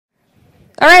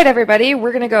All right, everybody,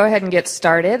 we're going to go ahead and get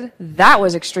started. That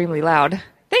was extremely loud.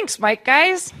 Thanks, Mike,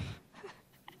 guys.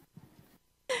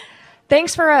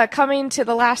 Thanks for coming to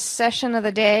the last session of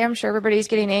the day. I'm sure everybody's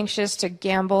getting anxious to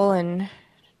gamble and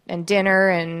dinner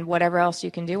and whatever else you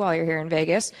can do while you're here in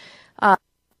Vegas.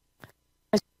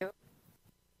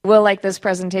 We'll like this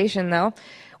presentation, though.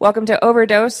 Welcome to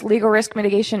Overdose, Legal Risk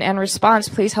Mitigation and Response.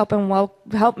 Please help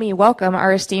me welcome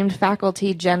our esteemed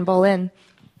faculty, Jen Bolin.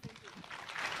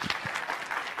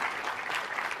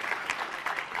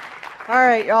 All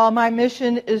right, y'all, my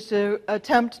mission is to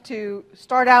attempt to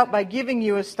start out by giving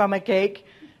you a stomach ache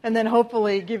and then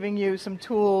hopefully giving you some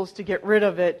tools to get rid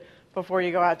of it before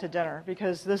you go out to dinner,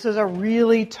 because this is a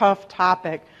really tough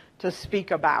topic to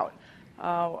speak about.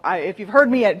 If you've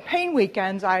heard me at Pain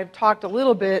Weekends, I've talked a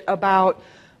little bit about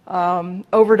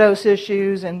overdose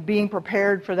issues and being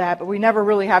prepared for that, but we never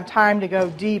really have time to go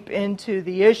deep into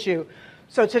the issue.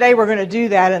 So today we're going to do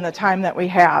that in the time that we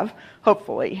have,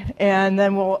 hopefully, and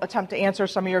then we'll attempt to answer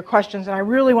some of your questions. And I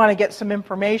really want to get some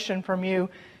information from you,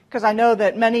 because I know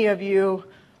that many of you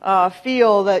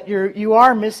feel that you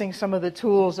are missing some of the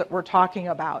tools that we're talking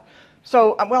about.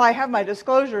 So while I have my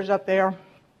disclosures up there,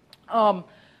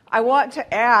 I want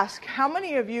to ask, how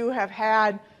many of you have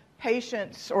had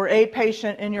patients or a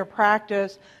patient in your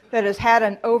practice that has had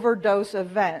an overdose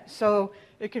event? So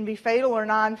it can be fatal or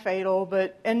non-fatal,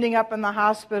 but ending up in the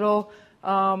hospital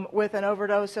with an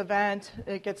overdose event,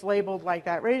 it gets labeled like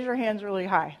that. Raise your hands really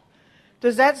high.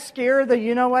 Does that scare the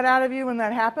you-know-what out of you when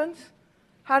that happens?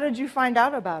 How did you find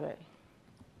out about it?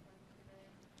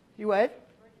 You what?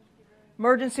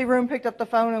 Emergency room picked up the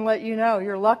phone and let you know.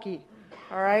 You're lucky.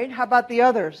 All right. How about the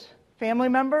others? Family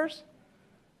members?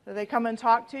 Do they come and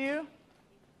talk to you?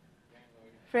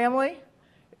 Family?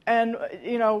 And,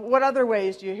 you know, what other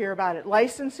ways do you hear about it?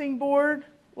 Licensing board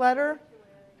letter?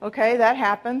 Okay, that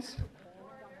happens.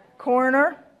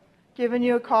 Coroner giving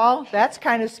you a call? That's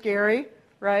kind of scary,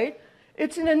 right?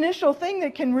 It's an initial thing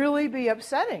that can really be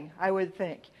upsetting, I would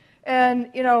think. And,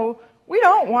 you know, we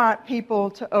don't want people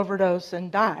to overdose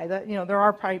and die. That, you know, there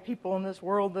are probably people in this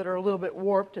world that are a little bit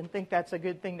warped and think that's a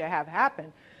good thing to have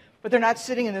happen. But they're not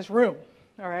sitting in this room,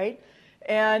 all right?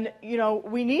 And, you know,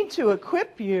 we need to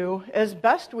equip you as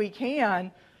best we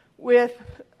can with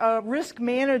a risk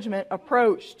management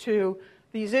approach to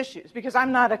these issues, because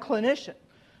I'm not a clinician.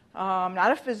 I'm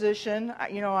not a physician.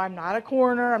 You know, I'm not a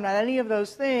coroner. I'm not any of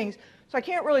those things. So I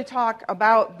can't really talk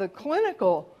about the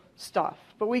clinical stuff,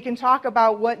 but we can talk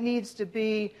about what needs to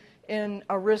be in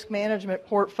a risk management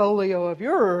portfolio of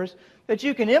yours that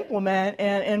you can implement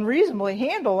and reasonably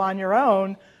handle on your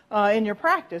own in your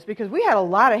practice, because we had a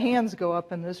lot of hands go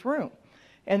up in this room.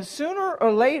 And sooner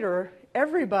or later,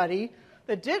 everybody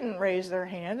that didn't raise their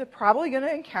hand is probably going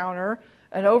to encounter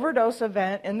an overdose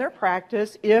event in their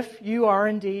practice if you are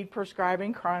indeed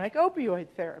prescribing chronic opioid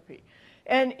therapy.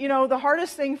 And, you know, the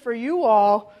hardest thing for you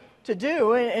all to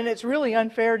do, and it's really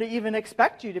unfair to even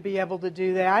expect you to be able to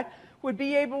do that, would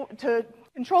be able to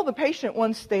control the patient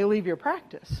once they leave your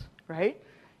practice, right?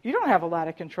 You don't have a lot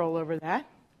of control over that,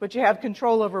 but you have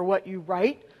control over what you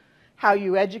write, how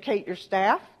you educate your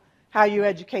staff, how you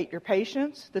educate your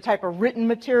patients, the type of written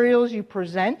materials you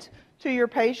present to your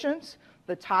patients,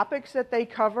 the topics that they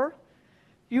cover.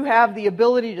 You have the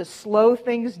ability to slow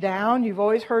things down. You've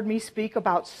always heard me speak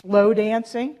about slow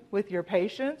dancing with your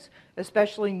patients,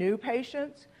 especially new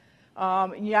patients.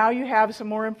 Now you have some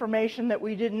more information that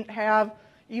we didn't have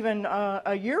even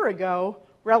a year ago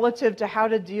relative to how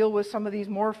to deal with some of these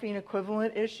morphine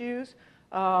equivalent issues.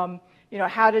 You know,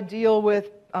 how to deal with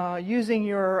using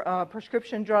your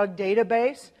prescription drug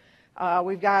database.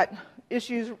 We've got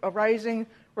issues arising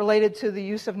related to the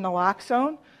use of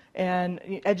naloxone and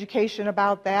education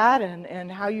about that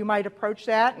and how you might approach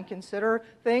that and consider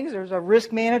things. There's a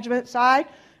risk management side,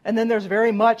 and then there's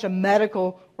very much a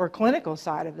medical or clinical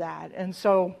side of that. And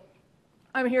so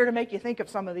I'm here to make you think of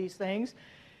some of these things.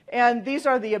 And these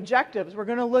are the objectives. We're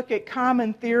going to look at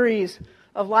common theories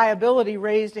of liability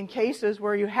raised in cases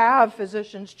where you have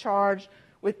physicians charged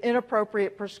with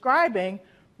inappropriate prescribing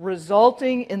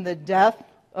resulting in the death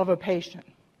of a patient.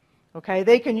 Okay,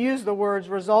 they can use the words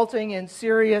resulting in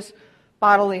serious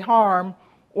bodily harm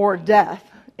or death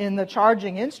in the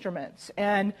charging instruments.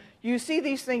 And you see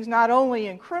these things not only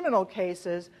in criminal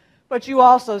cases, but you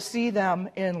also see them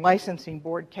in licensing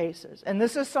board cases. And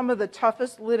this is some of the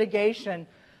toughest litigation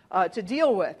to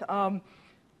deal with.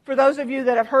 For those of you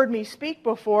that have heard me speak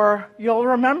before, you'll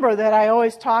remember that I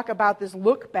always talk about this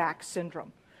look-back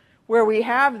syndrome, where we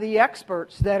have the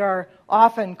experts that are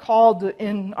often called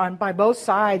in by both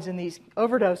sides in these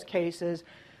overdose cases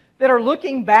that are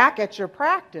looking back at your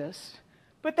practice,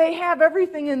 but they have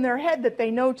everything in their head that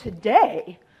they know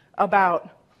today about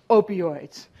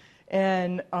opioids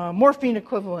and morphine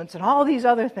equivalents and all these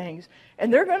other things.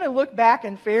 And they're going to look back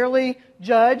and fairly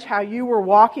judge how you were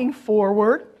walking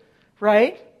forward,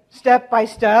 right, step by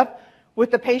step,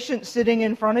 with the patient sitting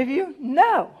in front of you.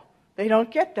 No, they don't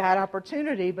get that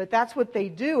opportunity, but that's what they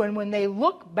do. And when they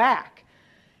look back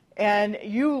and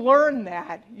you learn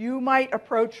that, you might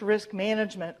approach risk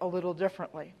management a little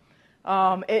differently.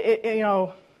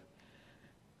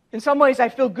 In some ways I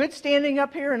feel good standing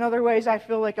up here. In other ways I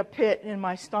feel like a pit in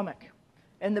my stomach.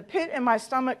 And the pit in my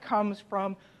stomach comes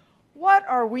from, what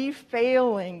are we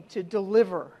failing to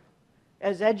deliver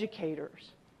as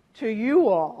educators to you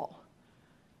all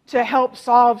to help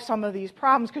solve some of these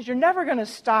problems? Because you're never going to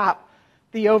stop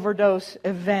the overdose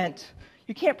event.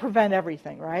 You can't prevent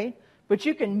everything, right? But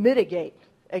you can mitigate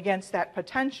against that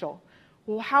potential.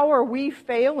 Well, how are we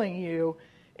failing you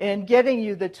in getting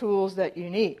you the tools that you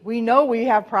need? We know we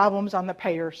have problems on the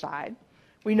payer side.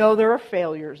 We know there are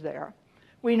failures there.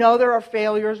 We know there are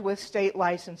failures with state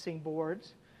licensing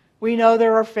boards. We know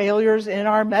there are failures in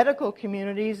our medical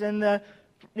communities and the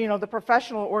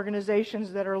professional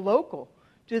organizations that are local.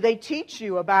 Do they teach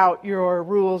you about your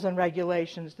rules and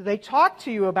regulations? Do they talk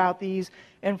to you about these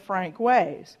in frank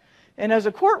ways? And as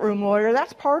a courtroom lawyer,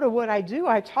 that's part of what I do.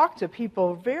 I talk to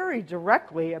people very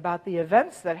directly about the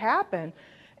events that happen,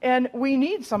 and we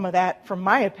need some of that, from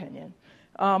my opinion.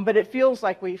 But it feels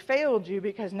like we failed you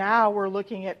because now we're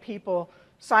looking at people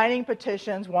signing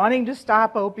petitions, wanting to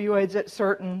stop opioids at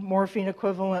certain morphine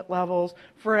equivalent levels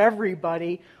for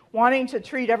everybody, wanting to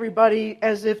treat everybody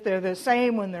as if they're the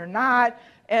same when they're not,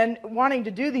 and wanting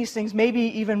to do these things maybe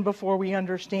even before we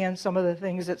understand some of the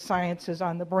things that science is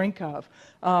on the brink of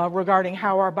regarding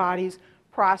how our bodies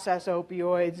process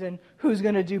opioids and who's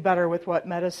going to do better with what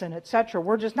medicine, etc.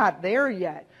 We're just not there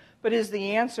yet. But is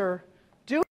the answer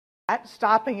doing that,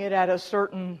 stopping it at a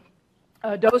certain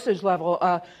dosage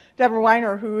level? Deborah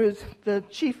Weiner, who is the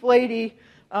chief lady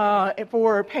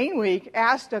for PAINWeek,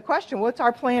 asked a question: what's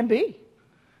our plan B?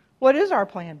 What is our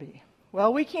plan B?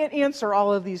 Well, we can't answer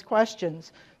all of these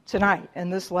questions tonight in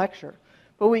this lecture,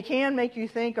 but we can make you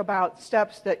think about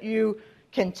steps that you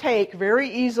can take very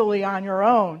easily on your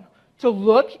own to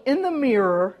look in the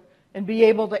mirror and be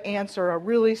able to answer a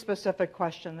really specific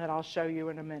question that I'll show you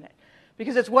in a minute.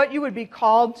 Because it's what you would be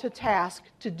called to task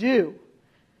to do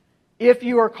if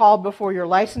you are called before your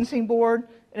licensing board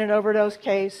in an overdose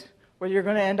case, where you're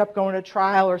going to end up going to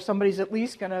trial, or somebody's at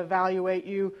least going to evaluate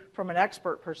you from an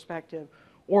expert perspective.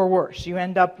 Or worse, you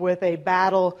end up with a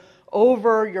battle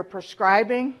over your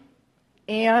prescribing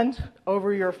and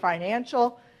over your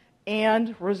financial,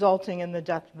 and resulting in the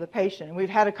death of the patient. And we've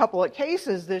had a couple of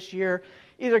cases this year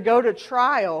either go to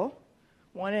trial,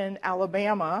 one in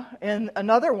Alabama and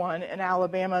another one in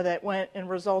Alabama that went and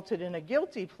resulted in a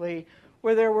guilty plea,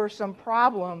 where there were some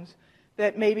problems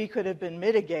that maybe could have been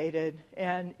mitigated,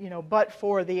 and but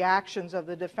for the actions of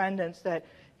the defendants that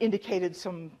indicated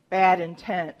some bad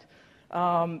intent,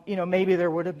 maybe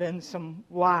there would have been some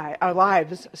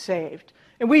lives saved.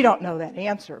 And we don't know that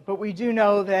answer, but we do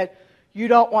know that you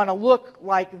don't want to look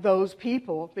like those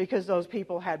people, because those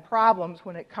people had problems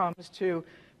when it comes to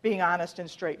being honest and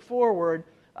straightforward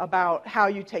about how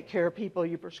you take care of people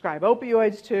you prescribe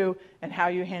opioids to and how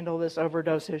you handle this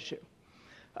overdose issue.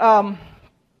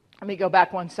 Let me go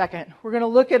back one second. We're going to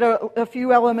look at a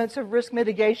few elements of risk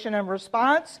mitigation and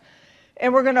response,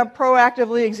 and we're going to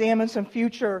proactively examine some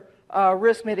future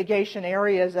risk mitigation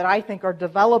areas that I think are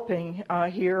developing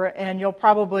here. And you'll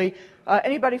probably,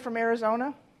 anybody from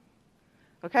Arizona?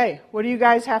 Okay, what do you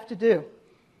guys have to do?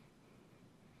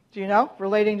 Do you know?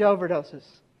 Relating to overdoses.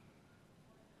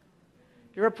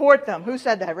 You report them. Who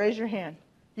said that? Raise your hand.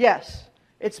 Yes,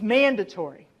 it's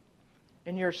mandatory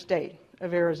in your state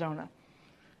of Arizona.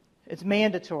 It's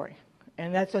mandatory,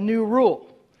 and that's a new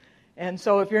rule. And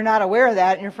so if you're not aware of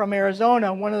that and you're from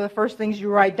Arizona, one of the first things you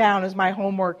write down is my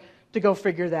homework to go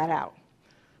figure that out.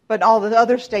 But all the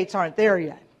other states aren't there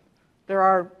yet. There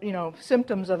are,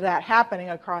 symptoms of that happening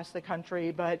across the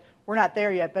country, but we're not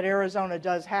there yet. But Arizona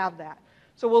does have that.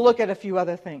 So we'll look at a few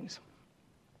other things.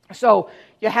 So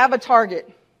you have a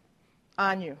target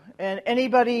on you, and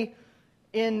anybody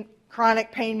in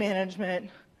chronic pain management,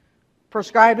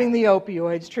 prescribing the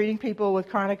opioids, treating people with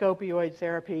chronic opioid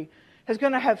therapy, is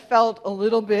going to have felt a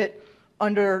little bit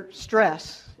under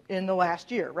stress in the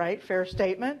last year, right? Fair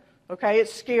statement? Okay,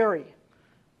 it's scary.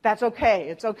 That's okay.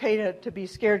 It's okay to be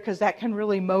scared, because that can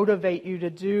really motivate you to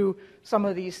do some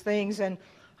of these things. And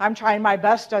I'm trying my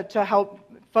best to help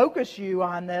focus you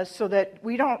on this so that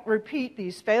we don't repeat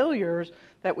these failures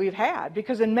that we've had.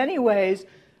 Because in many ways,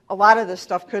 a lot of this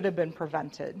stuff could have been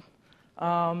prevented.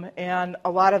 And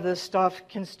a lot of this stuff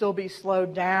can still be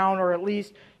slowed down, or at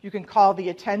least you can call the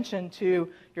attention to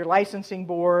your licensing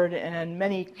board and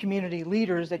many community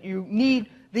leaders that you need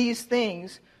these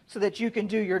things so that you can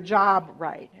do your job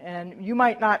right. And you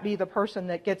might not be the person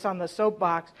that gets on the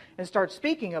soapbox and starts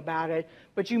speaking about it,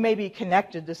 but you may be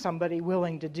connected to somebody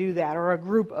willing to do that, or a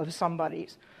group of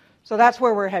somebodies. So that's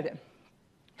where we're headed.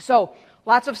 So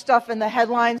lots of stuff in the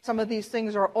headlines. Some of these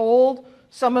things are old.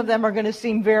 Some of them are going to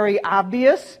seem very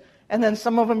obvious. And then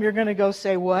some of them you're going to go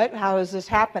say, what? How is this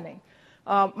happening?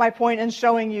 My point in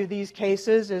showing you these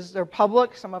cases is they're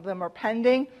public. Some of them are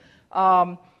pending.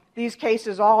 These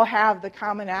cases all have the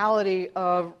commonality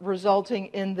of resulting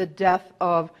in the death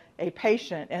of a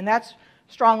patient. And that's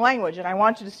strong language. And I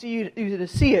want you to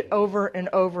see it over and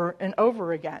over and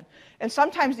over again. And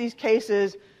sometimes these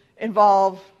cases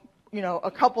involve,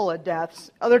 a couple of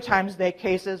deaths. Other times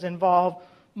cases involve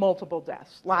multiple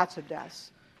deaths, lots of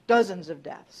deaths, dozens of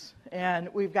deaths. And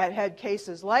we've had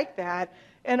cases like that.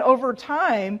 And over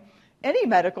time, any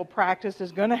medical practice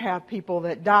is going to have people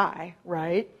that die,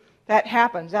 right? That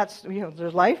happens. That's,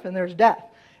 there's life and there's death.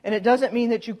 And it doesn't mean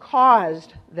that you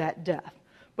caused that death.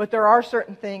 But there are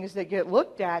certain things that get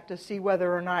looked at to see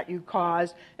whether or not you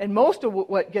caused. And most of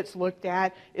what gets looked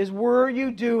at is, were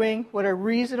you doing what a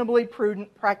reasonably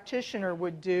prudent practitioner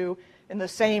would do in the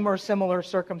same or similar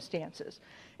circumstances?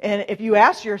 And if you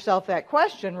ask yourself that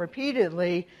question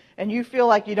repeatedly and you feel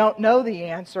like you don't know the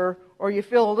answer, or you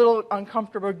feel a little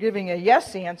uncomfortable giving a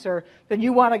yes answer, then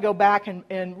you want to go back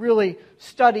and really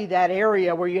study that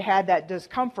area where you had that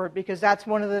discomfort, because that's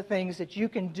one of the things that you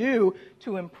can do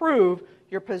to improve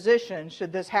your position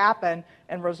should this happen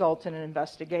and result in an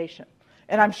investigation.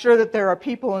 And I'm sure that there are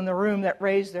people in the room that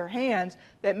raise their hands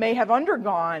that may have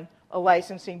undergone a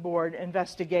licensing board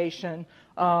investigation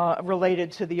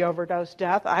related to the overdose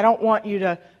death. I don't want you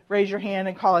to raise your hand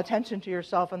and call attention to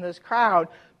yourself in this crowd,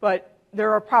 but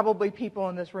there are probably people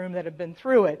in this room that have been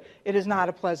through it. It is not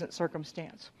a pleasant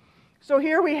circumstance. So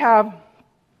here we have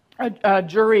a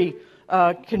jury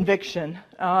conviction,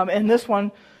 and this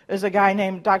one is a guy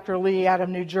named Dr. Lee out of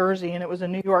New Jersey, and it was a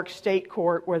New York State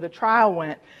court where the trial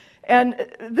went. And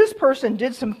this person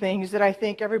did some things that I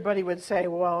think everybody would say,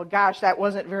 well, gosh, that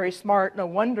wasn't very smart. No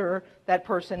wonder that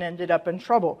person ended up in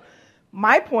trouble.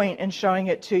 My point in showing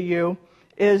it to you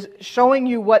is showing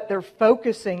you what they're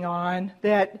focusing on,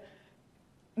 that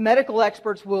medical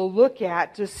experts will look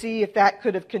at to see if that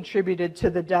could have contributed to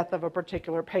the death of a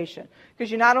particular patient.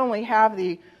 Because you not only have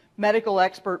the medical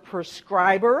expert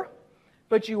prescriber,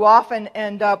 but you often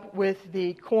end up with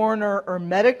the coroner or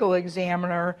medical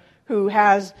examiner who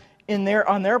has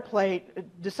on their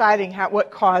plate deciding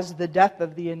what caused the death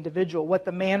of the individual, what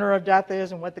the manner of death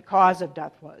is and what the cause of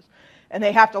death was. And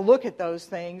they have to look at those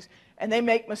things, and they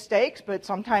make mistakes, but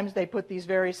sometimes they put these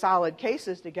very solid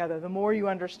cases together. The more you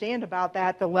understand about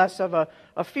that, the less of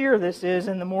a fear this is,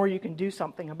 and the more you can do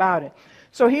something about it.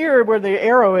 So here, where the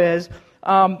arrow is,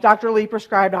 Dr. Lee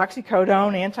prescribed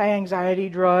oxycodone, anti-anxiety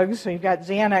drugs, so you've got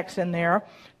Xanax in there,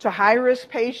 to high-risk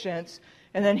patients.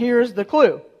 And then here's the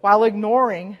clue. While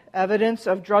ignoring evidence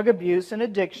of drug abuse and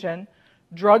addiction,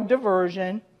 drug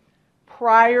diversion,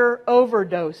 prior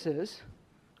overdoses,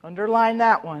 underline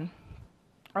that one,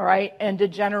 all right, and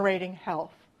degenerating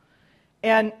health.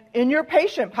 And in your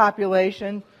patient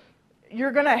population,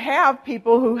 you're going to have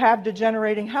people who have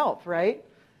degenerating health, right?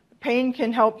 Pain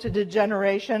can help to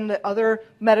degeneration. The other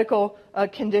medical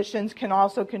conditions can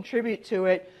also contribute to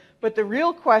it. But the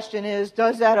real question is,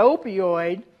 does that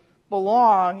opioid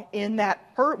belong in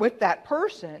with that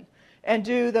person? And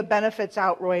do the benefits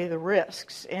outweigh the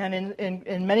risks? And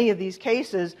in many of these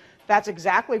cases, that's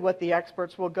exactly what the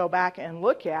experts will go back and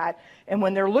look at. And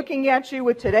when they're looking at you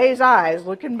with today's eyes,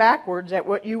 looking backwards at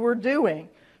what you were doing,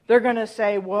 they're going to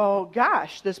say, well,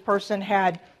 gosh, this person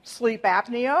had sleep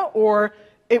apnea, or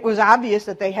it was obvious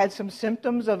that they had some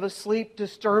symptoms of a sleep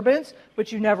disturbance,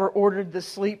 but you never ordered the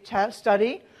sleep test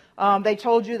study. They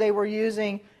told you they were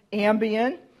using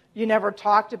Ambien. You never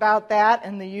talked about that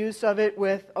and the use of it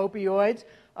with opioids.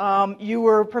 You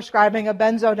were prescribing a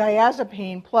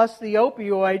benzodiazepine plus the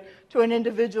opioid to an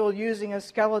individual using a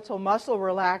skeletal muscle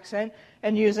relaxant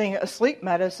and using a sleep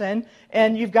medicine.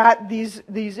 And you've got these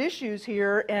issues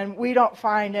here, and we don't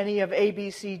find any of A, B,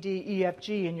 C, D, E, F,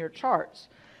 G in your charts.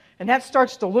 And that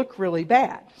starts to look really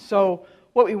bad. So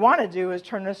what we want to do is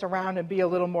turn this around and be a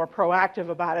little more proactive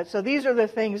about it. So these are the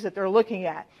things that they're looking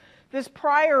at. This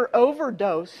prior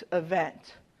overdose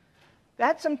event,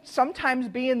 that sometimes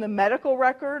be in the medical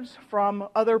records from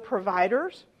other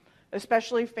providers,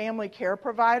 especially family care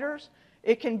providers.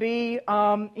 It can be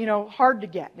hard to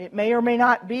get. It may or may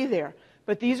not be there.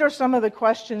 But these are some of the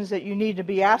questions that you need to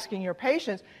be asking your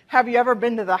patients. Have you ever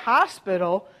been to the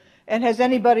hospital, and has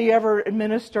anybody ever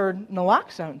administered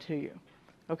naloxone to you?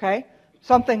 Okay?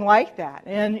 Something like that.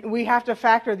 And we have to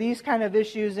factor these kind of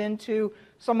issues into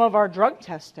some of our drug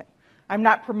testing. I'm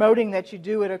not promoting that you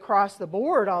do it across the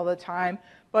board all the time,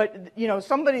 but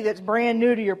somebody that's brand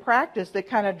new to your practice that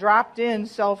kind of dropped in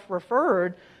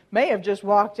self-referred may have just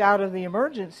walked out of the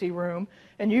emergency room,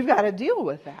 and you've got to deal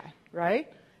with that, right?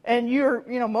 And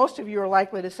most of you are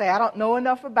likely to say, I don't know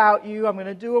enough about you, I'm going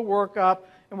to do a workup,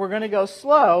 and we're going to go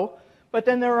slow. But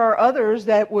then there are others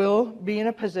that will be in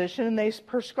a position and they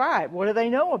prescribe. What do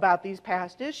they know about these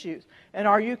past issues? And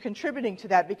are you contributing to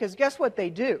that? Because guess what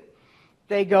they do?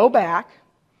 They go back,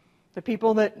 the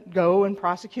people that go and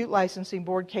prosecute licensing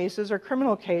board cases or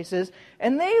criminal cases,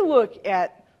 and they look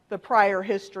at the prior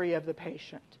history of the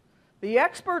patient. The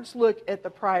experts look at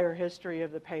the prior history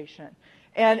of the patient.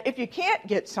 And if you can't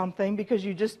get something because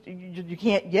you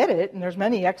can't get it, and there's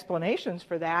many explanations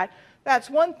for that, that's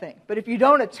one thing. But if you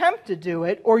don't attempt to do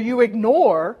it, or you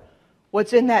ignore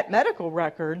what's in that medical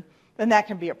record, then that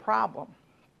can be a problem.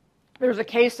 There's a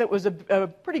case that was a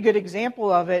pretty good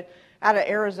example of it out of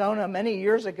Arizona many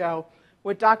years ago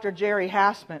with Dr. Jerry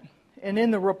Hassman. And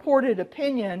in the reported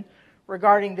opinion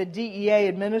regarding the DEA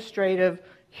administrative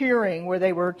hearing where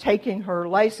they were taking her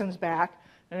license back,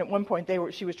 and at one point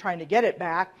she was trying to get it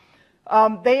back,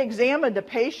 they examined a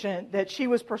patient that she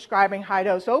was prescribing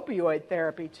high-dose opioid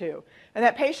therapy to. And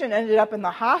that patient ended up in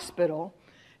the hospital,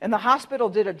 and the hospital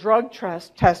did a drug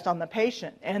test on the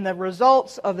patient. And the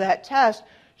results of that test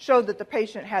showed that the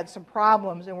patient had some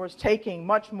problems and was taking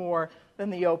much more than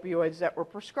the opioids that were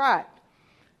prescribed.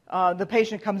 The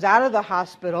patient comes out of the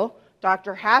hospital.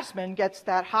 Dr. Hassman gets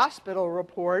that hospital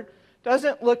report,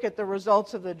 doesn't look at the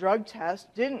results of the drug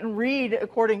test, didn't read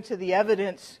according to the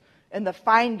evidence and the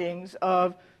findings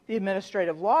of the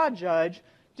administrative law judge,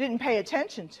 didn't pay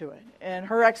attention to it. And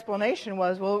her explanation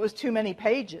was, well, it was too many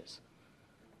pages.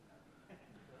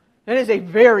 That is a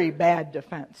very bad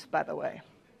defense, by the way.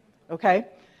 Okay?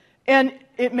 And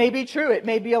it may be true. It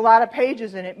may be a lot of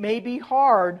pages, and it may be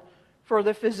hard for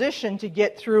the physician to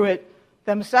get through it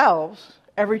themselves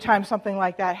every time something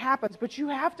like that happens. But you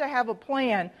have to have a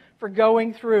plan for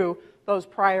going through those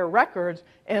prior records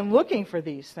and looking for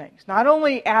these things. Not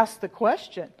only ask the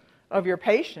question of your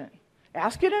patient,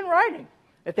 ask it in writing.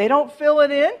 If they don't fill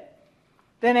it in,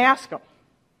 then ask them.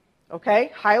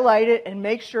 Okay? Highlight it and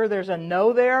make sure there's a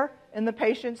no there in the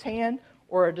patient's hand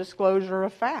or a disclosure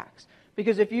of facts.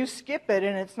 Because if you skip it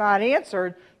and it's not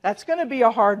answered, that's going to be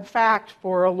a hard fact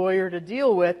for a lawyer to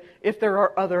deal with if there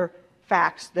are other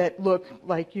facts that look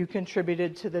like you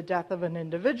contributed to the death of an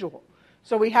individual.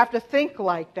 So we have to think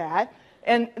like that.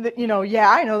 And,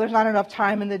 I know there's not enough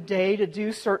time in the day to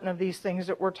do certain of these things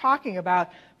that we're talking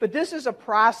about, but this is a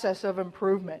process of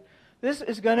improvement. This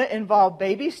is going to involve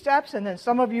baby steps, and then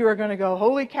some of you are going to go,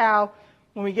 holy cow,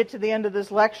 when we get to the end of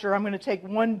this lecture, I'm going to take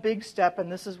one big step,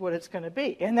 and this is what it's going to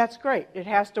be. And that's great. It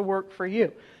has to work for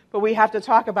you. But we have to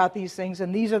talk about these things,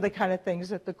 and these are the kind of things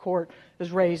that the court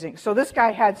is raising. So this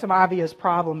guy had some obvious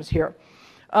problems here.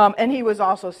 And he was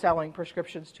also selling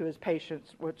prescriptions to his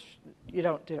patients, which you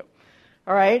don't do.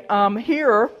 All right,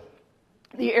 here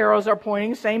the arrows are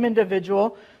pointing, same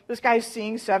individual. This guy's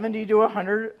seeing 70 to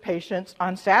 100 patients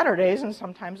on Saturdays and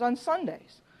sometimes on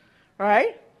Sundays. All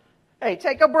right? Hey,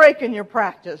 take a break in your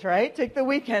practice, right? Take the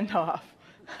weekend off.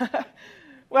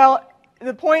 Well,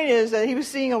 the point is that he was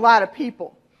seeing a lot of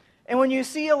people. And when you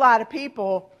see a lot of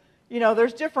people,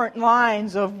 there's different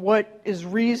lines of what is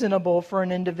reasonable for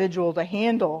an individual to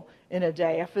handle in a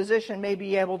day. A physician may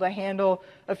be able to handle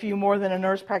a few more than a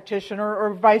nurse practitioner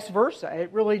or vice versa.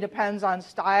 It really depends on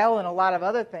style and a lot of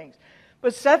other things.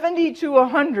 But 70 to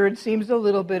 100 seems a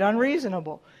little bit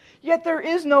unreasonable. Yet there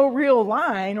is no real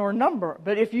line or number.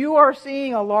 But if you are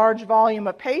seeing a large volume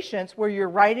of patients where you're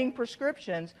writing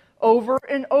prescriptions over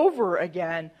and over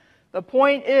again, the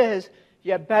point is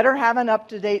you better have an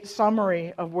up-to-date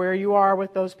summary of where you are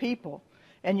with those people.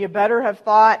 And you better have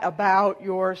thought about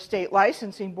your state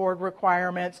licensing board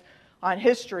requirements on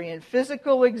history and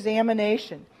physical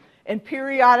examination and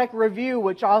periodic review,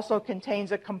 which also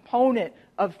contains a component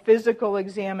of physical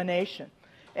examination.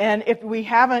 And if we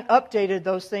haven't updated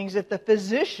those things, if the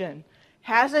physician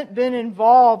hasn't been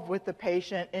involved with the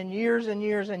patient in years and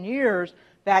years and years,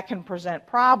 that can present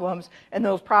problems, and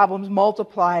those problems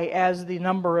multiply as the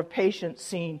number of patients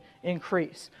seen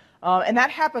increase. And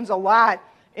that happens a lot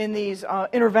in these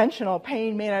interventional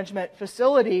pain management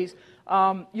facilities.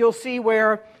 You'll see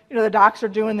where the docs are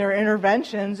doing their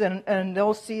interventions, and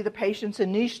they'll see the patients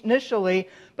initially,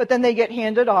 but then they get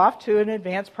handed off to an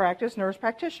advanced practice nurse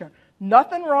practitioner.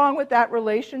 Nothing wrong with that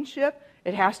relationship.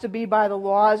 It has to be by the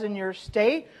laws in your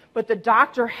state, but the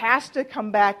doctor has to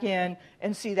come back in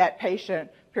and see that patient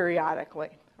periodically,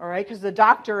 all right? Because the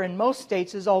doctor in most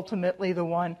states is ultimately the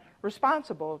one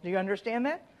responsible. Do you understand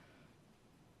that?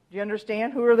 Do you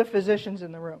understand? Who are the physicians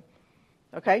in the room?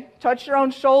 Okay? Touch your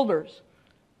own shoulders.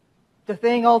 The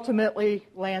thing ultimately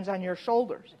lands on your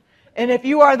shoulders. And if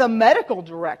you are the medical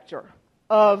director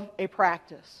of a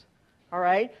practice, all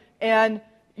right, and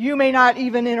you may not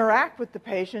even interact with the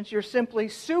patients, you're simply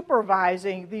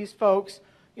supervising these folks,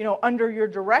 under your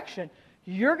direction,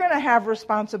 you're going to have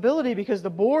responsibility because the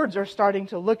boards are starting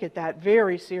to look at that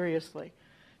very seriously.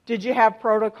 Did you have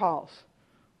protocols?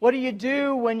 What do you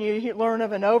do when you learn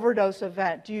of an overdose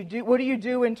event? What do you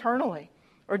do internally?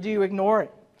 Or do you ignore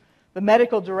it? The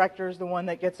medical director is the one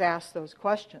that gets asked those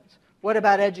questions. What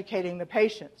about educating the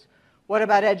patients? What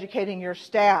about educating your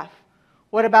staff?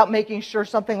 What about making sure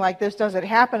something like this doesn't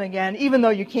happen again, even though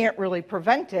you can't really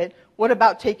prevent it? What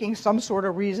about taking some sort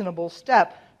of reasonable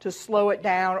step to slow it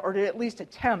down or to at least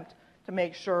attempt to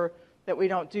make sure that we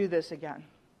don't do this again?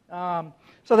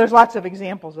 So there's lots of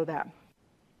examples of that.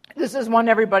 This is one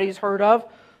everybody's heard of,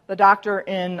 the doctor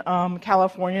in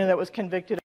California that was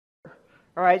convicted of murder.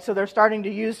 All right, so they're starting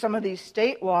to use some of these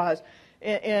state laws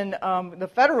in the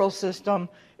federal system.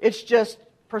 It's just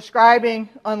prescribing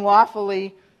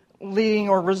unlawfully leading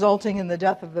or resulting in the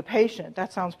death of the patient.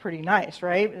 That sounds pretty nice,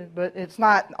 right? But it's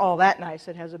not all that nice.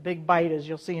 It has a big bite, as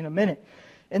you'll see in a minute.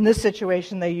 In this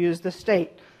situation, they use the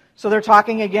state. So they're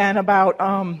talking again about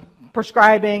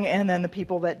prescribing and then the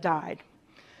people that died.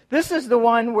 This is the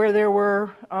one where there were,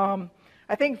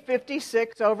 I think,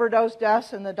 56 overdose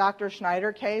deaths in the Dr.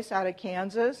 Schneider case out of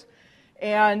Kansas.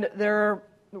 And there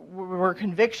were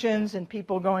convictions and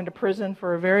people going to prison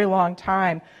for a very long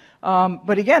time.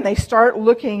 But again, they start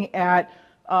looking at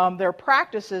their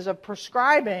practices of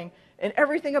prescribing and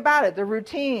everything about it, the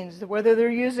routines, whether they're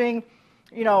using,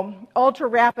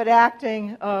 ultra-rapid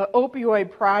acting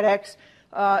opioid products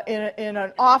in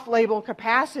an off-label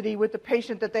capacity with the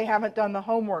patient that they haven't done the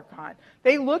homework on.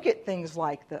 They look at things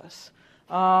like this.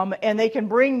 And they can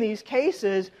bring these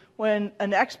cases when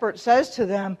an expert says to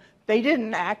them, they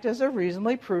didn't act as a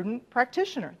reasonably prudent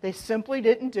practitioner. They simply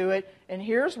didn't do it, and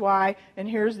here's why, and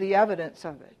here's the evidence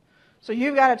of it. So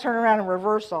you've got to turn around and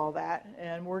reverse all that,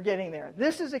 and we're getting there.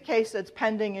 This is a case that's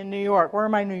pending in New York. Where are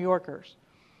my New Yorkers?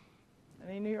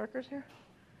 Any New Yorkers here?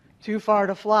 Too far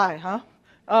to fly,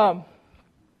 huh?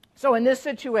 So in this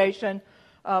situation,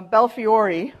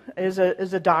 Belfiore is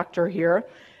a doctor here,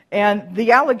 and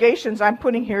the allegations I'm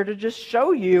putting here to just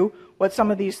show you what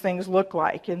some of these things look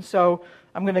like. And so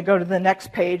I'm going to go to the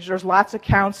next page. There's lots of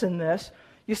counts in this.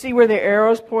 You see where the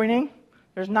arrow's pointing?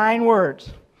 There's 9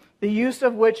 words, the use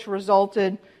of which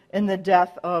resulted in the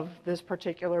death of this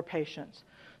particular patient.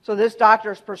 So this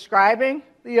doctor is prescribing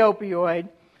the opioid,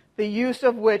 the use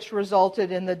of which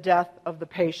resulted in the death of the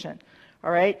patient.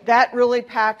 All right? That really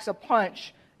packs a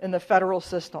punch in the federal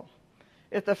system.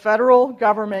 If the federal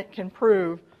government can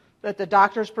prove that the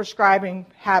doctor's prescribing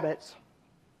habits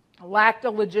lacked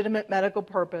a legitimate medical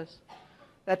purpose,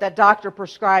 that doctor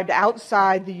prescribed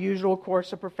outside the usual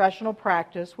course of professional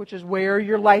practice, which is where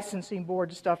your licensing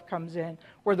board stuff comes in,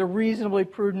 where the reasonably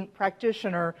prudent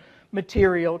practitioner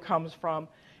material comes from,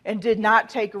 and did not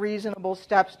take reasonable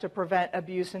steps to prevent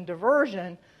abuse and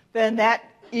diversion, then that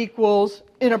equals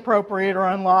inappropriate or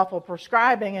unlawful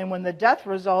prescribing. And when the death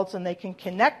results and they can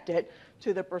connect it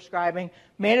to the prescribing,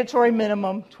 mandatory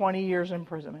minimum 20 years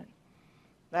imprisonment.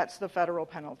 That's the federal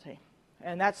penalty.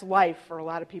 And that's life for a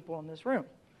lot of people in this room.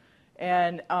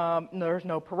 And there's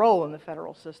no parole in the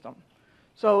federal system.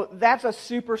 So that's a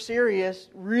super serious,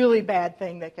 really bad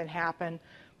thing that can happen.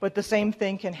 But the same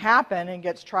thing can happen and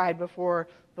gets tried before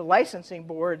the licensing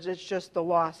boards. It's just the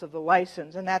loss of the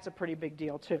license. And that's a pretty big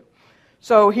deal, too.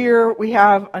 So here we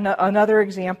have another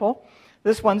example.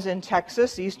 This one's in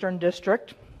Texas, Eastern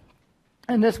District.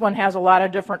 And this one has a lot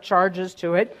of different charges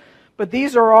to it. But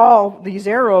these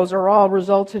arrows are all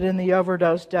resulted in the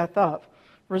overdose death of.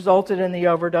 Resulted in the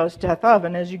overdose death of.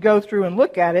 And as you go through and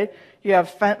look at it, you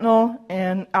have fentanyl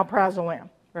and alprazolam,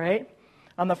 right?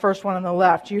 On the first one on the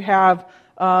left, you have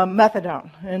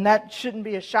methadone. And that shouldn't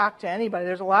be a shock to anybody.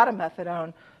 There's a lot of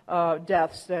methadone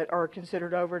deaths that are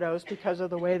considered overdose because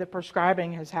of the way the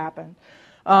prescribing has happened.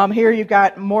 Here you've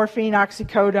got morphine,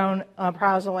 oxycodone,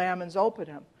 alprazolam, and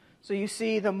zolpidem. So you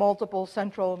see the multiple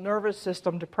central nervous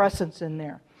system depressants in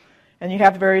there. And you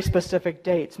have very specific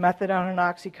dates, methadone and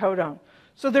oxycodone.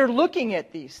 So they're looking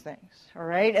at these things, all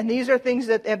right? And these are things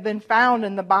that have been found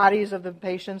in the bodies of the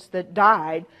patients that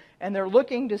died, and they're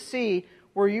looking to see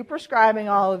were you prescribing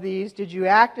all of these? Did you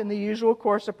act in the usual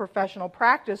course of professional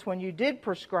practice when you did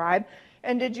prescribe?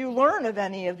 And did you learn of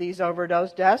any of these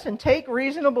overdose deaths and take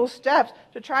reasonable steps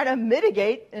to try to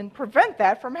mitigate and prevent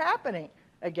that from happening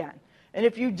again? And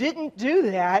if you didn't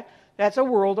do that, that's a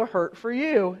world of hurt for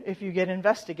you if you get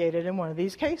investigated in one of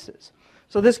these cases.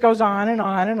 So this goes on and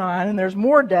on and on, and there's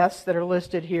more deaths that are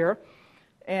listed here,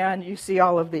 and you see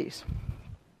all of these.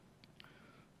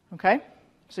 Okay?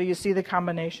 So you see the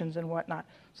combinations and whatnot.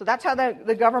 So that's how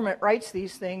the government writes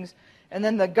these things. And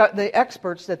then the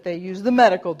experts that they use, the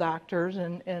medical doctors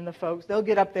and the folks, they'll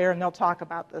get up there and they'll talk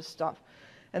about this stuff.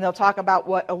 And they'll talk about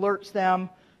what alerts them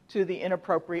to the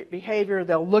inappropriate behavior.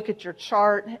 They'll look at your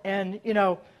chart. And,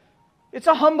 it's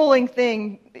a humbling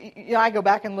thing. I go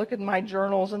back and look at my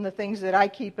journals and the things that I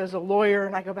keep as a lawyer.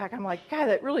 And I go back, I'm like, God,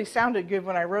 that really sounded good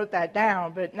when I wrote that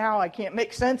down. But now I can't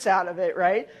make sense out of it,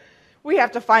 right? We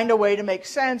have to find a way to make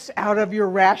sense out of your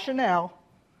rationale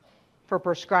for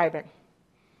prescribing.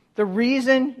 The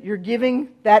reason you're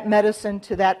giving that medicine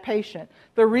to that patient,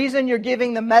 the reason you're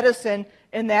giving the medicine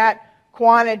in that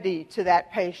quantity to that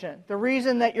patient, the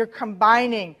reason that you're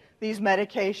combining these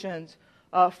medications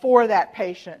for that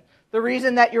patient, the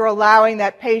reason that you're allowing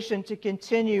that patient to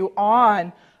continue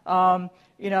on,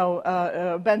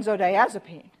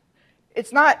 benzodiazepine.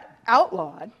 It's not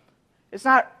outlawed. It's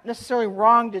not necessarily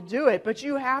wrong to do it, but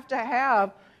you have to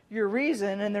have your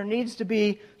reason, and there needs to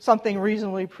be something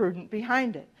reasonably prudent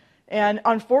behind it. And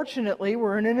unfortunately,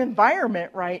 we're in an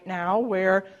environment right now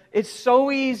where it's so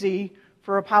easy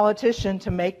for a politician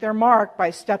to make their mark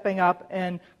by stepping up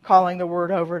and calling the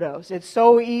word overdose. It's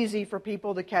so easy for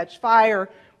people to catch fire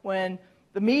when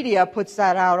the media puts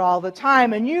that out all the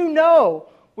time, and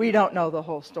we don't know the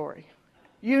whole story.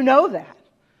 You know that.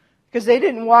 Because they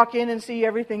didn't walk in and see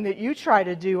everything that you try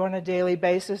to do on a daily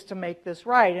basis to make this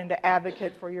right and to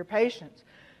advocate for your patients.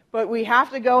 But we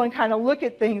have to go and kind of look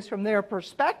at things from their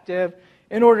perspective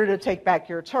in order to take back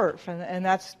your turf. And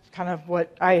that's kind of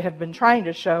what I have been trying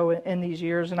to show in these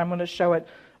years, and I'm going to show it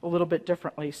a little bit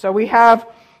differently. So we have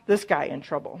this guy in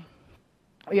trouble.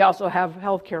 We also have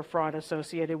healthcare fraud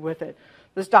associated with it.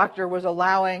 This doctor was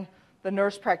allowing the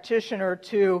nurse practitioner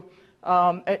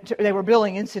they were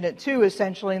billing incident 2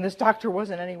 essentially, and this doctor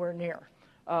wasn't anywhere near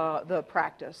the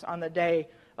practice on the day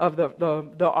of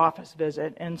the office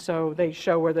visit. And so they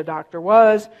show where the doctor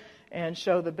was and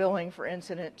show the billing for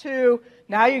incident 2.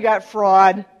 Now you got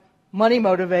fraud, money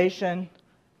motivation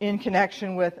in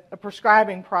connection with a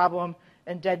prescribing problem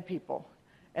and dead people.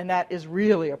 And that is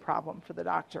really a problem for the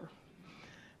doctor.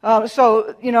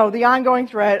 The ongoing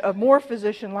threat of more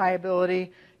physician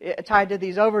liability tied to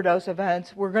these overdose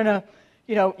events, we're going to,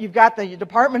 you've got the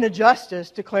Department of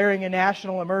Justice declaring a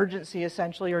national emergency,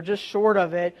 essentially, or just short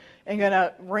of it, and going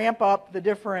to ramp up the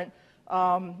different,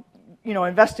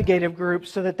 investigative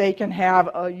groups so that they can have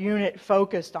a unit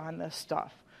focused on this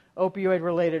stuff,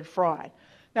 opioid-related fraud.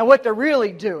 Now, what they're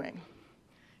really doing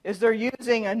is they're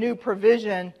using a new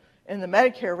provision in the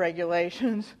Medicare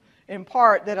regulations, in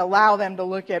part, that allow them to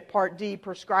look at Part D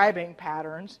prescribing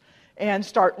patterns and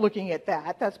start looking at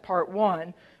that. That's Part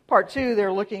 1. Part 2,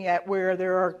 they're looking at where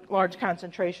there are large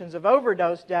concentrations of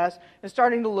overdose deaths and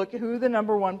starting to look at who the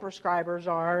number 1 prescribers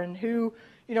are and who,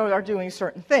 are doing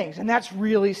certain things. And that's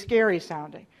really scary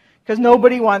sounding because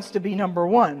nobody wants to be number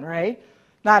 1, right?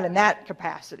 Not in that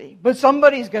capacity. But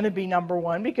somebody's going to be number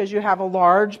 1 because you have a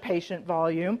large patient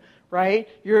volume, right?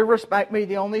 You're maybe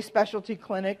the only specialty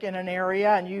clinic in an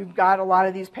area, and you've got a lot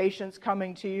of these patients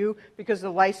coming to you because the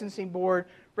licensing board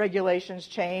regulations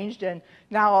changed, and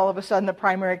now all of a sudden the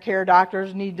primary care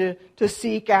doctors need to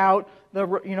seek out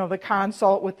the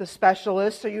consult with the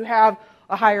specialist. So you have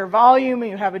a higher volume,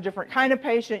 and you have a different kind of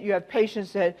patient. You have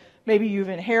patients that maybe you've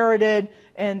inherited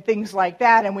and things like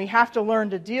that, and we have to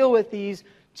learn to deal with these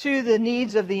to the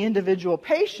needs of the individual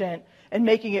patient and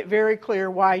making it very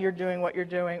clear why you're doing what you're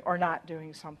doing or not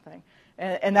doing something.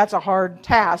 And that's a hard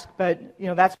task, but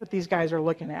that's what these guys are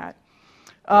looking at.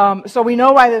 So we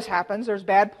know why this happens. There's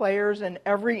bad players in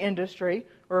every industry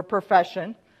or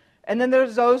profession. And then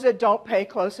there's those that don't pay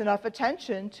close enough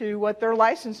attention to what their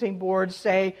licensing boards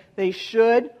say they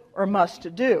should or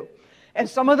must do. And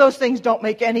some of those things don't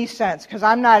make any sense because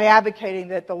I'm not advocating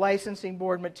that the licensing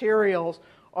board materials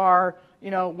are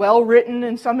well written.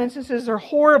 In some instances, they're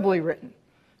horribly written.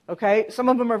 Okay? Some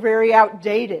of them are very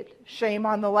outdated. Shame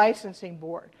on the licensing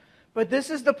board. But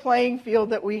this is the playing field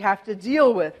that we have to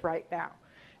deal with right now.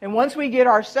 And once we get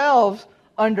ourselves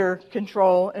under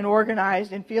control and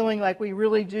organized and feeling like we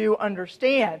really do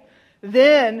understand,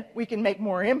 then we can make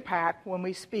more impact when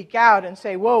we speak out and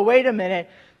say, whoa, wait a minute,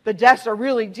 the deaths are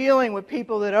really dealing with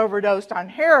people that overdosed on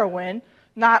heroin,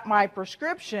 not my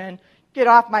prescription. get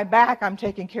off my back, I'm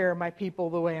taking care of my people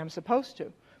the way I'm supposed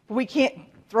to. But we can't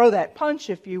throw that punch,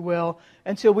 if you will,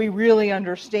 until we really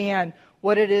understand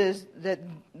what it is that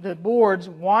the boards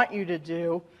want you to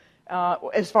do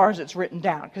as far as it's written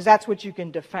down, because that's what you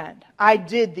can defend. I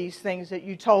did these things that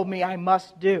you told me I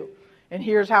must do, and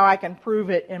here's how I can prove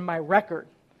it in my record.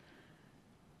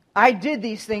 I did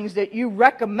these things that you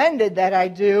recommended that I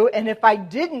do, and if I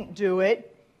didn't do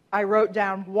it, I wrote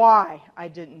down why I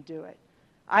didn't do it.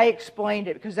 I explained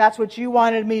it because that's what you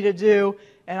wanted me to do,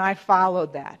 and I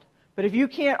followed that. But if you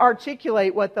can't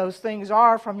articulate what those things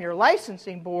are from your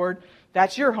licensing board,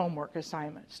 that's your homework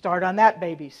assignment. Start on that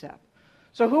baby step.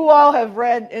 So who all have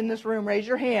read in this room, raise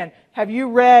your hand. Have you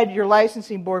read your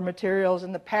licensing board materials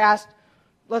in the past,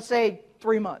 let's say,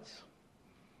 3 months?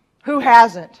 Who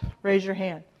hasn't? Raise your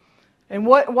hand. And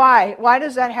why? Why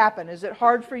does that happen? Is it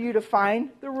hard for you to find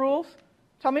the rules?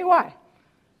 Tell me why.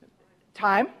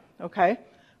 Time, okay.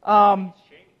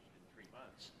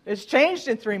 It's changed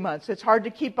in 3 months. It's hard to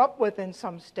keep up with in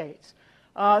some states.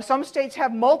 Some states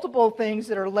have multiple things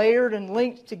that are layered and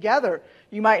linked together.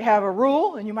 You might have a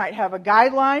rule, and you might have a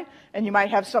guideline, and you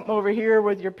might have something over here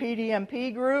with your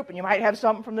PDMP group, and you might have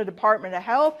something from the Department of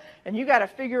Health, and you got to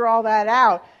figure all that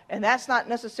out, and that's not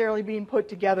necessarily being put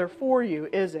together for you,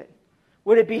 is it?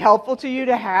 Would it be helpful to you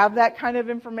to have that kind of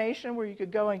information where you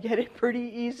could go and get it pretty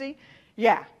easy?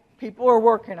 Yeah, people are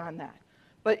working on that.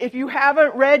 But if you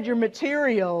haven't read your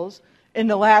materials in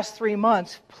the last 3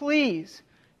 months, please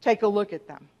take a look at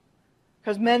them,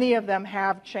 because many of them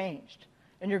have changed.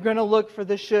 And you're going to look for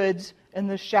the shoulds and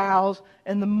the shalls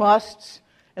and the musts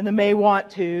and the may want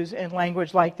tos and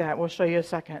language like that. We'll show you a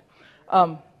second.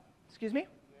 Excuse me?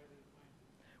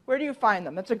 Where do you find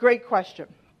them? That's a great question.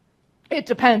 It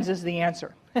depends is the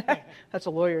answer. That's a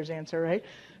lawyer's answer, right?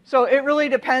 So it really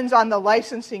depends on the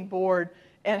licensing board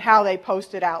and how they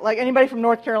post it out. Like anybody from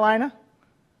North Carolina?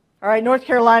 All right, North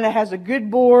Carolina has a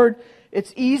good board.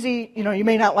 It's easy. You know, you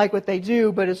may not like what they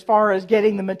do, but as far as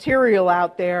getting the material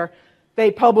out there, they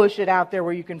publish it out there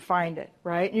where you can find it,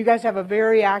 right? You guys have a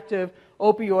very active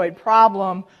opioid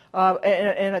problem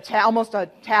and almost a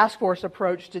task force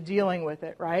approach to dealing with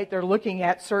it, right? They're looking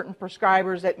at certain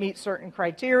prescribers that meet certain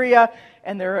criteria,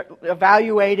 and they're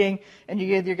evaluating, and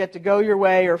you either get to go your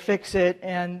way or fix it,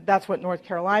 and that's what North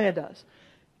Carolina does.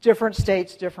 Different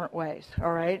states, different ways,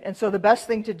 all right? And so the best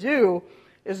thing to do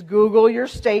is Google your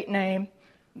state name,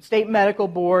 state medical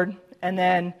board, and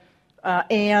then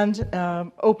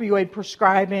opioid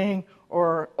prescribing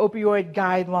or opioid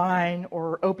guideline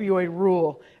or opioid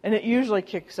rule, and it usually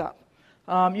kicks up.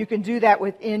 You can do that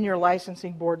within your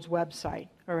licensing board's website,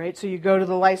 all right? So you go to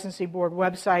the licensing board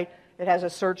website, it has a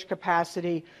search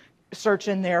capacity, search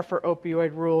in there for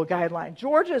opioid rule guideline.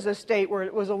 Georgia is a state where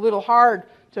it was a little hard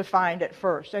to find at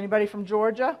first. Anybody from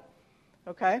Georgia?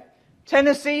 Okay.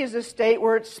 Tennessee is a state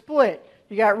where it's split.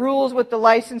 You got rules with the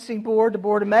licensing board, the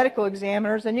Board of Medical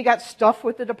Examiners, then you got stuff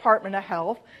with the Department of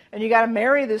Health, and you got to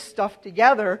marry this stuff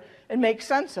together and make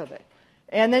sense of it.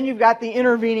 And then you've got the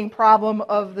intervening problem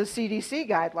of the CDC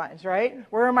guidelines, right?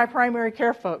 Where are my primary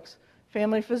care folks?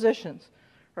 Family physicians,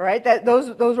 all right?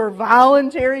 Those are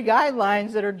voluntary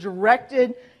guidelines that are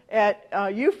directed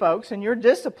at you folks and your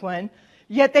discipline,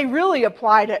 yet they really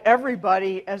apply to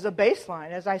everybody as a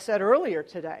baseline, as I said earlier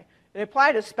today. They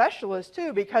apply to specialists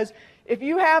too, because if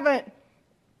you haven't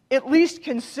at least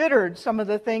considered some of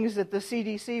the things that the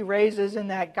CDC raises in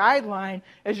that guideline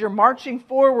as you're marching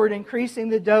forward increasing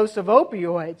the dose of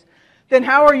opioids, then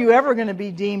how are you ever going to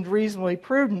be deemed reasonably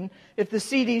prudent if the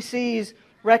CDC's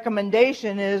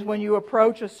recommendation is when you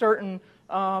approach a certain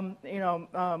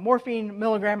morphine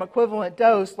milligram equivalent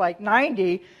dose like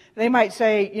 90, they might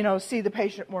say, see the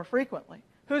patient more frequently.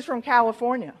 Who's from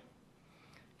California?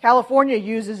 California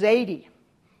uses 80,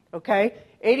 okay?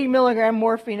 80 milligram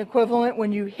morphine equivalent.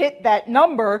 When you hit that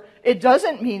number, it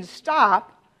doesn't mean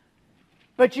stop,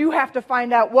 but you have to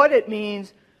find out what it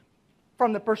means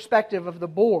from the perspective of the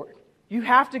board. You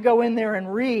have to go in there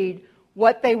and read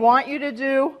what they want you to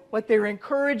do, what they're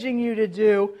encouraging you to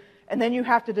do, and then you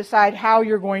have to decide how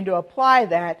you're going to apply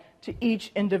that to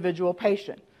each individual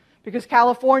patient. Because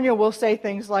California will say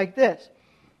things like this.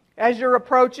 As you're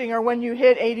approaching or when you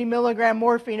hit 80 milligram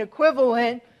morphine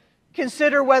equivalent,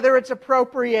 consider whether it's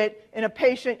appropriate in a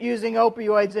patient using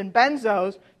opioids and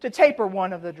benzos to taper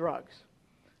one of the drugs.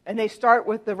 And they start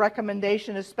with the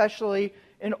recommendation, especially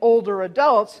in older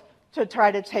adults, to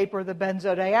try to taper the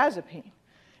benzodiazepine.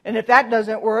 And if that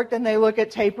doesn't work, then they look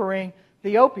at tapering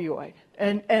the opioid.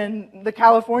 And the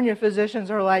California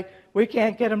physicians are like, we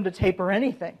can't get them to taper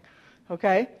anything.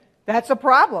 Okay? That's a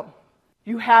problem.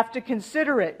 You have to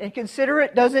consider it. And consider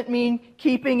it doesn't mean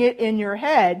keeping it in your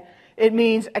head. It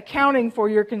means accounting for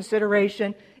your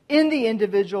consideration in the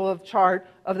individual chart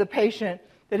of the patient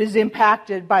that is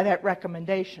impacted by that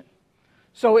recommendation.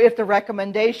 So if the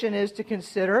recommendation is to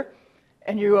consider,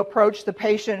 and you approach the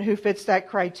patient who fits that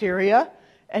criteria,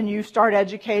 and you start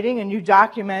educating, and you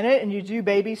document it, and you do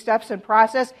baby steps and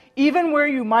process, even where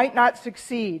you might not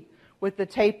succeed with the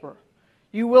taper,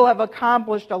 you will have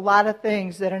accomplished a lot of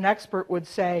things that an expert would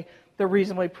say the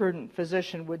reasonably prudent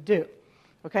physician would do.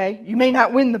 Okay? You may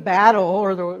not win the battle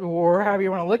or the war, however you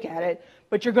want to look at it,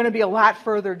 but you're going to be a lot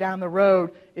further down the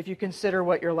road if you consider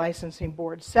what your licensing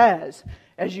board says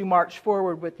as you march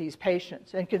forward with these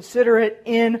patients. And consider it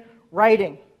in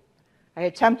writing.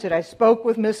 I spoke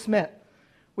with Ms. Smith.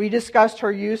 We discussed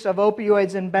her use of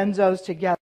opioids and benzos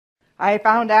together. I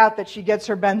found out that she gets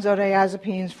her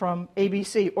benzodiazepines from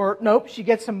ABC, or nope, she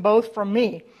gets them both from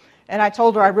me. And I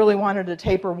told her I really wanted to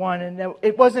taper one, and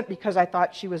it wasn't because I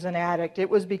thought she was an addict. It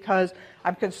was because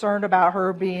I'm concerned about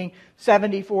her being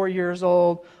 74 years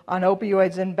old on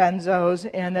opioids and benzos,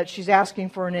 and that she's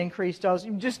asking for an increased dose.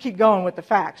 You just keep going with the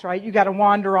facts, right? You got to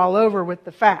wander all over with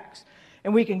the facts.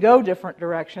 And we can go different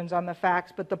directions on the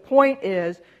facts, but the point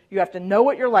is you have to know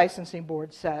what your licensing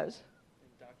board says.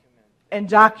 And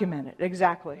document it,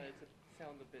 exactly. It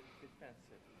sounds a bit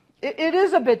defensive. It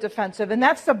is a bit defensive, and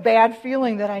that's the bad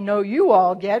feeling that I know you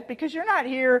all get, because you're not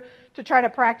here to try to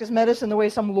practice medicine the way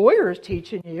some lawyer is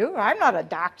teaching you. I'm not a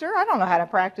doctor. I don't know how to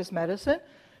practice medicine,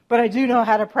 but I do know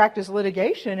how to practice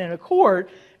litigation in a court,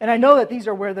 and I know that these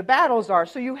are where the battles are.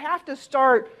 So you have to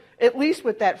start at least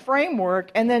with that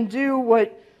framework and then do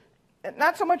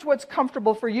not so much what's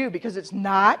comfortable for you, because it is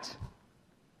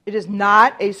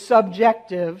not a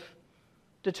subjective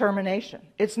determination.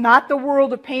 It's not the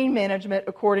world of pain management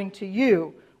according to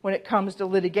you when it comes to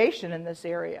litigation in this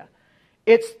area.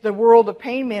 It's the world of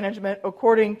pain management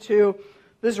according to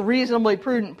this reasonably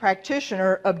prudent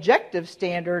practitioner objective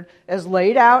standard as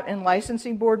laid out in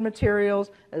licensing board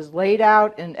materials, as laid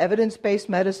out in evidence-based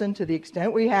medicine to the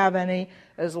extent we have any,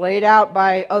 as laid out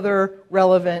by other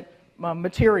relevant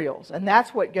materials. And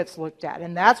that's what gets looked at,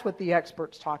 and that's what the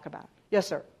experts talk about. Yes,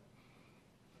 sir?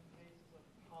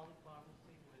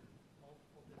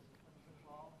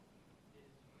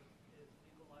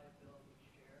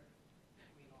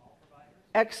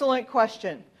 Excellent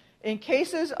question. In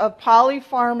cases of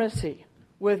polypharmacy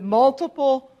with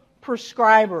multiple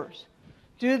prescribers,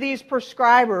 do these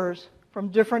prescribers from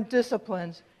different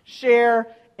disciplines share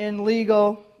in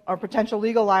legal or potential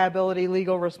legal liability,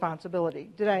 legal responsibility?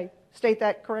 Did I state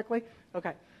that correctly?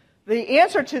 Okay. The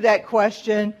answer to that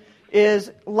question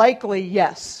is likely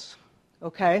yes.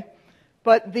 Okay?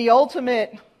 But the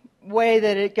ultimate way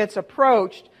that it gets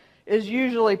approached is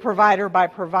usually provider by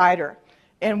provider.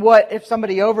 And what if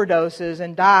somebody overdoses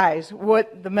and dies,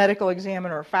 what the medical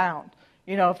examiner found.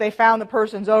 You know, if they found the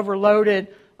person's overloaded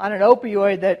on an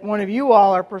opioid that one of you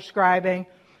all are prescribing,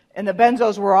 and the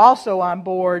benzos were also on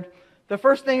board, the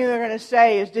first thing they're going to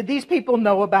say is, did these people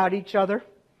know about each other?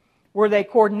 Were they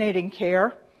coordinating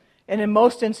care? And in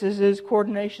most instances,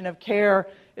 coordination of care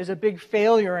is a big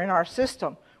failure in our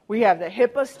system. We have the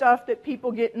HIPAA stuff that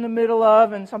people get in the middle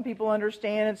of, and some people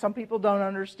understand and some people don't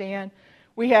understand.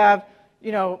 We have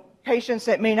patients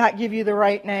that may not give you the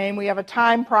right name. We have a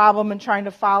time problem in trying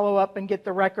to follow up and get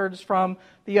the records from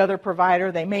the other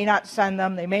provider. They may not send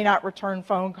them. They may not return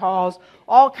phone calls.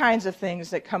 All kinds of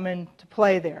things that come into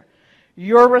play there.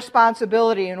 Your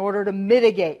responsibility in order to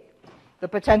mitigate the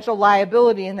potential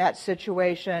liability in that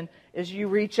situation is you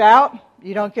reach out,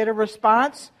 you don't get a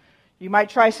response. You might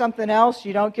try something else,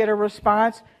 you don't get a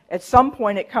response. At some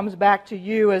point it comes back to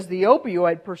you as the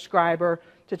opioid prescriber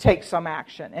to take some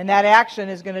action. And that action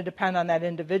is going to depend on that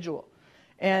individual.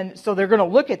 And so they're going to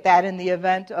look at that in the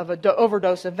event of an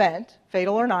overdose event,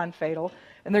 fatal or non-fatal,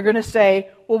 and they're going to say,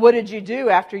 well, what did you do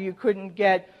after you couldn't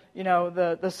get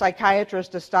the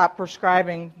psychiatrist to stop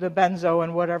prescribing the benzo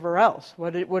and whatever else?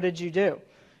 What did you do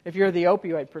if you're the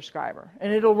opioid prescriber?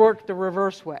 And it'll work the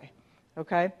reverse way,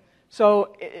 okay?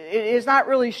 So it is not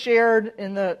really shared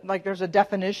there's a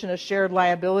definition of shared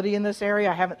liability in this area.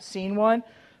 I haven't seen one.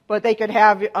 But they could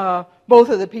have both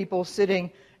of the people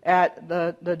sitting at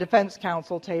the defense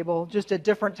counsel table just at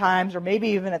different times, or maybe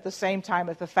even at the same time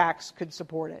if the facts could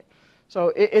support it.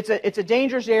 So it's a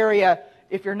dangerous area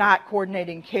if you're not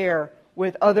coordinating care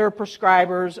with other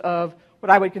prescribers of what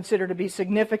I would consider to be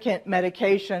significant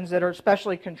medications that are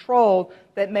specially controlled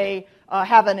that may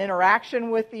have an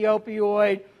interaction with the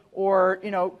opioid or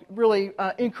really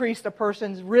increase the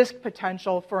person's risk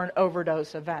potential for an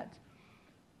overdose event.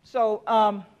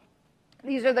 So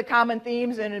these are the common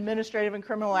themes in administrative and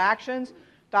criminal actions.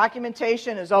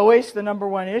 Documentation is always the number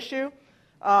one issue.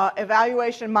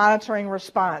 Evaluation, monitoring,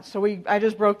 response. So I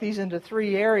just broke these into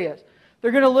 3 areas.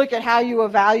 They're going to look at how you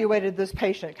evaluated this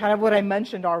patient, kind of what I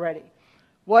mentioned already.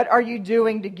 What are you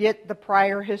doing to get the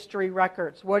prior history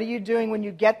records? What are you doing when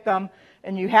you get them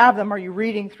and you have them? Are you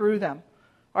reading through them?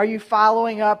 Are you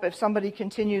following up if somebody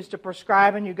continues to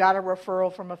prescribe and you got a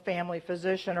referral from a family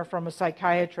physician or from a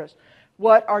psychiatrist?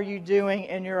 What are you doing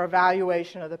in your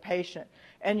evaluation of the patient?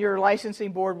 And your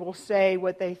licensing board will say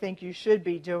what they think you should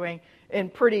be doing in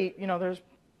pretty,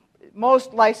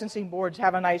 most licensing boards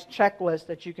have a nice checklist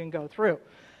that you can go through.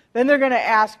 Then they're going to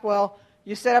ask, well,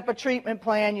 you set up a treatment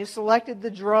plan, you selected the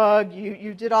drug,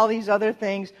 you did all these other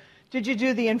things. Did you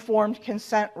do the informed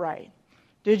consent right?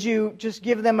 Did you just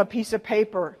give them a piece of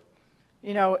paper?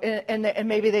 And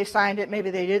maybe they signed it, maybe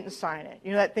they didn't sign it.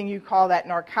 That thing you call that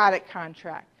narcotic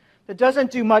contract. That doesn't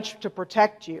do much to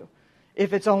protect you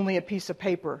if it's only a piece of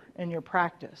paper in your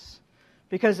practice.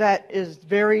 Because that is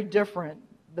very different.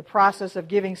 The process of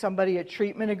giving somebody a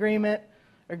treatment agreement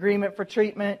for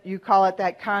treatment, you call it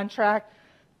that contract.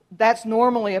 That's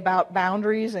normally about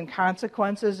boundaries and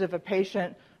consequences if a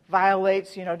patient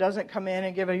violates, doesn't come in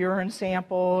and give a urine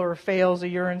sample or fails a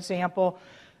urine sample.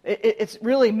 It's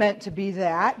really meant to be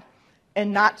that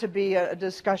and not to be a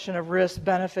discussion of risks,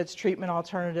 benefits, treatment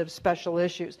alternatives, special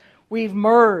issues. We've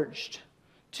merged,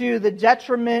 to the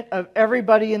detriment of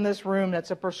everybody in this room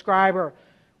that's a prescriber,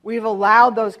 we've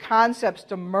allowed those concepts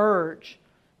to merge,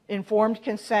 informed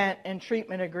consent and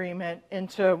treatment agreement,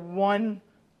 into one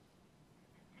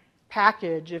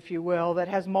package, if you will, that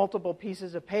has multiple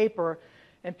pieces of paper,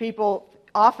 and people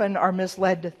often are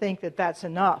misled to think that that's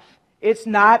enough. It's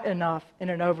not enough in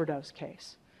an overdose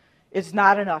case. It's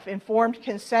not enough. Informed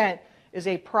consent is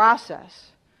a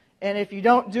process, and if you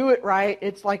don't do it right,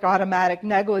 it's like automatic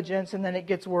negligence, and then it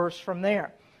gets worse from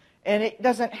there. And it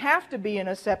doesn't have to be in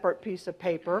a separate piece of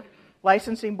paper.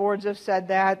 Licensing boards have said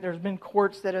that. There's been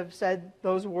courts that have said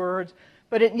those words,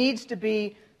 but it needs to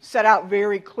be set out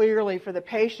very clearly for the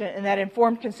patient, and that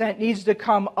informed consent needs to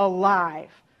come alive.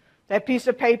 That piece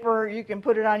of paper, you can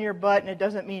put it on your butt and it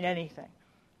doesn't mean anything,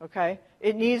 okay?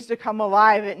 It needs to come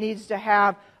alive. It needs to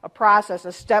have a process,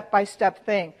 a step-by-step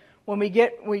thing. When we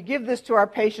give this to our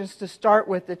patients to start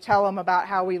with, to tell them about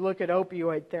how we look at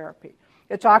opioid therapy.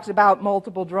 It talks about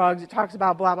multiple drugs. It talks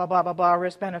about blah, blah, blah, blah, blah,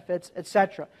 risk benefits,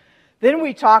 etc. Then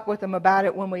we talk with them about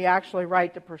it when we actually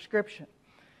write the prescription.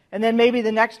 And then maybe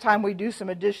the next time we do some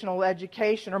additional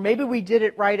education, or maybe we did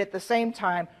it right at the same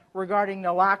time regarding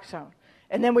naloxone.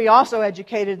 And then we also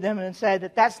educated them and said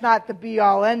that that's not the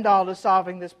be-all, end-all to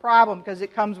solving this problem, because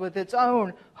it comes with its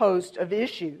own host of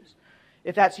issues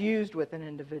if that's used with an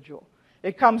individual.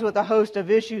 It comes with a host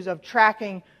of issues of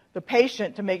tracking the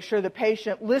patient to make sure the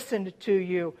patient listened to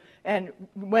you and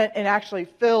went and actually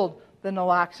filled the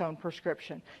naloxone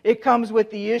prescription. It comes with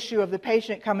the issue of the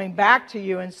patient coming back to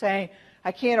you and saying,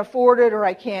 I can't afford it or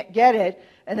I can't get it,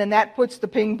 and then that puts the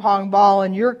ping pong ball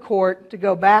in your court to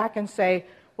go back and say,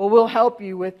 well, we'll help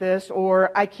you with this,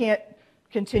 or I can't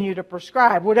continue to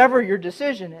prescribe, whatever your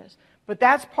decision is. But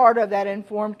that's part of that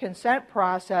informed consent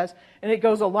process, and it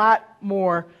goes a lot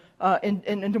more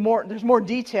into more. There's more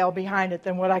detail behind it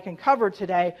than what I can cover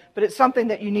today, but it's something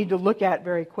that you need to look at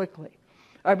very carefully.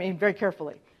 I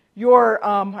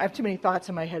have too many thoughts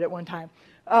in my head at one time.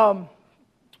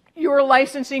 Your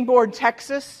licensing board,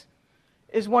 Texas,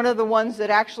 is one of the ones that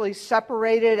actually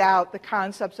separated out the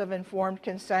concepts of informed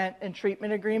consent and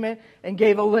treatment agreement and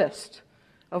gave a list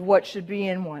of what should be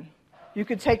in one. You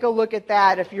could take a look at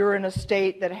that if you're in a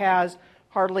state that has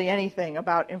hardly anything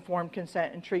about informed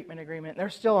consent and treatment agreement. There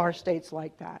still are states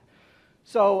like that.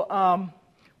 So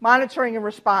monitoring and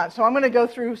response. So I'm going to go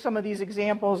through some of these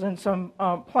examples and some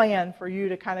plan for you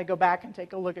to kind of go back and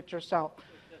take a look at yourself.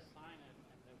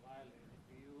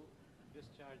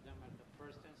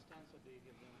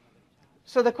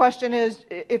 So the question is,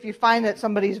 if you find that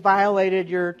somebody's violated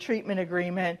your treatment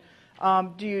agreement,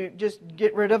 do you just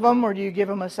get rid of them or do you give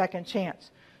them a second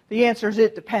chance? The answer is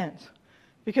it depends.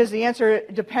 Because the answer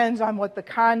depends on what the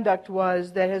conduct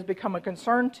was that has become a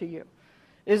concern to you.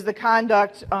 Is the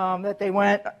conduct that they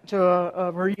went to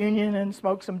a reunion and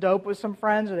smoked some dope with some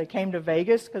friends, or they came to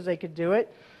Vegas because they could do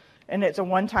it and it's a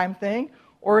one-time thing?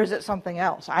 Or is it something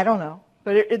else? I don't know.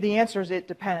 But the answer is it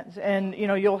depends. And,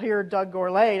 you'll hear Dr.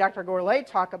 Gourlay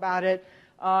talk about it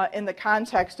in the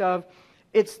context of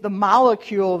it's the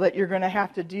molecule that you're going to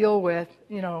have to deal with,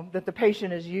 that the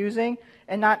patient is using,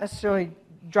 and not necessarily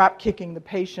drop kicking the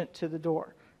patient to the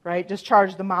door, right?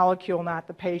 Discharge the molecule, not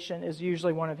the patient, is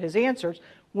usually one of his answers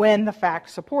when the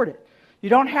facts support it.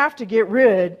 You don't have to get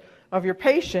rid of your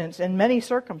patients in many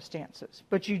circumstances,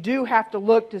 but you do have to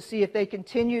look to see if they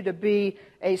continue to be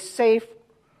a safe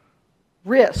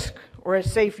risk or a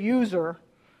safe user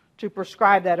to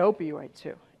prescribe that opioid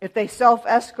to. If they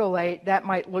self-escalate, that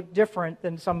might look different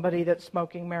than somebody that's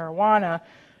smoking marijuana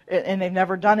and they've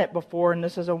never done it before, and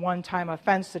this is a one-time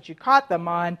offense that you caught them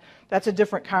on. That's a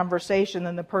different conversation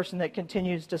than the person that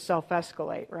continues to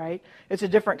self-escalate, right? It's a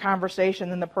different conversation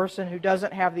than the person who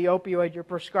doesn't have the opioid you're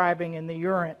prescribing in the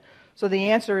urine. So the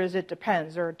answer is it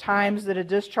depends. There are times that a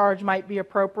discharge might be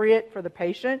appropriate for the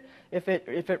patient if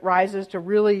it rises to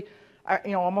really,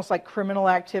 almost like criminal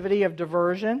activity of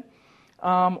diversion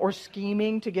or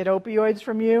scheming to get opioids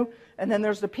from you. And then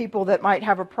there's the people that might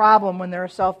have a problem when they're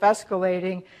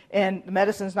self-escalating and the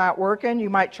medicine's not working. You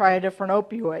might try a different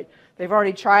opioid. They've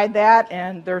already tried that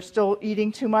and they're still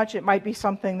eating too much. It might be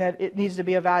something that it needs to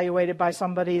be evaluated by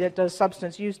somebody that does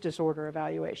substance use disorder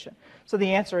evaluation. So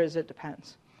the answer is it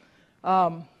depends.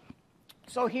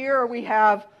 So here we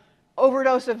have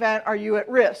overdose event, are you at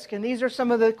risk? And these are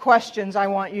some of the questions I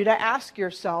want you to ask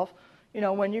yourself,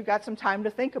 when you've got some time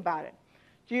to think about it.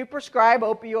 Do you prescribe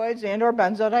opioids and or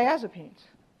benzodiazepines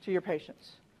to your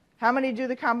patients? How many do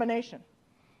the combination?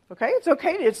 Okay, it's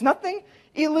okay. It's nothing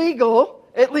illegal,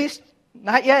 at least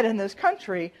not yet in this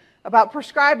country, about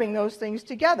prescribing those things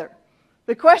together.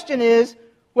 The question is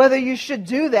whether you should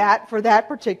do that for that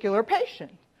particular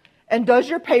patient. And does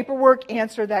your paperwork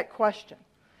answer that question?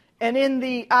 And in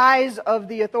the eyes of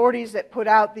the authorities that put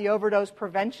out the overdose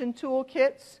prevention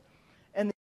toolkits and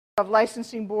the of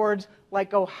licensing boards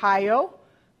like Ohio,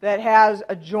 that has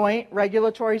a joint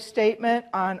regulatory statement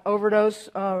on overdose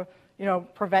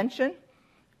prevention,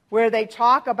 where they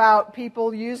talk about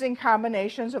people using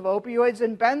combinations of opioids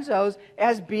and benzos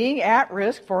as being at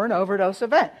risk for an overdose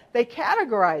event. They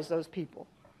categorize those people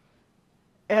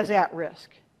as at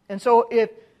risk. And so if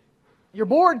your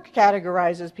board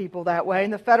categorizes people that way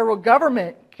and the federal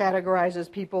government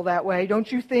categorizes people that way,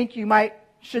 don't you think you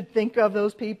should think of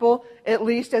those people at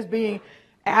least as being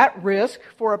at risk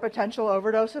for a potential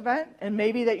overdose event, and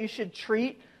maybe that you should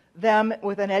treat them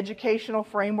with an educational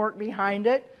framework behind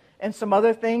it and some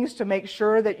other things to make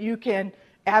sure that you can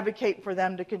advocate for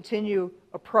them to continue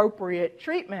appropriate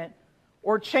treatment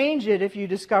or change it if you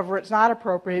discover it's not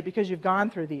appropriate because you've gone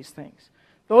through these things.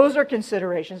 Those are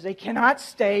considerations. They cannot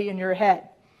stay in your head.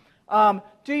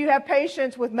 Do you have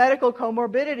patients with medical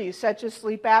comorbidities such as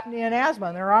sleep apnea and asthma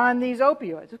and they're on these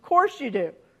opioids? Of course you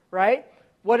do, right?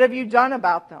 What have you done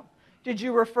about them? Did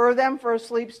you refer them for a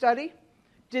sleep study?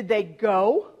 Did they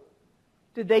go?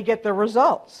 Did they get the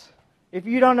results? If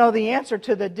you don't know the answer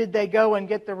to the did they go and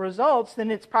get the results, then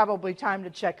it's probably time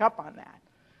to check up on that.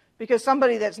 Because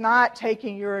somebody that's not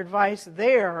taking your advice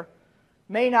there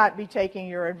may not be taking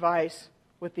your advice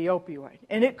with the opioid.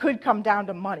 And it could come down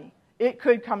to money. It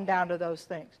could come down to those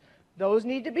things. Those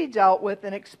need to be dealt with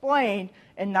and explained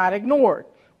and not ignored.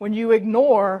 When you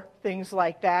ignore things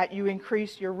like that, you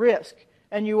increase your risk,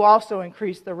 and you also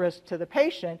increase the risk to the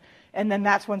patient, and then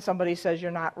that's when somebody says you're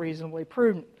not reasonably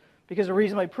prudent, because a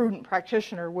reasonably prudent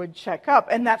practitioner would check up,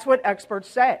 and that's what experts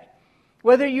say.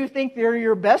 Whether you think they're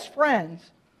your best friends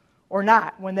or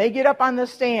not, when they get up on the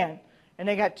stand and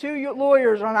they got two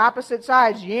lawyers on opposite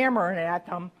sides yammering at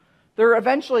them, they're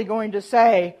eventually going to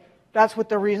say, that's what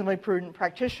the reasonably prudent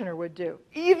practitioner would do,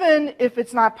 even if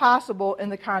it's not possible in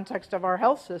the context of our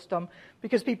health system,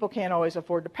 because people can't always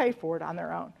afford to pay for it on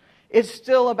their own. It's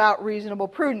still about reasonable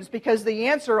prudence, because the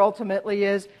answer ultimately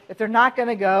is, if they're not going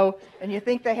to go and you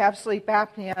think they have sleep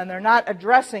apnea and they're not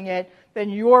addressing it, then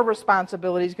your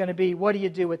responsibility is going to be, what do you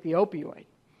do with the opioid?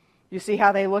 You see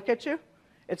how they look at you?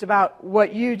 It's about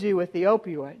what you do with the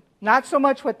opioid, not so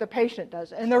much what the patient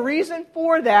does. And the reason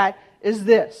for that is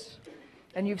this.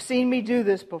 And you've seen me do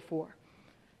this before.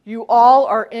 You all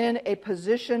are in a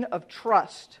position of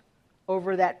trust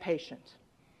over that patient.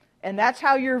 And that's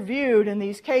how you're viewed in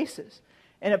these cases.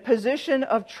 And a position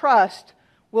of trust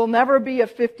will never be a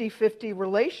 50-50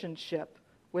 relationship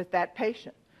with that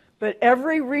patient. But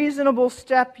every reasonable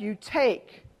step you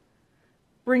take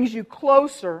brings you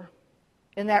closer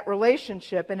in that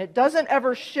relationship. And it doesn't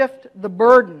ever shift the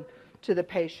burden to the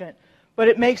patient, but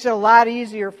it makes it a lot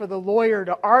easier for the lawyer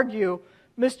to argue,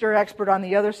 Mr. Expert on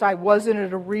the other side, wasn't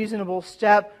it a reasonable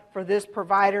step for this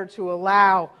provider to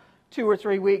allow 2 or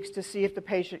 3 weeks to see if the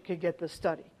patient could get the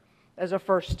study as a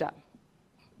first step?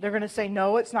 They're going to say,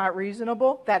 no, it's not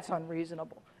reasonable. That's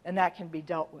unreasonable, and that can be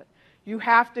dealt with. You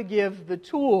have to give the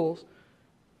tools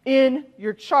in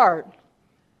your chart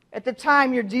at the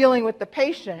time you're dealing with the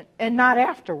patient and not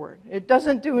afterward. It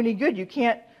doesn't do any good. You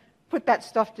can't put that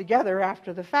stuff together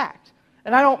after the fact.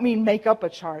 And I don't mean make up a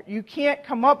chart. You can't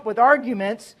come up with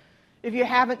arguments if you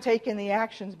haven't taken the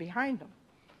actions behind them.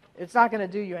 It's not going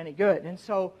to do you any good. And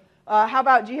so How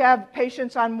about, do you have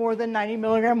patients on more than 90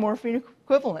 milligram morphine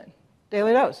equivalent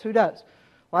daily dose? Who does?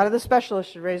 A lot of the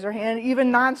specialists should raise their hand,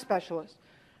 even non-specialists.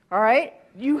 All right?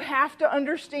 You have to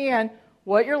understand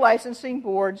what your licensing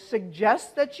board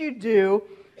suggests that you do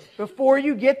before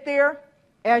you get there,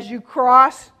 as you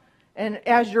cross, and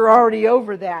as you're already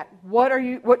over that.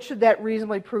 What should that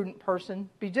reasonably prudent person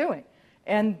be doing?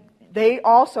 And they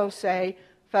also say,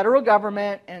 federal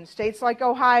government and states like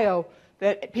Ohio,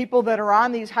 that people that are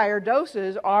on these higher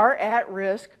doses are at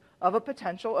risk of a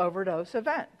potential overdose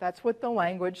event. That's what the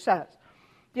language says.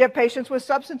 You have patients with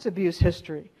substance abuse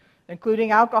history,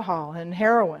 including alcohol and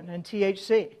heroin and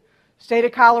THC. State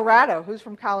of Colorado. Who's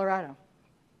from Colorado?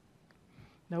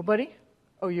 Nobody?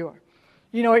 Oh, you are.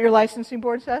 You know what your licensing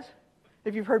board says?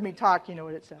 If you've heard me talk, you know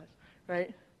what it says,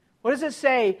 right? What does it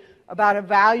say about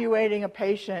evaluating a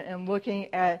patient and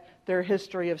looking at their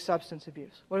history of substance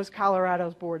abuse? What does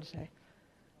Colorado's board say?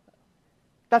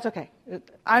 That's okay.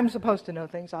 I'm supposed to know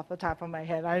things off the top of my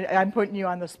head. I'm putting you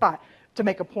on the spot to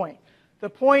make a point. The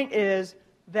point is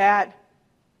that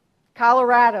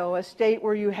Colorado, a state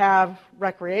where you have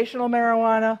recreational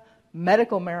marijuana,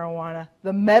 medical marijuana,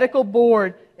 the medical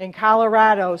board in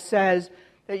Colorado says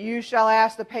that you shall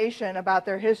ask the patient about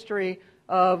their history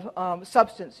of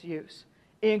substance use,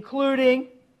 including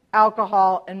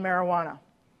alcohol and marijuana.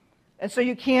 And so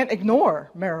you can't ignore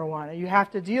marijuana. You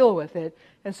have to deal with it.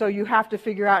 And so you have to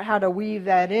figure out how to weave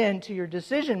that into your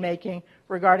decision making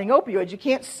regarding opioids. You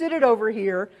can't sit it over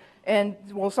here and,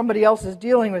 well, somebody else is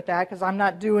dealing with that because I'm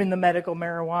not doing the medical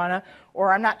marijuana,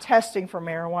 or I'm not testing for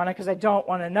marijuana because I don't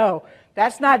want to know.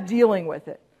 That's not dealing with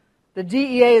it. The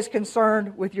DEA is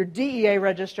concerned with your DEA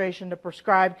registration to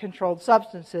prescribe controlled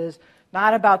substances,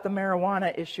 not about the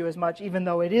marijuana issue as much, even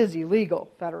though it is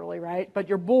illegal federally, right? But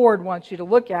your board wants you to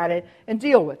look at it and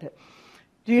deal with it.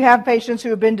 Do you have patients who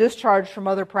have been discharged from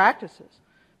other practices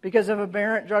because of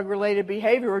aberrant drug-related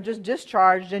behavior, or just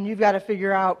discharged and you've got to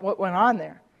figure out what went on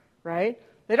there, right?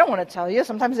 They don't want to tell you.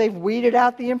 Sometimes they've weeded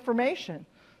out the information.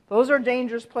 Those are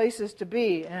dangerous places to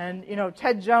be. And, you know,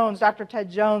 Dr.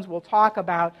 Ted Jones will talk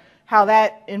about how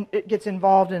it gets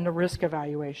involved in the risk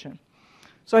evaluation.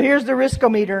 So here's the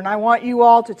riskometer, and I want you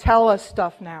all to tell us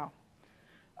stuff now.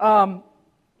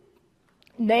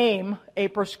 Name a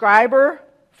prescriber,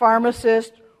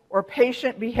 pharmacist, or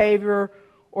patient behavior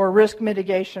or risk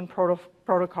mitigation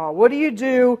protocol. What do you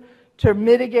do to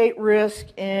mitigate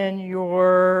risk in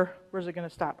your... Where's it going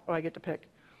to stop? Oh, I get to pick.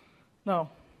 No,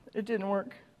 it didn't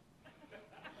work.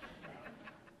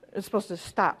 It's supposed to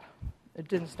stop. It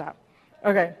didn't stop.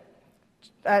 Okay.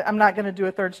 I'm not going to do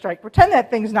a third strike. Pretend that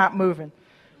thing's not moving.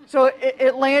 So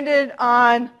it landed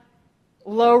on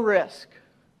low risk.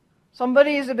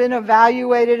 Somebody has been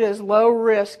evaluated as low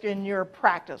risk in your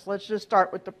practice. Let's just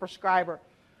start with the prescriber.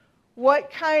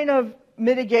 What kind of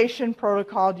mitigation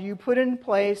protocol do you put in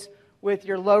place with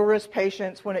your low risk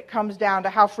patients when it comes down to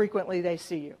how frequently they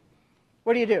see you?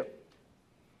 What do you do?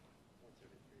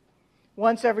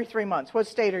 Once every 3 months. What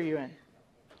state are you in?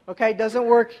 Okay, doesn't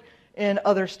work in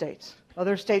other states.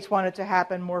 Other states want it to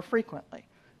happen more frequently.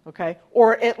 Okay,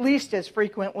 or at least as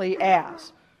frequently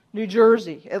as. New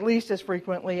Jersey, at least as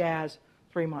frequently as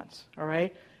 3 months. All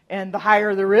right, and the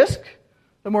higher the risk,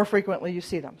 the more frequently you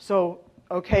see them. So,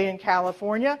 okay in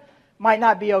California might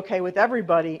not be okay with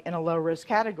everybody in a low risk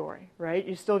category, right?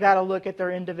 You still got to look at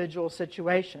their individual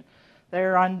situation.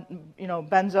 They're on,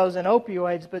 benzos and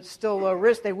opioids, but still low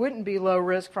risk. They wouldn't be low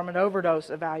risk from an overdose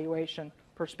evaluation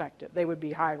perspective. They would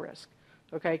be high risk,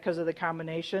 okay, because of the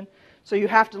combination. So you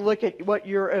have to look at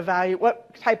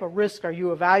what type of risk are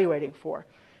you evaluating for.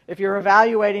 If you're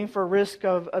evaluating for risk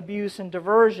of abuse and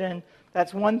diversion,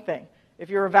 that's one thing. If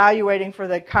you're evaluating for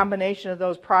the combination of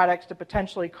those products to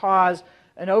potentially cause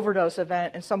an overdose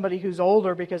event in somebody who's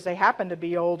older because they happen to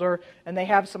be older and they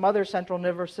have some other central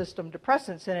nervous system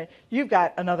depressants in it, you've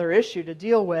got another issue to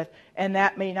deal with, and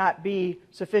that may not be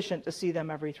sufficient to see them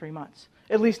every 3 months.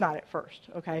 At least not at first,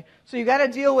 okay? So you got to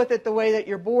deal with it the way that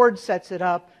your board sets it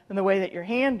up and the way that you're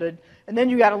handed, and then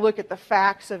you got to look at the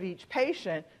facts of each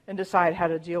patient and decide how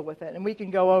to deal with it. And we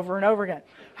can go over and over again.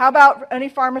 How about any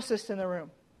pharmacists in the room?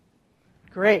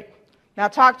 Great. Now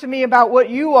talk to me about what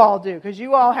you all do, because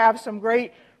you all have some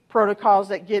great protocols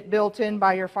that get built in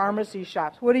by your pharmacy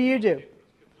shops. What do you do?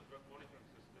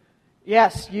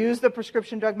 Yes, use the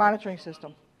prescription drug monitoring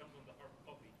system.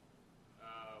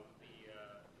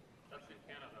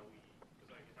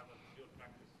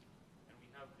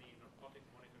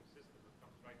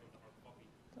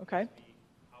 Okay.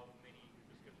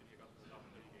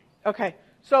 Okay.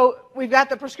 So we've got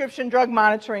the prescription drug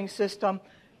monitoring system.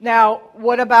 Now,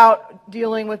 what about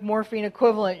dealing with morphine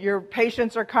equivalent? Your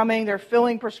patients are coming, they're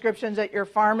filling prescriptions at your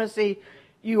pharmacy.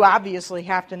 You obviously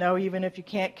have to know, even if you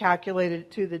can't calculate it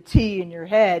to the T in your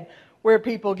head, where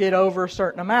people get over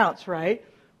certain amounts, right?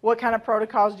 What kind of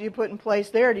protocols do you put in place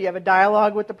there? Do you have a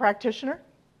dialogue with the practitioner?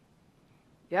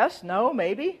 Yes? No?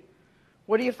 Maybe?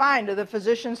 What do you find? Do the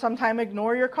physicians sometimes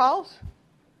ignore your calls?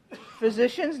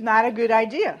 Physicians, not a good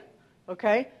idea.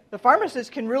 Okay? The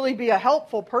pharmacist can really be a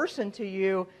helpful person to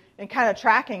you in kind of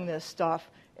tracking this stuff,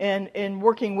 and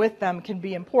working with them can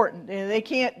be important. And they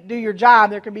can't do your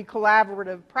job. There can be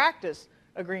collaborative practice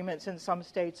agreements in some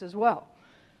states as well.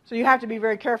 So you have to be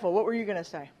very careful. What were you going to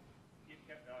say?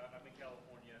 I'm in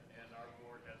California, and our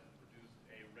board has produced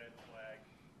a red flag,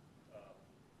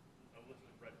 a list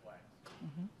of red flags.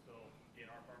 Mm-hmm. So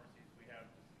in our pharmacies, we have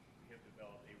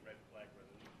developed a red flag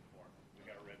resolution form. We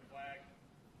got a red flag.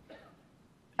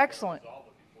 Excellent. Resolve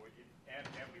it before you, and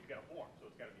we've got a form, so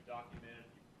it's got to be documented.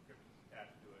 Prescriptions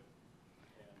attached to it.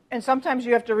 And sometimes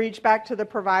you have to reach back to the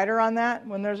provider on that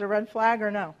when there's a red flag, or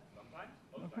no? Sometimes,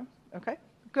 most times. Okay,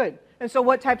 good. And so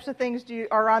what types of things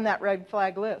are on that red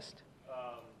flag list?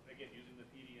 Again, using the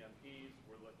PDMPs,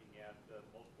 we're looking at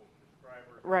multiple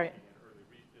prescribers, right. Looking at early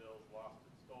refills, lost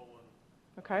and stolen.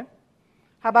 Okay.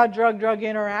 How about drug-drug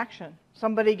interaction?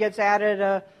 Somebody gets added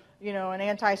an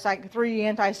three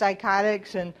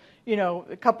antipsychotics and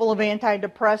a couple of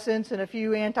antidepressants and a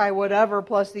few anti-whatever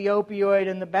plus the opioid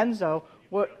and the benzo.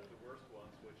 What? The worst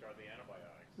ones, which are the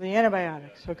antibiotics. The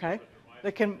antibiotics, okay.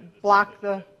 That can block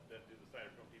the...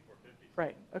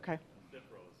 Right, okay.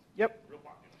 Yep.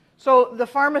 So the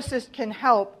pharmacist can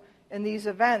help in these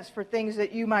events for things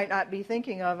that you might not be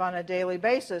thinking of on a daily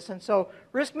basis. And so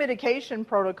risk mitigation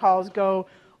protocols go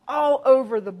all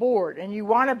over the board, and you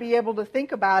want to be able to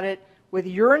think about it with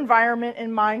your environment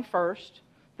in mind first.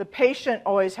 The patient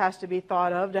always has to be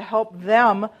thought of to help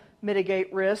them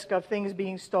mitigate risk of things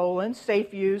being stolen,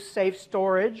 safe use, safe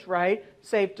storage, right?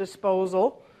 Safe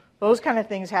disposal. Those kind of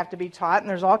things have to be taught, and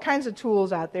there's all kinds of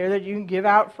tools out there that you can give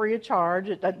out free of charge.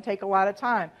 It doesn't take a lot of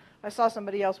time. I saw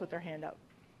somebody else with their hand up.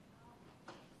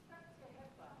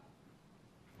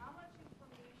 How much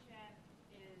information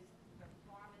is the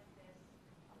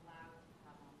pharmacist allowed to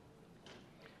have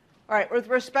on? All right, with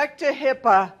respect to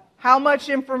HIPAA, how much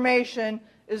information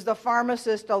is the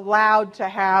pharmacist allowed to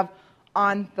have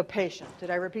on the patient? Did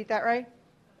I repeat that right?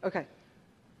 Okay.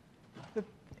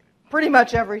 Pretty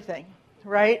much everything,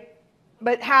 right?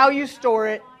 But how you store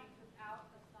it. Without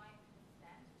assigned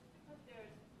consent, because there's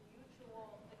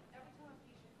mutual, every time a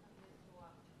patient comes into a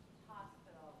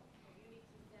hospital, you need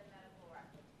to send medical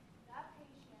records. That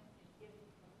patient is given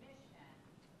permission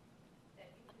that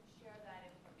you can share that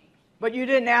information. But you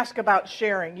didn't ask about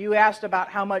sharing. You asked about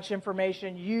how much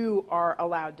information you are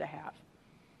allowed to have.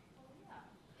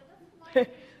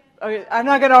 Okay, I'm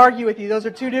not going to argue with you. Those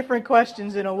are two different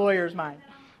questions in a lawyer's mind.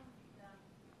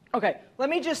 Okay, let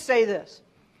me just say this.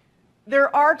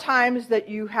 There are times that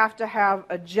you have to have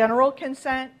a general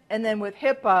consent, and then with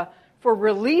HIPAA, for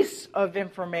release of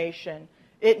information,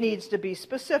 it needs to be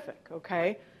specific,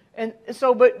 okay? And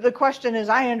so, but the question, as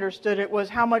I understood it, was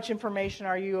how much information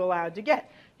are you allowed to get?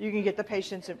 You can get the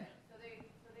patient's... So they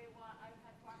want, I've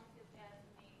had pharmacists ask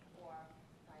me for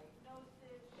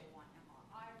diagnosis, they want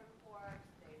MRI reports,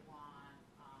 they want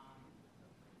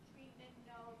treatment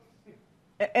notes.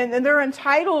 And they're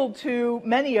entitled to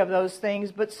many of those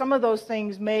things, but some of those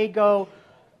things may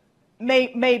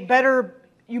better,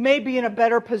 you may be in a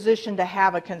better position to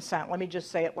have a consent. Let me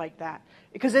just say it like that.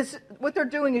 Because what they're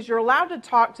doing is you're allowed to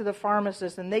talk to the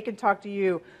pharmacist, and they can talk to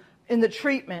you in the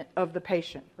treatment of the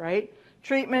patient, right?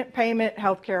 Treatment, payment,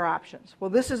 healthcare options.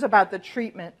 Well, this is about the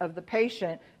treatment of the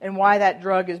patient and why that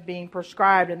drug is being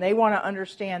prescribed, and they want to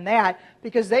understand that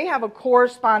because they have a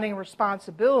corresponding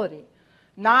responsibility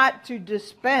not to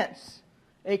dispense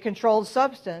a controlled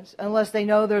substance unless they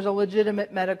know there's a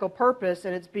legitimate medical purpose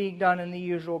and it's being done in the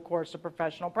usual course of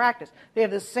professional practice. They have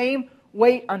the same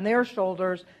weight on their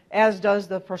shoulders as does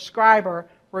the prescriber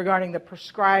regarding the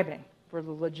prescribing for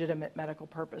the legitimate medical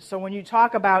purpose. So when you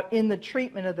talk about in the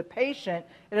treatment of the patient,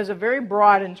 it is a very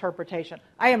broad interpretation.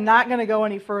 I am not going to go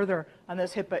any further on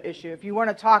this HIPAA issue. If you want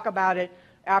to talk about it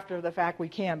after the fact, we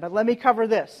can. But let me cover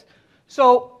this.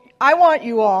 So I want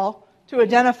you all to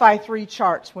identify 3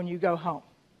 charts when you go home.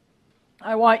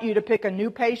 I want you to pick a new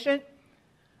patient.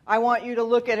 I want you to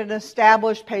look at an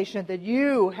established patient that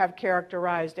you have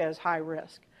characterized as high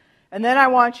risk. And then I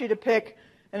want you to pick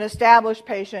an established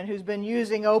patient who's been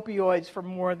using opioids for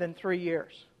more than 3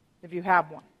 years, if you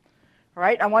have one. All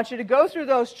right? I want you to go through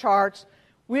those charts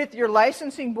with your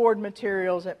licensing board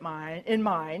materials in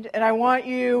mind, and I want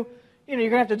you you're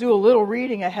going to have to do a little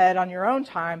reading ahead on your own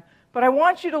time, but I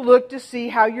want you to look to see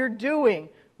how you're doing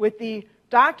with the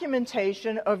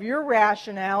documentation of your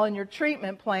rationale and your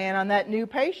treatment plan on that new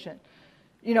patient.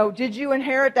 Did you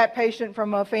inherit that patient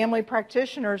from a family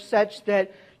practitioner such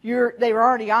that they were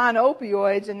already on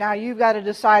opioids and now you've got to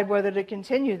decide whether to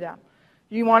continue them?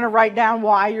 You want to write down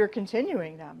why you're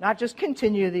continuing them, not just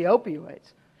continue the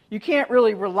opioids. You can't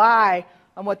really rely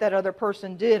on what that other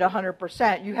person did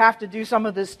 100%. You have to do some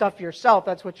of this stuff yourself.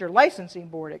 That's what your licensing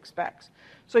board expects.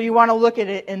 So you want to look at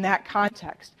it in that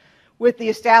context. With the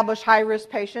established high-risk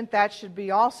patient, that should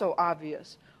be also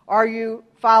obvious. Are you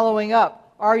following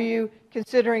up? Are you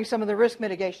considering some of the risk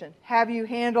mitigation? Have you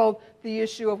handled the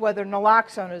issue of whether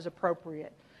naloxone is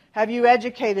appropriate? Have you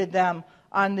educated them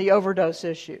on the overdose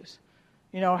issues?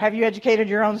 Have you educated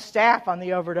your own staff on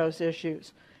the overdose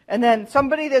issues? And then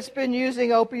somebody that's been using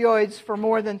opioids for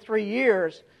more than 3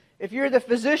 years, if you're the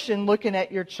physician looking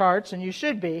at your charts, and you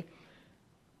should be,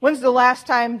 when's the last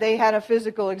time they had a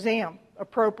physical exam,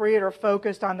 appropriate or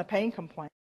focused on the pain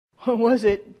complaint? Was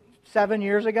it 7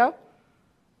 years ago?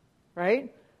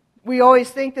 Right? We always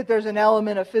think that there's an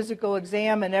element of physical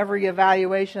exam in every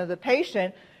evaluation of the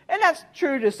patient, and that's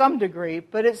true to some degree,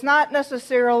 but it's not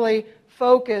necessarily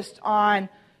focused on,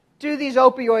 do these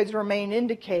opioids remain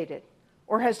indicated?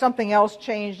 Or has something else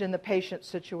changed in the patient's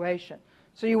situation?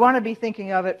 So you want to be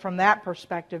thinking of it from that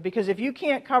perspective, because if you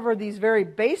can't cover these very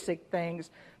basic things,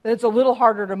 then it's a little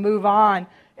harder to move on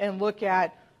and look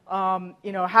at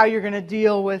how you're going to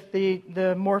deal with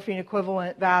the morphine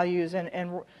equivalent values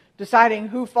and deciding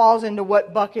who falls into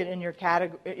what bucket in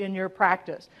your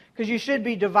practice. Because you should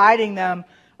be dividing them,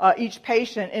 each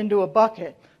patient, into a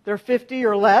bucket. They're 50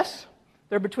 or less.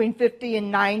 They're between 50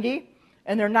 and 90.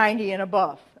 And they're 90 and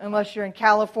above. Unless you're in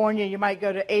California, you might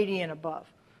go to 80 and above.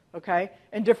 Okay?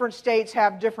 And different states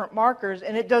have different markers,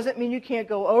 and it doesn't mean you can't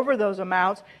go over those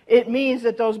amounts. It means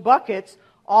that those buckets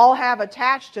all have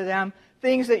attached to them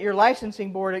things that your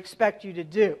licensing board expect you to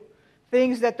do,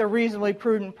 things that the reasonably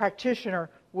prudent practitioner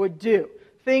would do,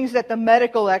 things that the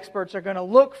medical experts are going to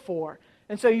look for.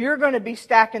 And so you're going to be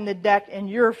stacking the deck in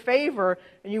your favor,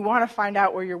 and you want to find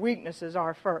out where your weaknesses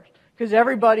are first, because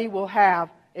everybody will have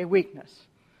a weakness.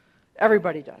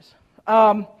 Everybody does.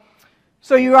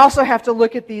 So you also have to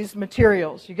look at these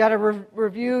materials. You've got to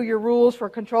review your rules for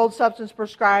controlled substance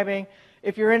prescribing.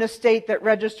 If you're in a state that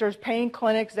registers pain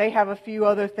clinics, they have a few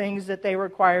other things that they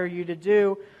require you to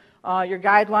do. Your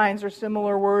guidelines are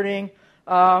similar wording,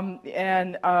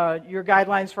 and your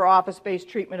guidelines for office-based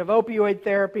treatment of opioid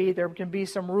therapy, there can be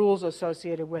some rules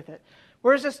associated with it.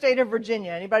 Where's the state of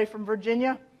Virginia? Anybody from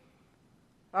Virginia?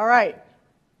 All right.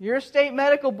 Your state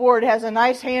medical board has a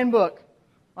nice handbook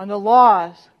on the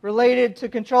laws related to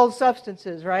controlled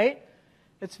substances, right?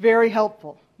 It's very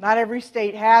helpful. Not every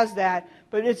state has that,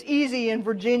 but it's easy in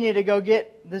Virginia to go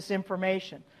get this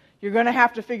information. You're going to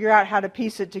have to figure out how to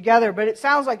piece it together, but it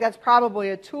sounds like that's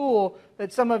probably a tool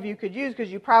that some of you could use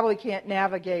because you probably can't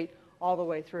navigate all the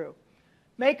way through.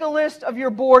 Make a list of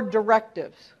your board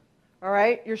directives, all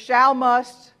right? Your shall,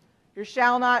 must, your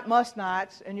shall not, must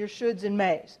nots, and your shoulds and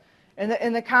mays.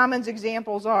 And the commons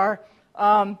examples are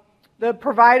the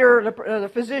provider, the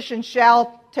physician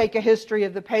shall take a history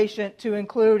of the patient to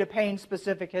include a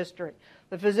pain-specific history.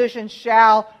 The physician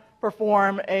shall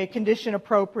perform a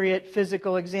condition-appropriate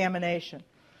physical examination.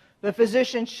 The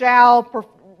physician shall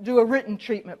do a written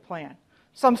treatment plan.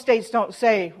 Some states don't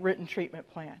say written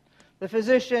treatment plan. The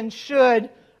physician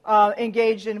should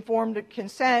engage in informed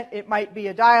consent. It might be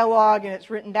a dialogue and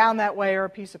it's written down that way or a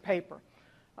piece of paper.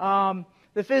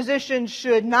 The physician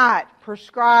should not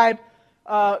prescribe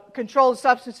controlled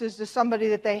substances to somebody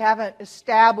that they haven't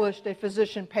established a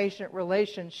physician-patient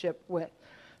relationship with.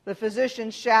 The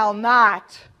physician shall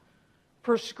not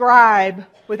prescribe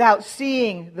without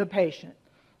seeing the patient.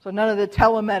 So none of the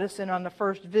telemedicine on the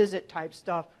first visit type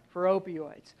stuff for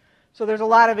opioids. So there's a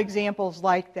lot of examples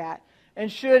like that.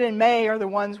 And should and may are the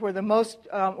ones where the most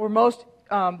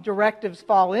directives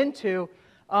fall into.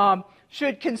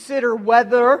 Should consider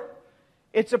whether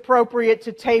it's appropriate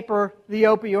to taper the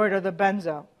opioid or the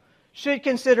benzo. Should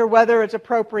consider whether it's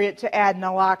appropriate to add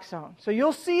naloxone. So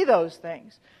you'll see those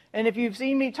things. And if you've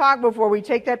seen me talk before, we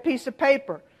take that piece of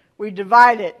paper, we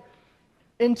divide it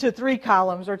into 3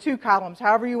 columns or 2 columns,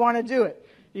 however you want to do it.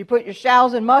 You put your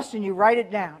shalls and musts and you write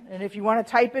it down. And if you want to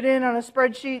type it in on a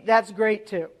spreadsheet, that's great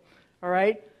too. All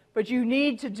right? But you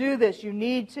need to do this. You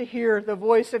need to hear the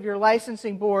voice of your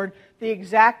licensing board the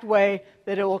exact way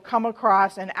that it will come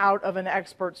across and out of an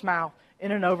expert's mouth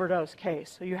in an overdose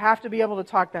case. So you have to be able to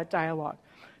talk that dialogue.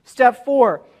 Step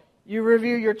 4, you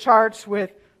review your charts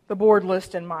with the board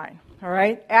list in mind. All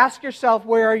right? Ask yourself,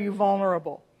 where are you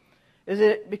vulnerable? Is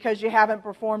it because you haven't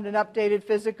performed an updated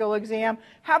physical exam?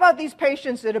 How about these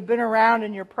patients that have been around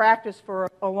in your practice for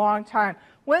a long time?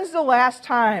 When's the last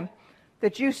time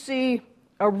that you see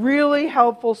a really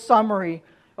helpful summary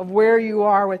of where you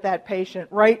are with that patient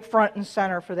right front and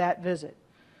center for that visit?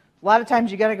 A lot of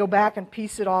times you got to go back and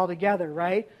piece it all together,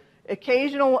 right?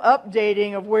 Occasional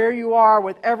updating of where you are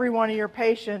with every one of your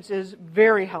patients is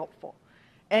very helpful.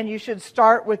 And you should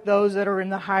start with those that are in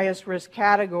the highest risk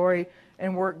category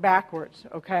and work backwards,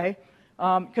 okay?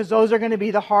 Because those are going to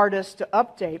be the hardest to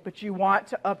update, but you want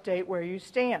to update where you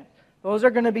stand. Those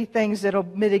are going to be things that will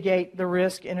mitigate the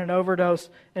risk in an overdose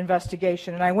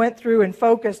investigation. And I went through and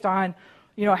focused on,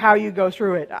 how you go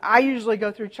through it. I usually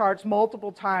go through charts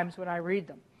multiple times when I read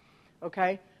them,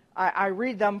 okay? I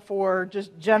read them for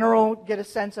just general, get a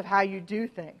sense of how you do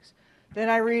things. Then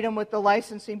I read them with the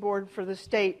licensing board for the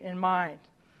state in mind.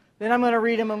 Then I'm going to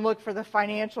read them and look for the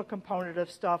financial component of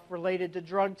stuff related to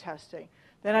drug testing.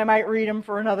 Then I might read them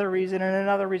for another reason and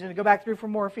another reason. Go back through for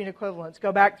morphine equivalents.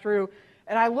 Go back through,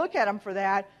 and I look at them for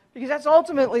that because that's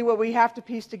ultimately what we have to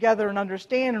piece together and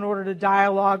understand in order to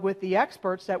dialogue with the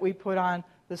experts that we put on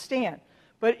the stand.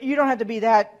 But you don't have to be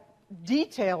that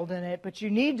detailed in it, but you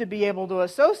need to be able to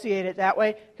associate it that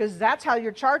way because that's how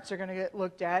your charts are going to get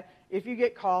looked at if you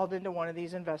get called into one of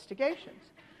these investigations.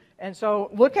 And so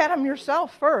look at them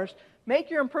yourself first. Make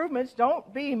your improvements.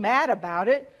 Don't be mad about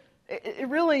it. It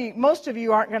really, most of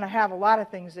you aren't going to have a lot of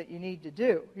things that you need to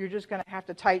do. You're just going to have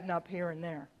to tighten up here and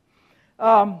there.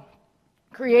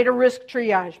 Create a risk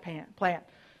triage plan.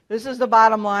 This is the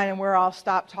bottom line and where I'll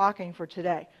stop talking for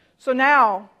today. So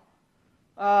now,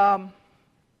 I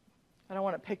don't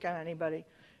want to pick on anybody.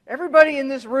 Everybody in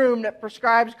this room that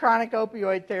prescribes chronic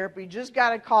opioid therapy just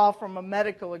got a call from a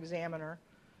medical examiner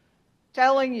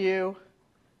telling you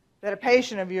that a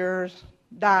patient of yours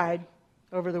died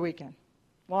over the weekend,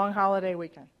 long holiday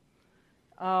weekend.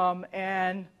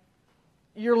 And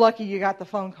you're lucky you got the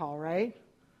phone call, right?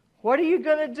 What are you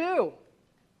going to do?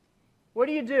 What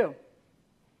do you do?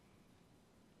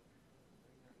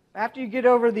 After you get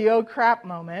over the oh crap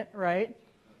moment, right?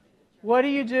 What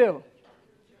do?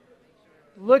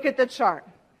 Look at the chart.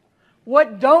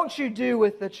 What don't you do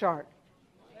with the chart?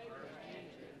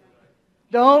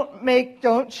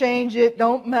 Don't change it,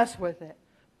 don't mess with it.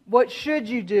 What should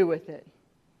you do with it?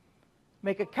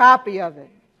 Make a copy of it.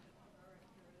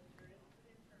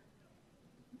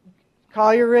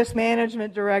 Call your risk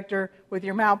management director with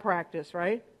your malpractice,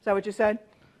 right? Is that what you said?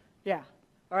 Yeah.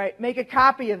 All right, make a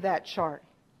copy of that chart.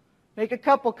 Make a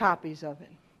couple copies of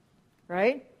it,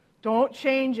 right? Don't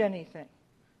change anything.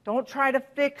 Don't try to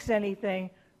fix anything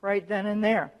right then and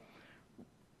there.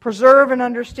 Preserve and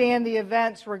understand the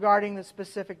events regarding the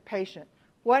specific patient.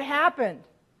 What happened?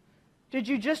 Did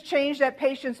you just change that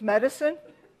patient's medicine?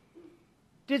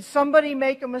 Did somebody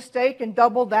make a mistake and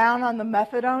double down on the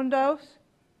methadone dose?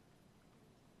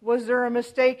 Was there a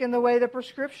mistake in the way the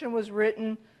prescription was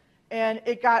written and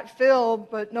it got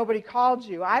filled but nobody called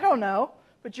you? I don't know,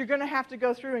 but you're going to have to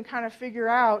go through and kind of figure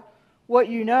out what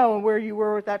you know and where you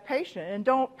were with that patient. And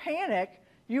don't panic.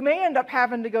 You may end up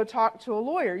having to go talk to a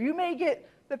lawyer. You may get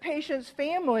the patient's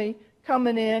family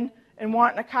coming in and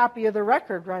wanting a copy of the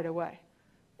record right away.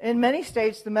 In many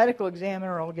states, the medical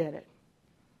examiner will get it.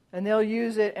 And they'll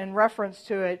use it in reference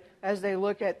to it as they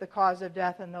look at the cause of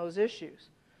death and those issues.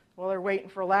 Well, they're waiting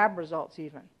for lab results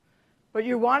even. But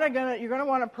you're going to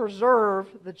want to preserve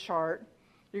the chart.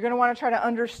 You're going to want to try to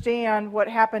understand what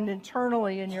happened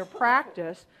internally in your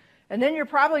practice. And then you're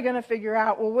probably going to figure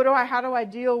out, well, how do I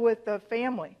deal with the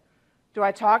family? Do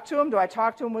I talk to them? Do I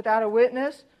talk to them without a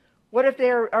witness? What if they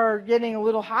are getting a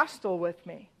little hostile with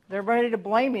me? They're ready to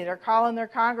blame me. They're calling their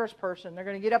congressperson. They're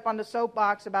going to get up on the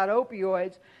soapbox about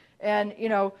opioids. And,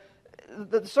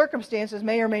 the circumstances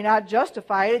may or may not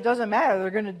justify it. It doesn't matter. They're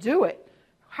going to do it.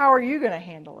 How are you going to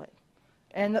handle it?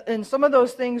 And some of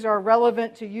those things are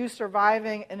relevant to you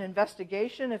surviving an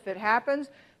investigation if it happens.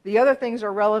 The other things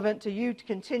are relevant to you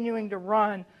continuing to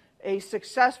run a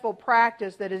successful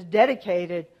practice that is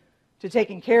dedicated to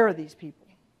taking care of these people,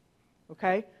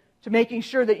 okay? To making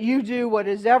sure that you do what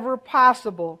is ever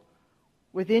possible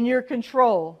within your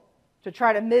control to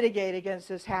try to mitigate against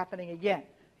this happening again.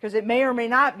 Because it may or may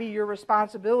not be your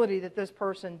responsibility that this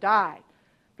person died.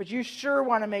 But you sure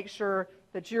want to make sure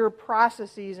that your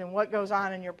processes and what goes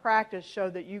on in your practice show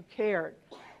that you cared,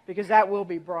 because that will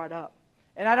be brought up.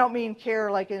 And I don't mean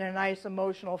care like in a nice,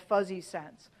 emotional, fuzzy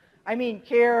sense. I mean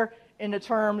care in the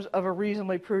terms of a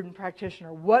reasonably prudent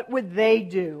practitioner. What would they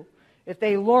do if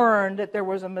they learned that there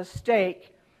was a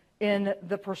mistake in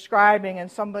the prescribing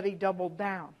and somebody doubled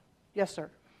down? Yes,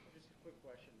 sir. Just a quick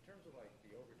question. In terms of like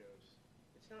the overdose,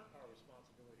 it's not our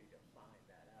responsibility to find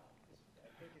that out. It's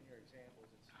think in your examples,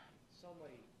 it's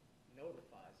somebody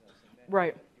notifies us and then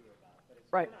Right. we hear about it. But it's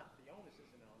Right. not, the onus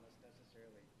isn't on us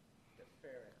necessarily to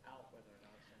ferret out whether or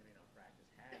not somebody in our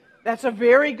practice had it. That's a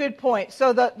very good point.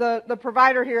 So the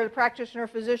provider here, the practitioner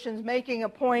physician, is making a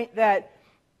point that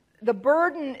the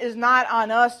burden is not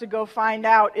on us to go find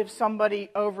out if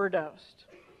somebody overdosed.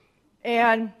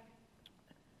 And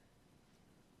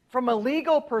from a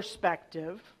legal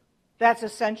perspective, that's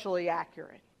essentially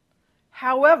accurate.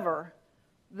 However,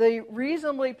 the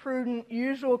reasonably prudent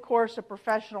usual course of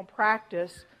professional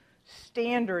practice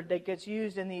standard that gets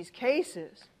used in these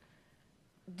cases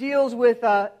deals with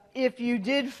if you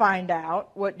did find out,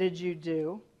 what did you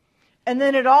do? And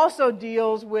then it also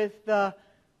deals with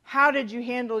how did you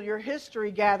handle your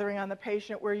history gathering on the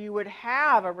patient, where you would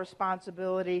have a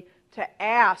responsibility to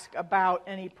ask about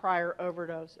any prior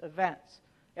overdose events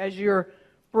as you're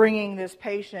bringing this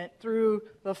patient through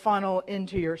the funnel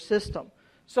into your system.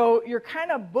 So you're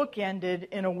kind of bookended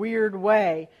in a weird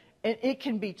way, and it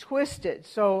can be twisted.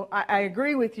 So I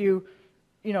agree with you,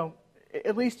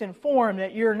 at least informed,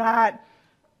 that you're not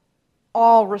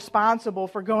all responsible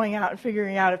for going out and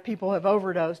figuring out if people have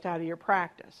overdosed out of your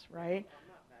practice, right?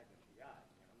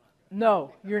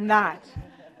 No, you're not.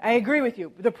 I agree with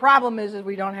you. The problem is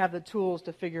we don't have the tools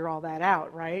to figure all that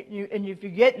out, right? And if you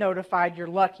get notified, you're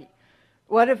lucky.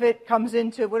 What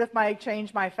if I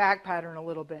change my fact pattern a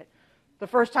little bit? The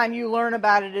first time you learn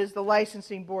about it is the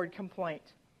licensing board complaint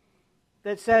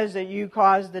that says that you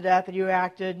caused the death, that you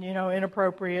acted,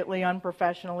 inappropriately,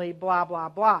 unprofessionally, blah, blah,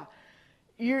 blah.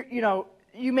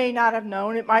 You may not have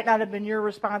known. It might not have been your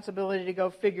responsibility to go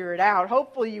figure it out.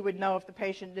 Hopefully you would know if the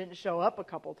patient didn't show up a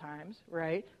couple times,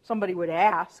 right? Somebody would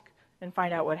ask and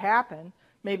find out what happened.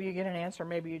 Maybe you get an answer,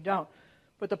 maybe you don't.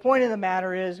 But the point of the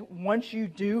matter is, once you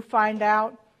do find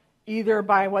out, either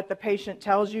by what the patient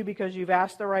tells you because you've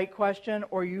asked the right question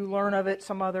or you learn of it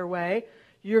some other way,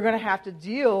 you're going to have to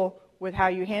deal with how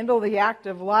you handle the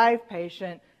active live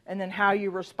patient and then how you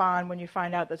respond when you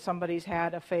find out that somebody's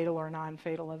had a fatal or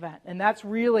non-fatal event. And that's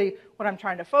really what I'm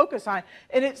trying to focus on.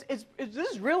 And this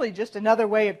is really just another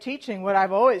way of teaching what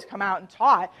I've always come out and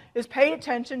taught, is pay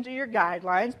attention to your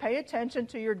guidelines, pay attention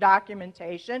to your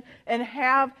documentation, and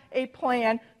have a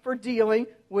plan for dealing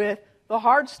with the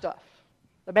hard stuff,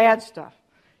 the bad stuff.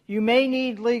 You may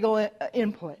need legal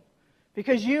input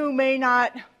because you may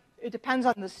not, it depends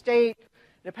on the state,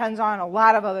 depends on a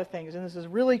lot of other things, and this is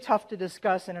really tough to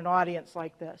discuss in an audience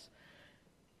like this.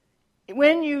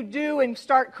 When you do and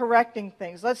start correcting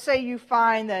things, let's say you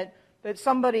find that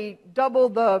somebody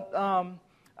doubled the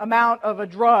amount of a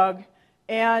drug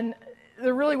and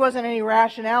there really wasn't any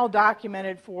rationale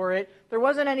documented for it, there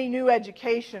wasn't any new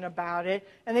education about it,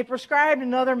 and they prescribed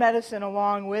another medicine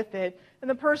along with it, and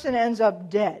the person ends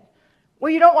up dead. Well,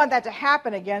 you don't want that to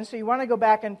happen again, so you want to go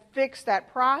back and fix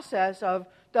that process of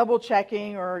double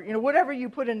checking or whatever you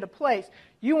put into place.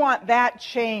 You want that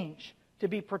change to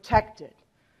be protected.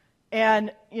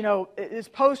 And it's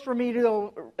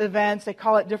post-remedial events. They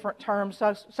call it different terms,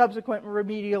 subsequent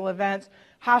remedial events.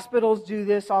 Hospitals do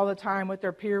this all the time with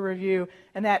their peer review,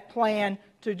 and that plan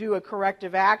to do a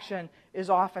corrective action is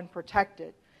often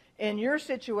protected. In your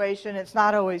situation, it's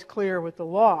not always clear with the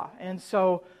law, and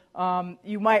so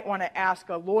you might want to ask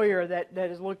a lawyer that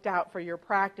has looked out for your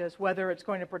practice whether it's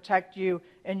going to protect you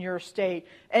in your state.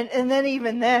 And then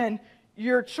even then,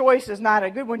 your choice is not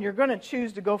a good one. You're going to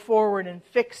choose to go forward and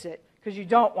fix it because you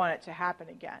don't want it to happen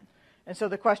again. And so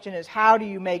the question is, how do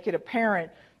you make it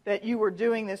apparent that you were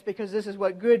doing this because this is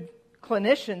what good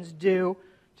clinicians do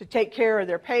to take care of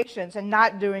their patients and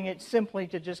not doing it simply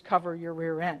to just cover your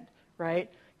rear end,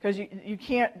 right? Because you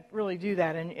can't really do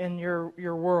that in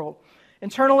your world.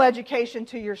 Internal education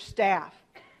to your staff.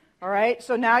 All right,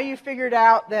 so now you figured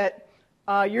out that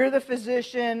you're the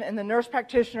physician and the nurse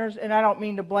practitioners, and I don't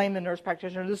mean to blame the nurse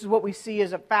practitioner. This is what we see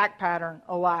as a fact pattern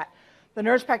a lot. The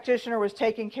nurse practitioner was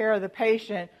taking care of the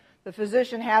patient. The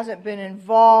physician hasn't been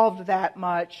involved that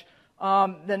much.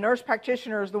 The nurse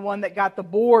practitioner is the one that got the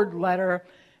board letter,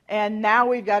 and now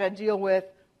we've got to deal with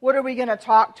what are we going to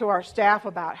talk to our staff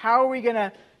about? How are we going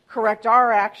to correct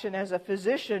our action as a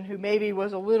physician who maybe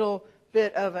was a little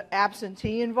bit of an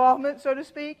absentee involvement, so to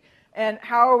speak, and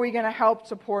how are we going to help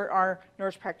support our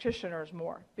nurse practitioners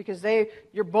more? Because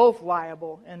you're both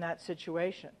liable in that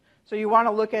situation. So you want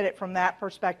to look at it from that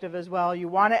perspective as well. You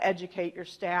want to educate your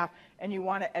staff and you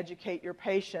want to educate your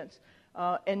patients,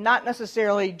 and not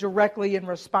necessarily directly in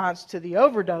response to the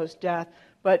overdose death,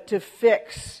 but to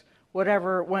fix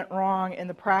whatever went wrong in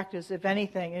the practice, if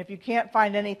anything. And if you can't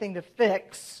find anything to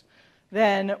fix,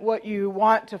 then what you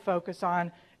want to focus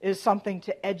on is something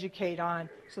to educate on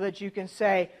so that you can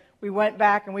say, We went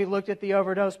back and we looked at the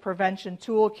overdose prevention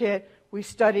toolkit. We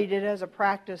studied it as a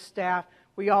practice staff.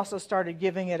 We also started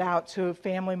giving it out to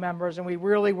family members, and we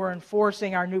really were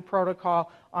enforcing our new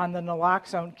protocol on the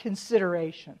naloxone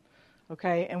consideration,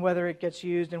 okay, and whether it gets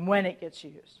used and when it gets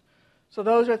used. So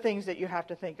those are things that you have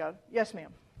to think of. Yes, ma'am.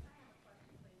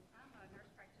 I'm a nurse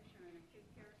practitioner in an acute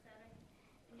care setting,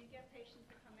 and you get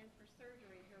patients that come in for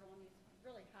surgery who are on these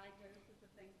really high doses of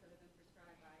things that have been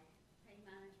prescribed by pain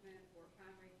management or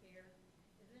primary care.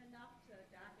 Is it enough to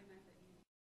document that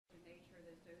you make sure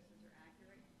those doses are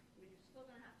accurate? I mean, you're still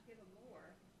going to have to give them more,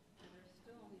 and they're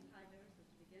still on these high doses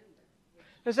to begin with.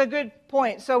 That's a good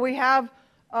point. So we have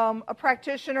a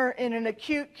practitioner in an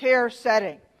acute care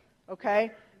setting,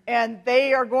 okay? And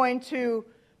they are going to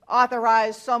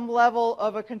authorize some level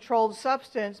of a controlled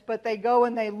substance, but they go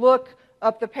and they look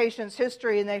up the patient's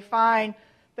history and they find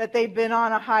that they've been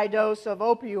on a high dose of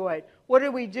opioid. What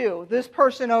do? This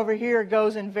person over here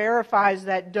goes and verifies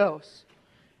that dose.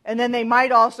 And then they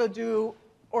might also do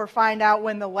or find out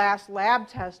when the last lab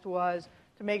test was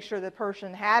to make sure the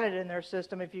person had it in their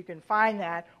system, if you can find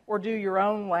that, or do your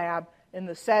own lab in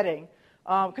the setting.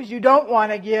 Because you don't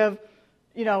want to give,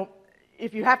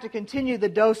 if you have to continue the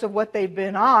dose of what they've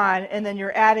been on and then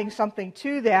you're adding something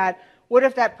to that, what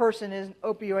if that person is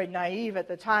opioid naive at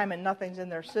the time and nothing's in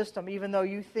their system, even though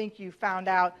you think you found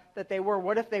out that they were?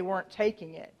 What if they weren't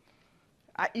taking it?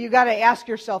 You got to ask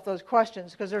yourself those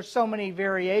questions because there's so many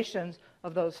variations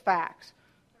of those facts.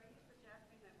 So are you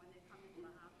suggesting that when they come into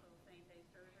the hospital same-day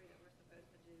surgery that we're supposed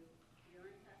to do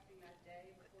urine testing that day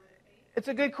before the patient? It's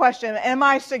a good question. Am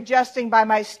I suggesting by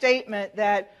my statement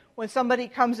that when somebody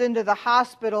comes into the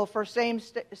hospital for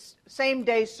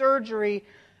same-day surgery,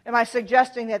 am I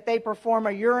suggesting that they perform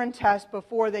a urine test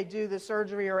before they do the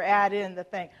surgery or add in the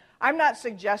thing? I'm not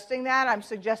suggesting that. I'm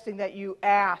suggesting that you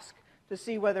ask to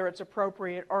see whether it's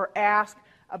appropriate or ask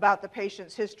about the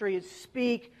patient's history and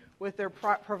speak with their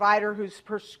provider who's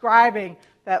prescribing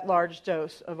that large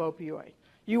dose of opioid.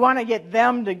 You want to get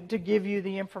them to give you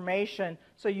the information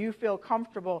so you feel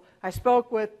comfortable. I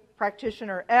spoke with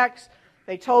practitioner X.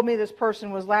 They told me this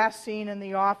person was last seen in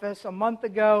the office a month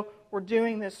ago. We're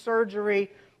doing this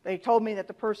surgery. They told me that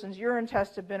the person's urine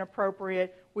test had been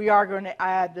appropriate. We are going to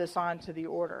add this onto the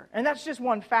order. And that's just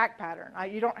one fact pattern.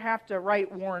 You don't have to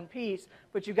write War and Peace,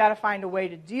 but you've got to find a way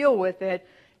to deal with it,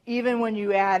 even when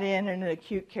you add in an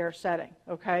acute care setting,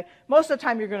 okay? Most of the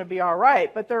time you're going to be all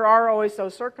right, but there are always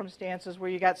those circumstances where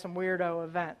you got some weirdo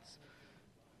events.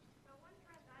 So one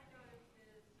trend I noticed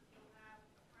is you'll have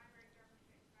a primary care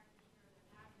practitioner that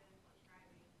have been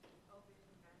prescribing opiates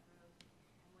and benzos,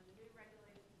 and when the new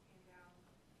regulations came down,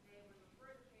 they would refer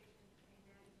the patient to pain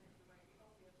management to write the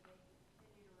opiates, they would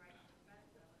continue to write the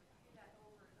benzo. And I see that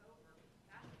over and over.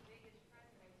 That's the biggest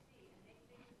trend that I see, and they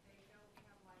think that they don't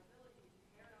have liability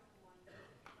because they're not the ones that are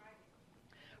prescribing.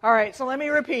 All right, so let me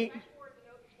repeat.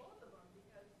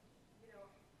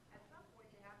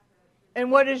 And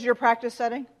what is your practice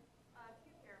setting?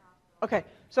 Acute care hospital. Okay,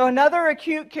 so another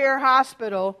acute care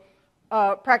hospital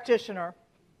practitioner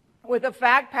with a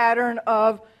fact pattern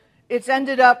of it's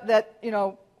ended up that,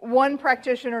 one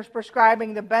practitioner is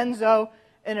prescribing the benzo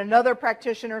and another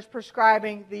practitioner is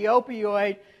prescribing the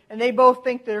opioid, and they both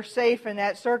think they're safe in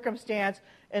that circumstance,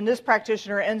 and this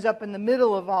practitioner ends up in the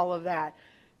middle of all of that.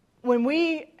 When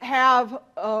we have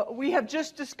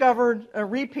just discovered a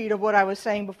repeat of what I was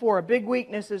saying before. A big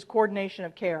weakness is coordination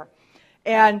of care.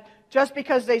 And just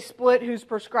because they split who's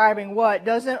prescribing what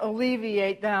doesn't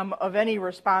alleviate them of any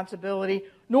responsibility,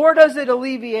 nor does it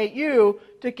alleviate you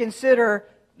to consider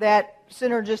that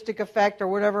synergistic effect or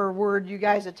whatever word you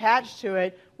guys attach to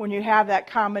it when you have that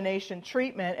combination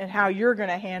treatment and how you're going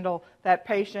to handle that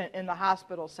patient in the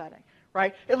hospital setting,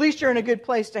 right? At least you're in a good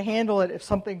place to handle it if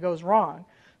something goes wrong.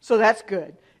 So that's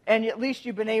good. And at least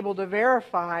you've been able to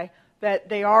verify that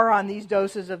they are on these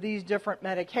doses of these different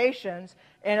medications,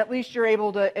 and at least you're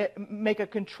able to make a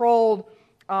controlled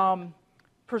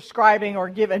prescribing or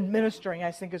administering,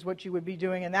 I think is what you would be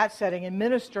doing in that setting,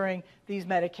 administering these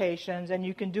medications, and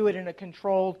you can do it in a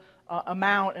controlled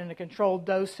amount in a controlled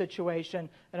dose situation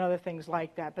and other things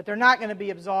like that. But they're not going to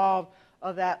be absolved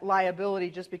of that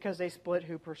liability just because they split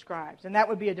who prescribes. And that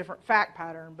would be a different fact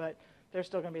pattern, but they're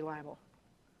still going to be liable.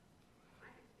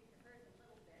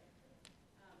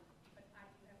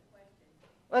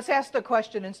 Let's ask the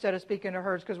question instead of speaking to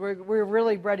hers because we're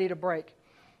really ready to break.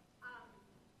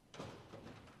 When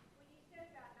you said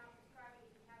about not prescribing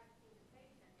if you haven't seen the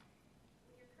patient,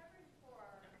 when you're covering for...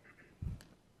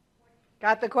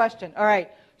 Got the question. All right.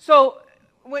 So,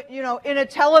 in a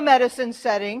telemedicine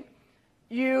setting,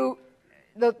 the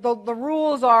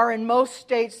rules are in most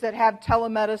states that have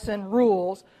telemedicine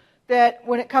rules that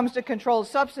when it comes to controlled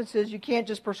substances, you can't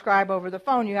just prescribe over the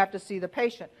phone. You have to see the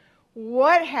patient.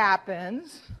 What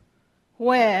happens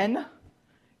when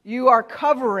you are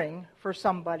covering for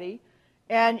somebody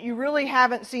and you really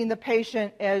haven't seen the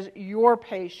patient as your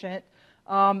patient?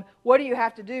 What do you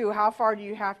have to do? How far do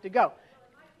you have to go?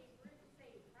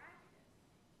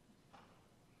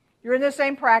 You're in the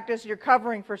same practice. You're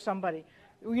covering for somebody.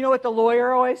 You know what the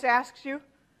lawyer always asks you?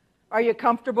 Are you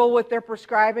comfortable with their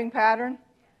prescribing pattern?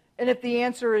 And if the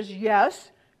answer is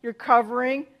yes, you're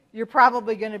covering, you're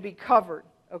probably going to be covered,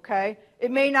 okay?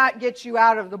 It may not get you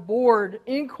out of the board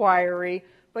inquiry,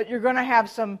 but you're going to have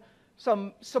some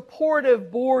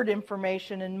supportive board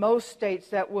information in most states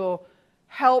that will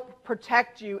help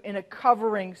protect you in a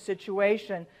covering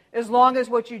situation as long as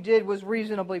what you did was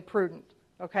reasonably prudent,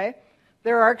 okay?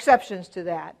 There are exceptions to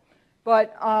that.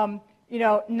 But,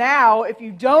 now if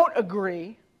you don't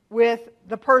agree with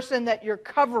the person that you're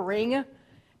covering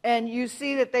and you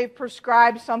see that they've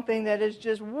prescribed something that is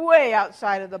just way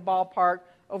outside of the ballpark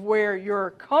of where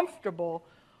you're comfortable,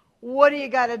 what do you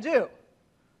got to do?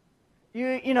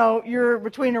 You're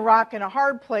between a rock and a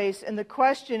hard place, and the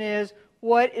question is,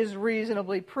 what is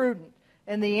reasonably prudent?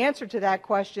 And the answer to that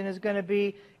question is going to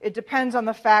be, it depends on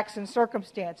the facts and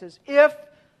circumstances. If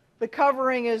the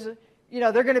covering is,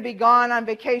 they're going to be gone on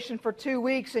vacation for 2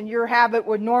 weeks, and your habit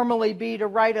would normally be to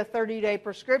write a 30-day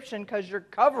prescription because you're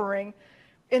covering,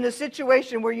 in a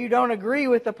situation where you don't agree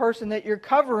with the person that you're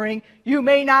covering, you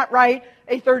may not write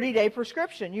a 30-day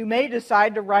prescription. You may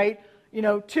decide to write,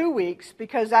 2 weeks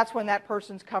because that's when that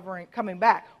person's coming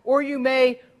back. Or you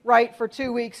may write for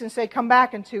 2 weeks and say, come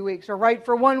back in 2 weeks. Or write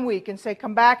for 1 week and say,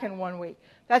 come back in 1 week.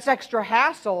 That's extra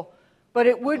hassle, but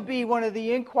it would be one of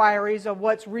the inquiries of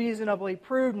what's reasonably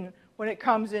prudent when it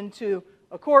comes into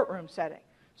a courtroom setting.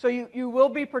 So you will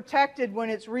be protected when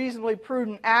it's reasonably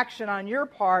prudent action on your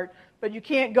part, but you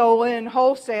can't go in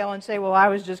wholesale and say, well, I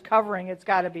was just covering, it's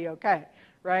got to be okay,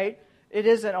 right? It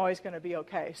isn't always going to be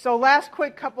okay. So last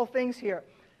quick couple things here.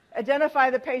 Identify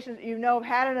the patients that you know have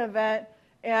had an event,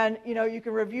 and you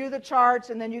can review the charts,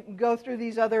 and then you can go through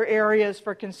these other areas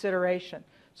for consideration.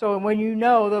 So when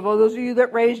those of you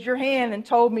that raised your hand and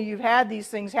told me you've had these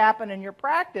things happen in your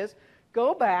practice,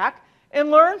 go back and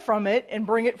learn from it and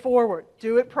bring it forward.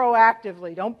 Do it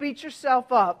proactively. Don't beat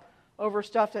yourself up over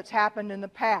stuff that's happened in the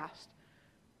past.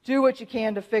 Do what you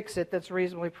can to fix it that's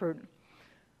reasonably prudent.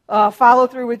 Follow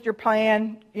through with your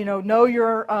plan. Know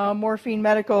your morphine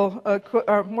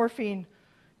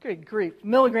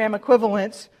milligram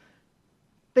equivalents.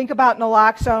 Think about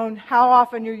naloxone, how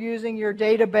often you're using your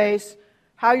database,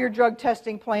 how your drug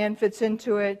testing plan fits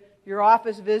into it, your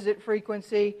office visit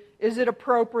frequency. Is it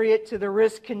appropriate to the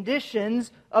risk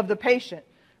conditions of the patient?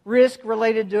 Risk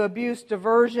related to abuse,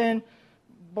 diversion,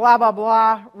 blah, blah,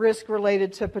 blah, risk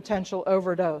related to potential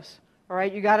overdose. All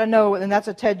right, you got to know, and that's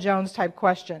a Ted Jones type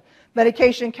question.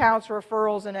 Medication counts,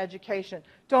 referrals, and education.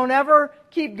 Don't ever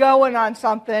keep going on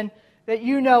something that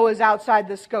you know is outside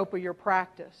the scope of your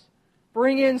practice.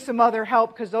 Bring in some other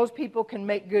help because those people can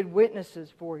make good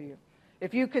witnesses for you.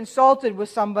 If you consulted with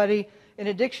somebody in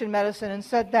addiction medicine and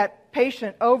sent that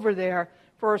patient over there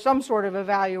for some sort of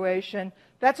evaluation,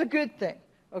 that's a good thing,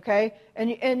 okay?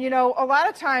 And a lot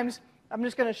of times, I'm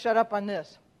just going to shut up on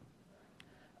this.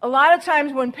 A lot of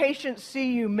times when patients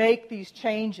see you make these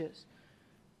changes,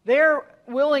 their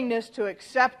willingness to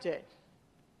accept it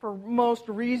for most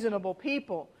reasonable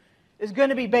people is going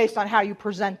to be based on how you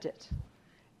present it.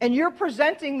 And you're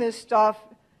presenting this stuff,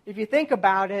 if you think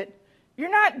about it, you're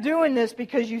not doing this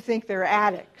because you think they're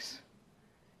addicts.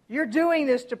 You're doing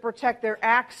this to protect their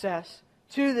access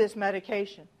to this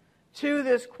medication, to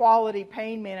this quality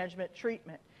pain management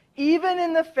treatment, even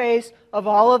in the face of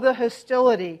all of the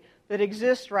hostility that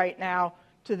exists right now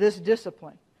to this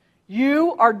discipline.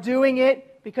 You are doing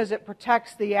it because it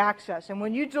protects the access. And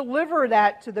when you deliver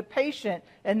that to the patient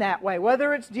in that way,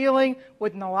 whether it's dealing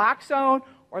with naloxone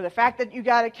or the fact that you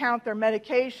got to count their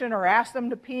medication or ask them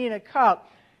to pee in a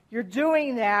cup, you're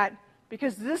doing that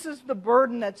because this is the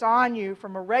burden that's on you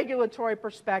from a regulatory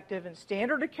perspective and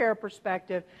standard of care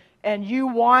perspective, and you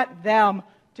want them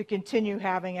to continue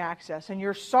having access. And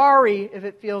you're sorry if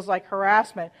it feels like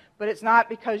harassment, but it's not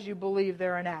because you believe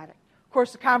they're an addict. Of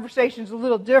course, the conversation's a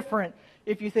little different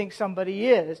if you think somebody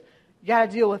is. You got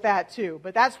to deal with that too.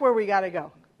 But that's where we got to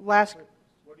go. What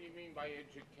do you mean by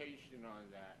education on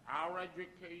that? Our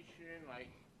education, like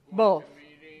both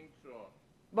meetings, or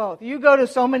both. You go to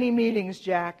so many meetings,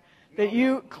 Jack, that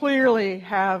you clearly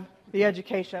have the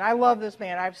education. I love this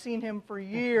man. I've seen him for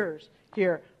years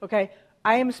here. Okay,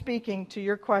 I am speaking to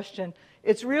your question.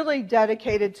 it's really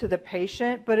dedicated to the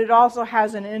patient, but it also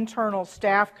has an internal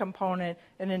staff component,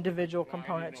 an individual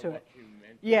component to it.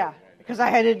 Yeah, because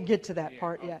I didn't get to that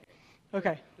part yet.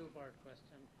 Okay. Two-part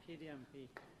question. PDMP,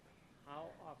 how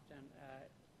often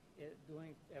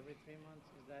doing every 3 months,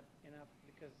 is that enough?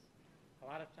 Because a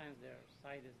lot of times their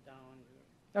site is down.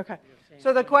 Okay.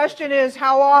 So the question is,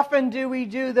 how often do we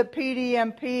do the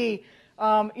PDMP?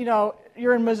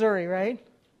 You're in Missouri, right?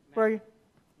 Where are you?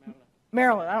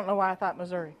 Maryland. I don't know why I thought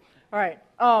Missouri. All right.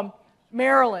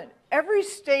 Maryland. Every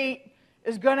state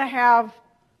is going to have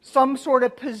some sort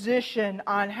of position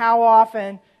on how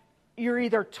often you're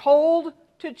either told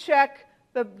to check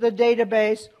the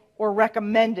database or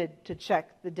recommended to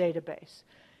check the database.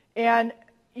 And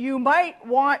you might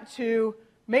want to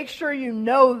make sure you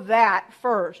know that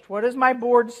first. What does my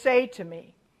board say to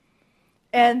me?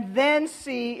 And then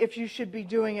see if you should be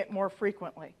doing it more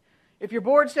frequently. If your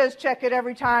board says check it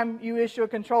every time you issue a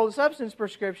controlled substance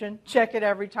prescription, check it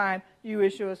every time you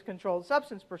issue a controlled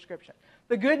substance prescription.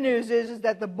 The good news is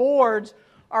that the boards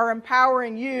are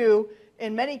empowering you,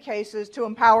 in many cases, to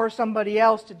empower somebody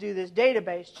else to do this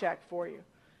database check for you.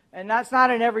 And that's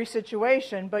not in every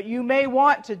situation, but you may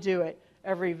want to do it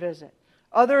every visit.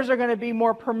 Others are going to be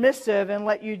more permissive and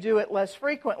let you do it less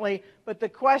frequently, but the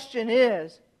question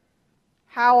is,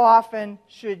 how often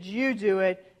should you do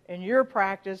it in your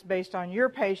practice based on your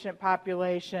patient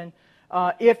population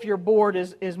if your board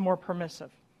is more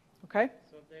permissive? Okay?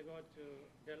 So they go to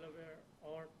Delaware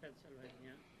or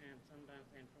Pennsylvania, and sometimes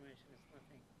the information is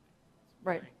nothing.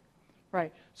 Right.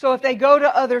 Right. So if they go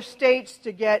to other states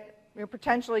to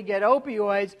potentially get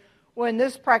opioids, when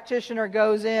this practitioner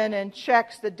goes in and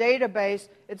checks the database,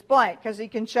 it's blank because he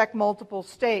can check multiple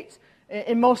states.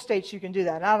 In most states you can do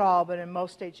that. Not all, but in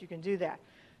most states you can do that.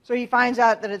 So he finds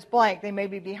out that it's blank. They may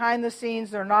be behind the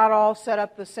scenes. They're not all set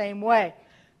up the same way.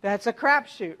 That's a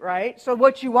crapshoot, right? So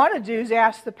what you want to do is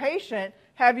ask the patient,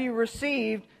 have you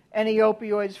received any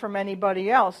opioids from anybody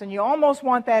else? And you almost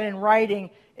want that in writing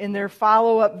in their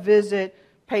follow-up visit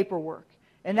paperwork.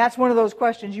 And that's one of those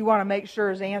questions you want to make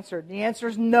sure is answered. The answer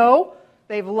is no.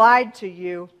 They've lied to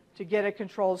you to get a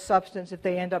controlled substance if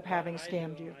they end up having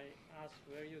scammed you. I asked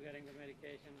where you're getting the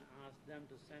medication. I asked them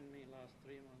to send me last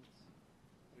 3 months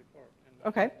report. And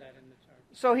Okay. put that in the chart.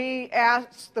 So he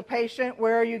asks the patient,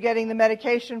 where are you getting the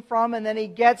medication from? And then he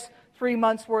gets 3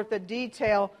 months worth of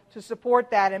detail to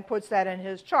support that and puts that in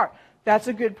his chart. That's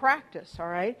a good practice, all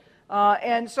right?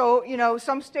 And so,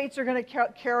 some states are going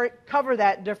to cover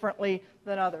that differently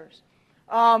than others.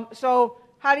 So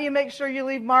how do you make sure you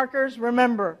leave markers?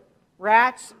 Remember,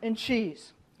 rats and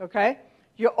cheese, okay?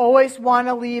 You always want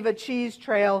to leave a cheese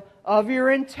trail of your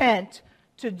intent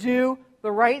to do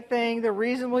the right thing, the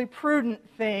reasonably prudent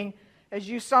thing, as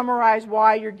you summarize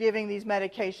why you're giving these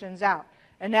medications out.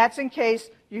 And that's in case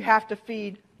you have to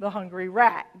feed the hungry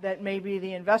rat. That may be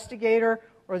the investigator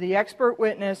or the expert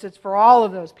witness. It's for all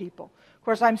of those people. Of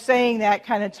course, I'm saying that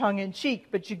kind of tongue-in-cheek,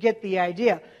 but you get the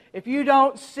idea. If you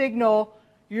don't signal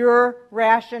your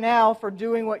rationale for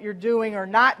doing what you're doing or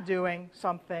not doing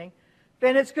something,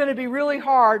 then it's going to be really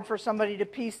hard for somebody to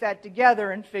piece that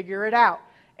together and figure it out.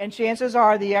 And chances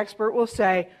are the expert will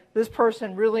say, this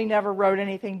person really never wrote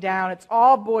anything down. It's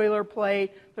all boilerplate.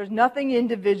 There's nothing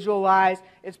individualized.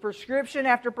 It's prescription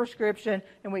after prescription,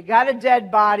 and we got a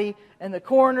dead body, and the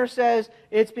coroner says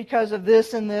it's because of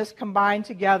this and this combined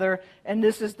together, and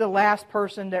this is the last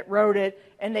person that wrote it,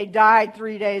 and they died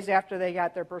 3 days after they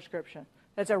got their prescription.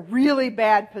 That's a really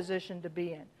bad position to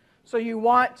be in. So you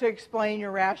want to explain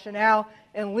your rationale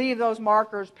and leave those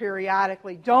markers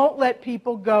periodically. Don't let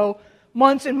people go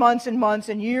months and months and months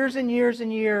and years and years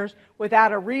and years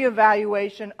without a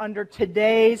reevaluation under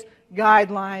today's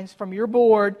guidelines from your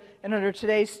board and under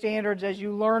today's standards as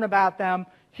you learn about them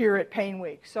here at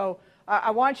PAINWeek. So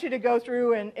I want you to go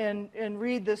through and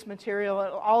read this material.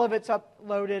 All of it's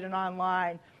uploaded and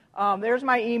online. There's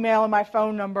my email and my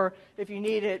phone number if you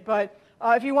need it. But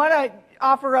if you want to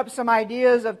offer up some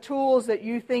ideas of tools that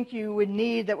you think you would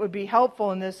need that would be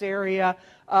helpful in this area,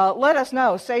 let us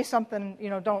know. Say something,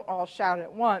 don't all shout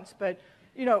at once, but,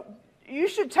 you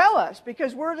should tell us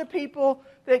because we're the people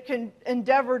that can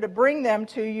endeavor to bring them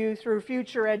to you through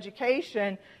future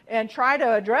education and try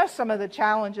to address some of the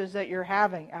challenges that you're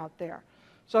having out there.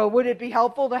 So would it be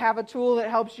helpful to have a tool that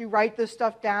helps you write this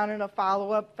stuff down in a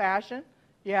follow-up fashion?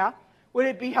 Yeah. Would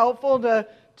it be helpful to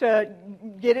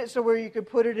get it so where you could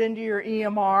put it into your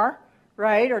EMR,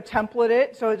 right, or template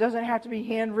it so it doesn't have to be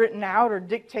handwritten out or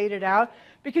dictated out?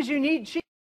 Because you need cheat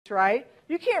sheets, right?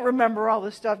 You can't remember all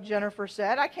the stuff Jennifer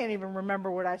said. I can't even remember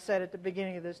what I said at the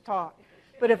beginning of this talk.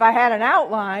 But if I had an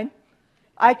outline,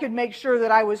 I could make sure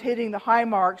that I was hitting the high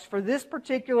marks for this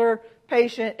particular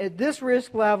patient at this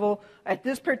risk level at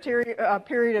this period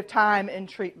of time in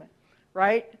treatment,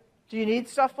 right? Do you need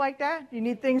stuff like that? Do you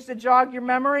need things to jog your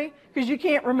memory? Because you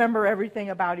can't remember everything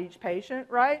about each patient,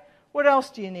 right? What else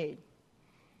do you need?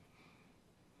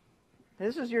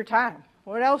 This is your time.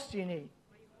 What else do you need?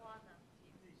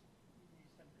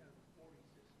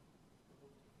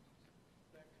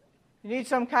 You need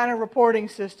some kind of reporting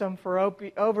system for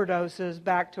overdoses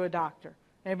back to a doctor.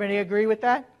 Anybody agree with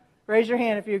that? Raise your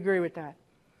hand if you agree with that.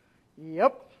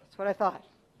 Yep, that's what I thought.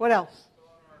 What else? So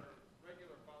on our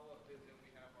regular follow-up visit,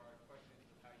 we have our questions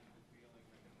of how you've been feeling.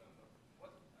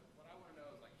 What I want to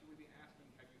know is, like, should we be asking,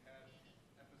 have you had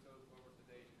episodes of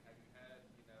oversedation? Have you had,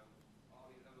 all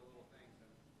these other little things?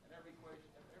 And every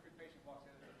patient walks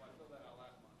in and says, well, I filled that out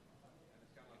last month. And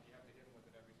it's kind of like you have to hit them with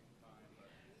it every single time.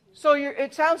 So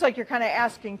it sounds like you're kind of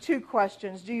asking two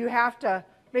questions. Do you have to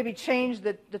maybe change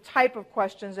the type of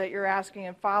questions that you're asking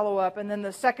and follow up? And then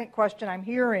the second question I'm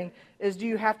hearing is, do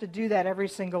you have to do that every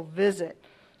single visit?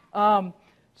 So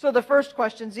the first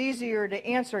question's easier to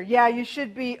answer. Yeah, you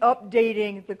should be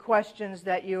updating the questions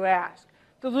that you ask.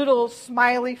 The little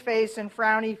smiley face and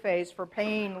frowny face for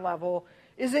pain level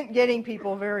isn't getting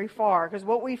people very far, because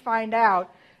what we find out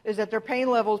is that their pain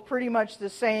level is pretty much the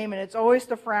same, and it's always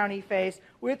the frowny face,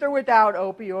 with or without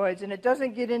opioids, and it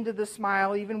doesn't get into the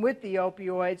smile even with the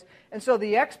opioids. And so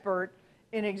the expert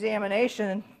in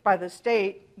examination by the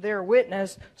state, their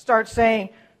witness, starts saying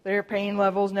their pain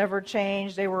levels never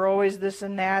changed, they were always this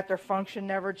and that, their function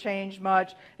never changed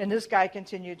much, and this guy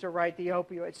continued to write the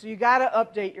opioids. So you got to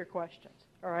update your questions,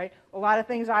 all right? A lot of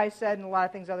things I said and a lot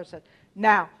of things others said.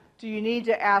 Now, do you need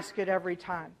to ask it every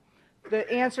time? The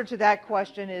answer to that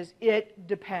question is it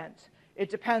depends. It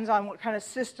depends on what kind of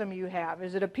system you have.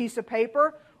 Is it a piece of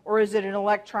paper or is it an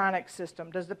electronic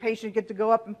system? Does the patient get to go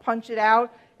up and punch it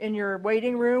out in your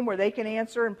waiting room where they can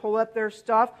answer and pull up their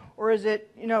stuff? Or is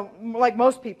it, like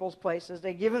most people's places,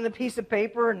 they give them the piece of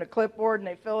paper and the clipboard and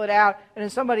they fill it out and then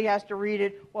somebody has to read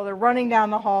it while they're running down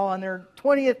the hall on their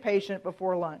 20th patient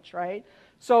before lunch, right?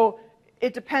 So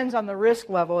it depends on the risk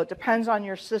level. It depends on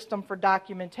your system for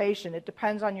documentation. It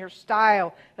depends on your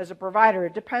style as a provider.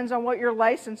 It depends on what your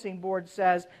licensing board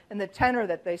says and the tenor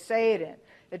that they say it in.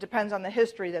 It depends on the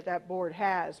history that board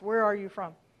has. Where are you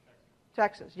from?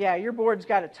 Texas. Yeah, your board's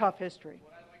got a tough history.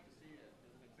 What I'd like to see is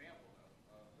an example,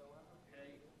 though.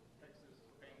 Hey, Texas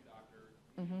pain doctor,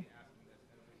 you should be asking this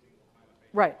every single time a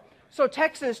patient. Right. So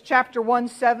Texas, Chapter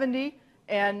 170,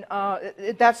 and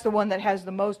that's the one that has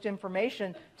the most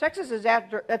information. Texas is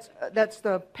that's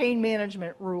the pain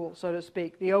management rule, so to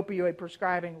speak, the opioid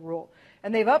prescribing rule.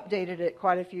 And they've updated it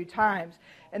quite a few times.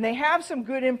 And they have some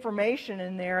good information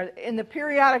in there. In the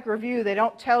periodic review, they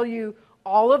don't tell you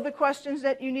all of the questions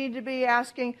that you need to be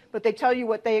asking, but they tell you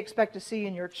what they expect to see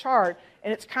in your chart.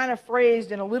 And it's kind of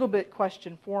phrased in a little bit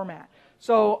question format.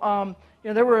 So,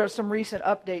 there were some recent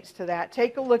updates to that.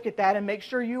 Take a look at that and make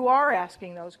sure you are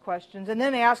asking those questions, and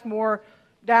then ask more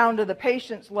down to the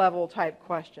patient's level type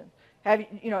questions.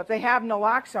 If they have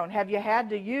naloxone, have you had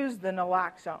to use the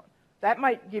naloxone? That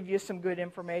might give you some good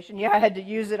information. Yeah, I had to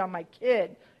use it on my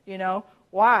kid.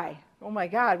 Why? Oh my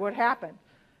God, what happened?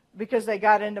 Because they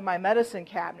got into my medicine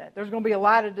cabinet. There's going to be a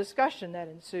lot of discussion that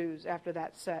ensues after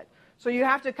that set. So you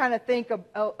have to kind of think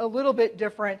a little bit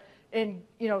different. And,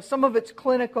 some of it's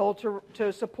clinical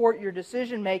to support your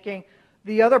decision making.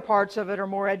 The other parts of it are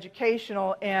more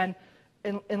educational and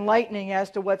enlightening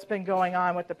as to what's been going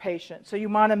on with the patient. So you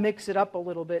want to mix it up a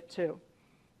little bit too.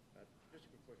 Just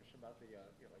a quick question about the,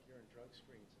 like urine drug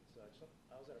screens and such. So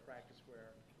I was at a practice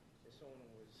where if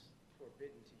someone was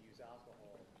forbidden to use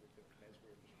alcohol with the meds we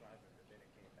were prescribing, but then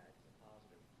it came back as a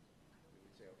positive, we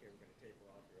would say, okay, we're going to taper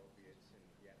off your opiates and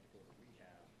you have to go to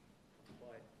rehab.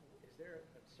 But is there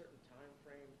a certain time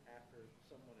frame after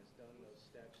someone has done those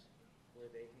steps where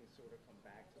they can sort of come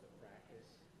back to the practice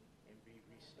and be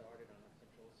restarted on a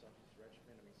controlled substance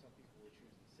regimen? I mean, some people would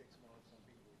choose in 6 months, some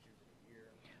people would choose in a year.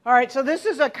 All right, so this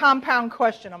is a compound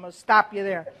question. I'm going to stop you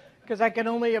there because I can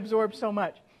only absorb so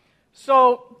much.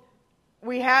 So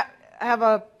we have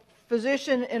a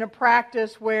physician in a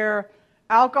practice where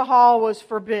alcohol was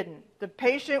forbidden. The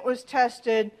patient was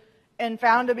tested and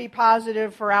found to be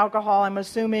positive for alcohol, I'm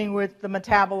assuming with the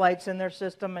metabolites in their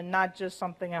system and not just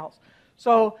something else.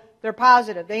 So they're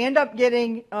positive. They end up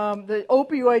getting the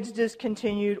opioids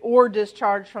discontinued or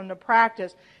discharged from the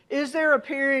practice. Is there a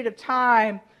period of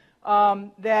time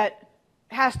that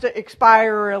has to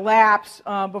expire or elapse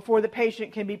before the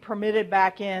patient can be permitted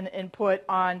back in and put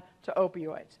on to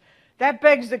opioids? That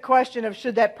begs the question of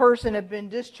should that person have been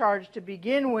discharged to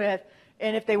begin with,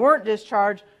 and if they weren't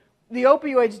discharged, the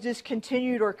opioids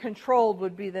discontinued or controlled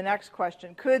would be the next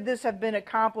question. Could this have been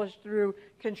accomplished through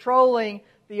controlling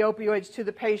the opioids to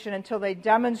the patient until they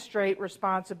demonstrate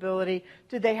responsibility?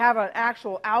 Did they have an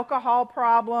actual alcohol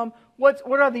problem? What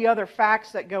are the other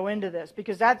facts that go into this?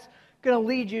 Because that's going to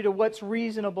lead you to what's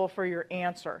reasonable for your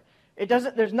answer.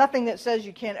 There's nothing that says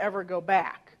you can't ever go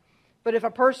back. But if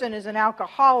a person is an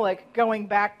alcoholic, going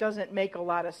back doesn't make a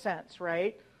lot of sense,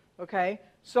 right? Okay?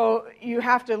 So you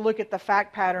have to look at the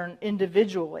fact pattern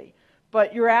individually.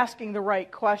 But you're asking the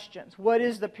right questions. What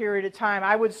is the period of time?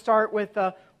 I would start with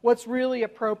what's really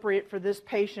appropriate for this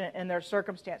patient and their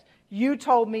circumstance. You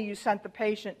told me you sent the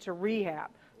patient to rehab.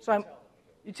 So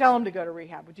you tell them to go to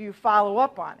rehab. But do you follow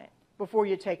up on it before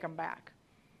you take them back?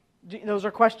 Those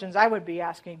are questions I would be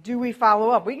asking. Do we follow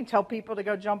up? We can tell people to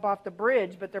go jump off the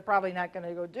bridge, but they're probably not going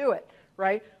to go do it,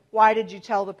 right? Why did you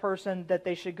tell the person that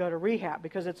they should go to rehab?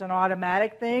 Because it's an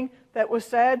automatic thing that was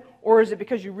said? Or is it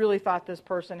because you really thought this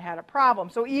person had a problem?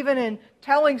 So even in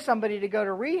telling somebody to go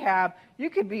to rehab,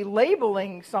 you could be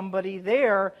labeling somebody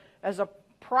there as a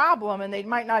problem, and they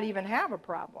might not even have a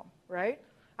problem, right?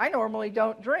 I normally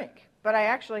don't drink, but I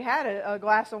actually had a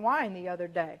glass of wine the other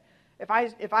day.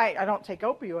 I don't take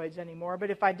opioids anymore,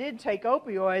 but if I did take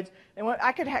opioids, and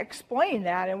I could explain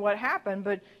that and what happened,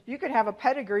 but you could have a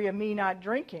pedigree of me not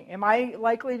drinking. Am I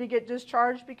likely to get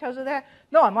discharged because of that?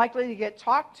 No, I'm likely to get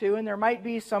talked to, and there might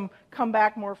be some come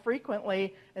back more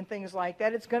frequently and things like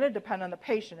that. It's going to depend on the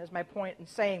patient, is my point in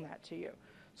saying that to you.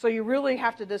 So you really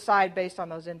have to decide based on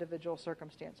those individual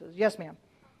circumstances. Yes, ma'am.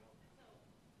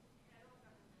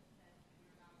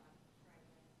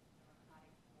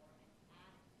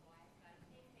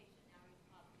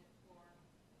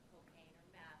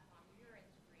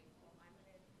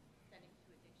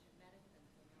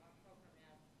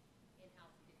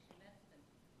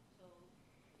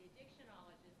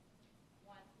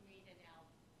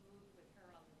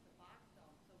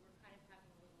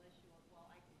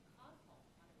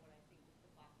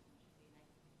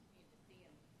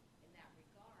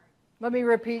 Let me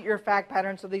repeat your fact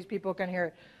pattern so these people can hear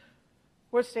it.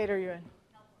 What state are you in?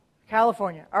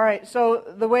 California. All right, so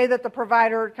the way that the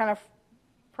provider kind of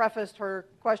prefaced her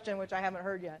question, which I haven't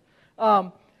heard yet,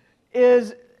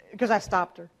 is, because I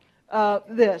stopped her,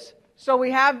 this. So we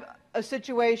have a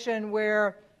situation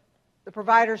where the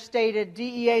provider stated,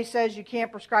 DEA says you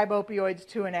can't prescribe opioids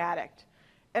to an addict.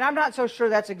 And I'm not so sure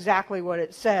that's exactly what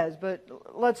it says, but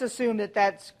let's assume that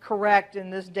that's correct in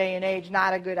this day and age,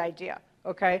 not a good idea.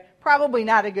 Okay? Probably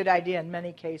not a good idea in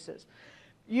many cases.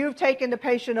 You've taken the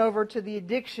patient over to the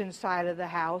addiction side of the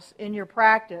house in your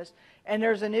practice, and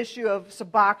there's an issue of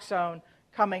Suboxone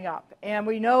coming up. And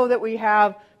we know that we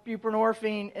have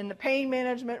buprenorphine in the pain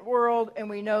management world, and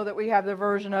we know that we have the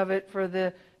version of it for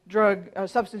the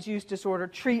substance use disorder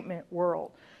treatment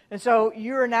world. And so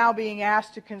you're now being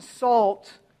asked to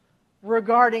consult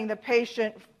regarding the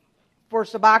patient for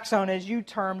Suboxone, as you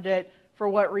termed it, for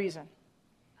what reason?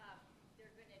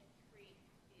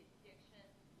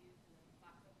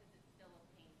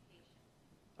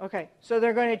 Okay, so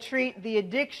they're going to treat the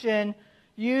addiction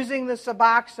using the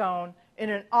Suboxone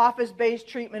in an office-based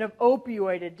treatment of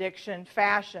opioid addiction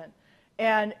fashion.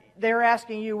 And they're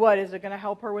asking you what? Is it going to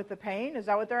help her with the pain? Is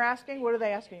that what they're asking? What are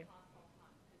they asking you?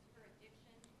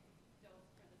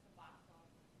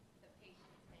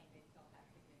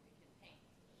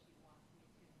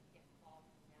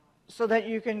 So that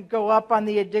you can go up on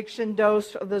the addiction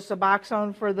dose of the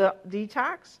Suboxone for the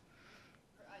detox?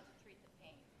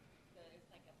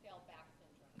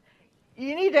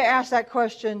 You need to ask that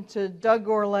question to Doug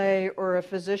Gourlay or a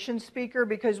physician speaker,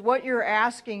 because what you're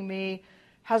asking me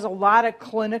has a lot of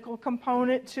clinical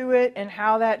component to it and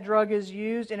how that drug is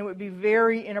used, and it would be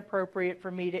very inappropriate for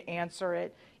me to answer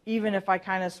it, even if I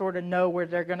kind of sort of know where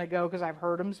they're going to go because I've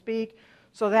heard them speak.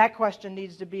 So that question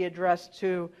needs to be addressed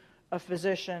to a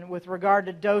physician with regard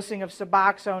to dosing of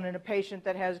Suboxone in a patient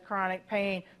that has chronic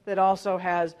pain that also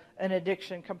has an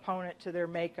addiction component to their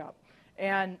makeup.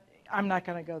 And I'm not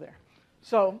going to go there.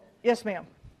 So, yes, ma'am.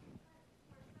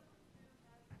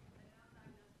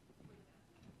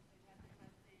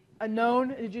 A known?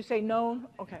 Did you say known?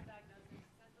 Okay.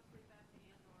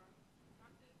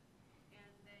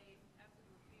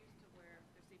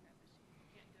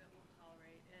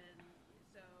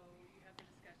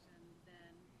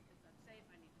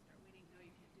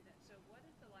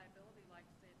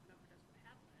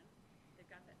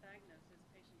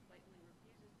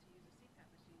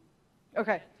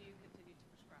 Okay.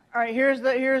 All right, here's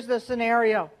the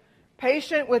scenario.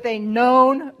 Patient with a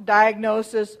known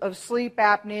diagnosis of sleep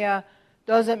apnea,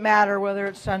 doesn't matter whether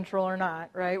it's central or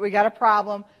not, right? We got a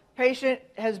problem. Patient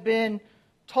has been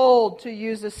told to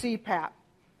use a CPAP.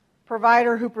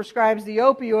 Provider who prescribes the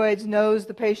opioids knows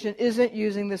the patient isn't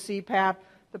using the CPAP.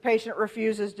 The patient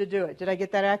refuses to do it. Did I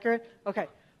get that accurate? Okay.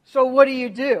 So what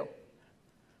do?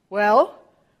 Well,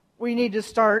 we need to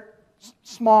start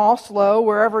small, slow,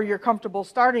 wherever you're comfortable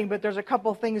starting, but there's a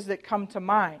couple things that come to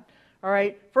mind. All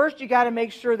right. First, you got to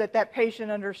make sure that that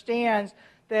patient understands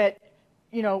that,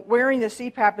 wearing the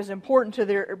CPAP is important to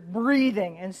their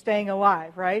breathing and staying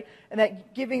alive, right? And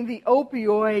that giving the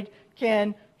opioid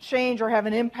can change or have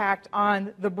an impact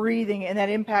on the breathing, and that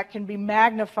impact can be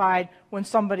magnified when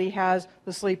somebody has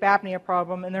the sleep apnea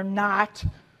problem and they're not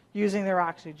using their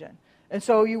oxygen. And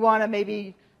so you want to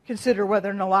maybe consider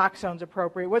whether naloxone is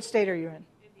appropriate. What state are you in?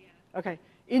 Indiana. Okay.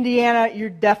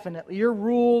 Indiana, your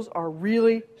rules are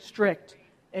really strict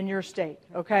in your state,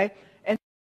 okay? And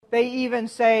they even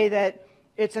say that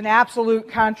it's an absolute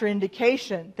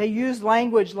contraindication. They use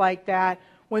language like that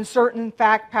when certain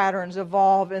fact patterns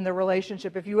evolve in the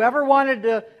relationship. If you ever wanted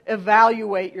to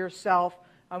evaluate yourself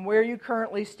on where you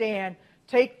currently stand,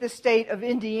 take the state of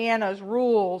Indiana's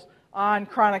rules on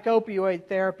chronic opioid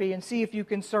therapy and see if you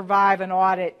can survive an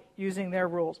audit using their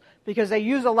rules. Because they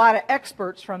use a lot of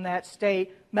experts from that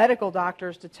state, medical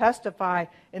doctors, to testify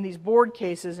in these board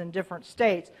cases in different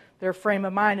states. Their frame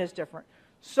of mind is different.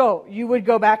 So you would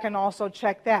go back and also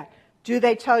check that. Do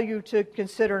they tell you to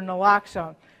consider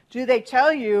naloxone? Do they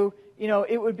tell you,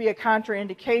 it would be a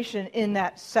contraindication in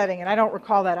that setting? And I don't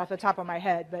recall that off the top of my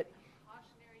head, but...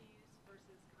 Cautionary use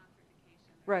versus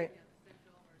contraindication. Right.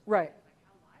 Right. Right.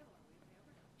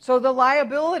 So the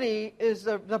liability is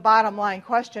the bottom line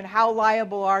question. How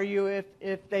liable are you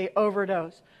if they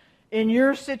overdose? In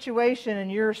your situation, in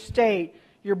your state,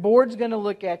 your board's going to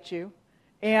look at you.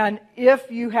 And if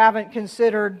you haven't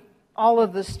considered all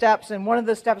of the steps, and one of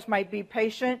the steps might be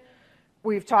patient,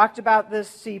 we've talked about this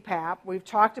CPAP. We've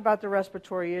talked about the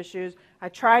respiratory issues. I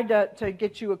tried to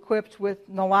get you equipped with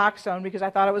naloxone because I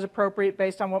thought it was appropriate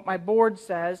based on what my board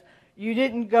says. You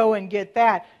didn't go and get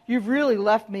that. You've really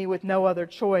left me with no other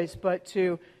choice but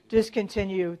to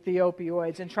discontinue the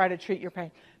opioids and try to treat your pain.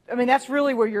 I mean, that's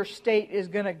really where your state is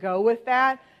going to go with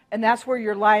that, and that's where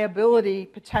your liability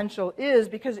potential is,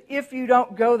 because if you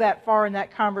don't go that far in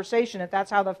that conversation, if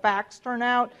that's how the facts turn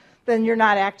out, then you're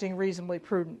not acting reasonably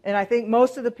prudent. And I think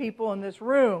most of the people in this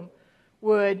room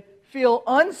would feel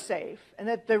unsafe and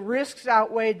that the risks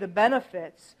outweighed the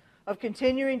benefits of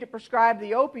continuing to prescribe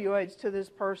the opioids to this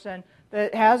person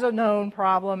that has a known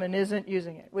problem and isn't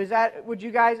using it. Is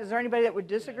there anybody that would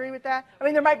disagree with that? I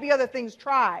mean, there might be other things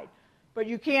tried, but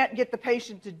you can't get the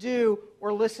patient to do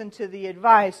or listen to the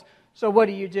advice, so what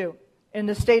do? In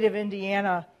the state of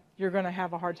Indiana, you're going to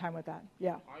have a hard time with that.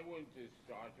 Yeah. I wouldn't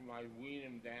discharge him. I wean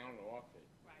him down off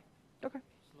it. Okay.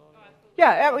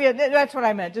 Yeah, that's what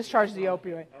I meant. Discharge the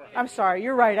opioid. I'm sorry.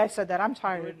 You're right. I said that. I'm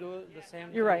tired.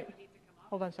 You're right.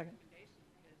 Hold on a second.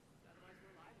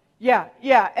 Yeah.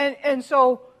 And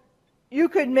so you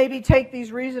could maybe take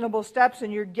these reasonable steps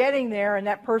and you're getting there and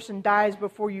that person dies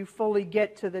before you fully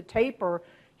get to the taper.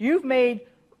 You've made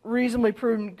reasonably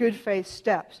prudent, good faith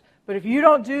steps. But if you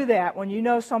don't do that, when you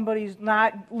know somebody's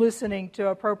not listening to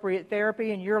appropriate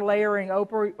therapy and you're layering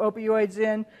opioids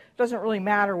in, it doesn't really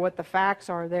matter what the facts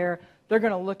are there. They're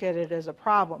going to look at it as a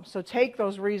problem. So take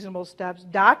those reasonable steps,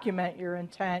 document your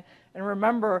intent, and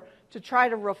remember to try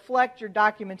to reflect your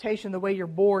documentation the way your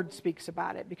board speaks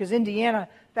about it. Because Indiana,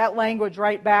 that language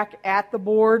right back at the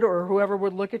board or whoever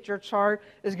would look at your chart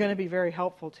is going to be very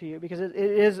helpful to you because it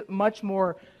is much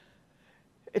more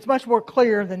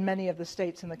clear than many of the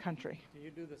states in the country. Do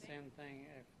you do the same thing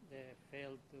if they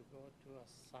fail to go to a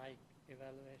psych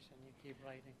evaluation? You keep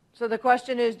writing? So the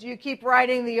question is, do you keep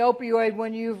writing the opioid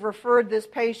when you've referred this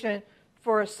patient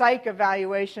for a psych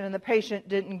evaluation and the patient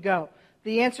didn't go?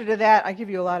 The answer to that, I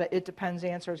give you a lot of it depends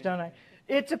answers, don't I?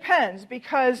 It depends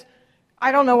because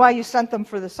I don't know why you sent them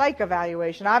for the psych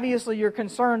evaluation. Obviously you're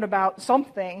concerned about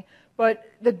something, but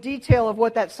the detail of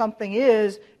what that something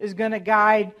is going to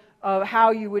guide how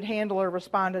you would handle or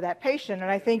respond to that patient. And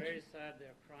I think... Very sad.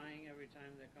 They're crying every time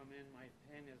they come in. My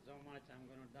pain is so much. I'm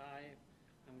going to die.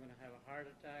 I'm going to have a heart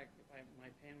attack.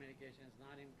 My pain medication is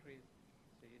not increased.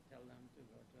 So you tell them to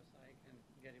go to a psych and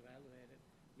get evaluated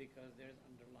because there's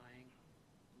underlying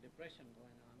depression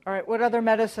going on. All right. What other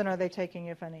medicine are they taking,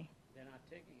 if any? They're not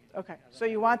taking it. Okay. So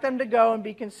you want them to go and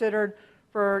be considered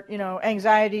for,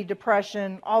 anxiety,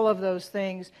 depression, all of those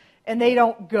things, and they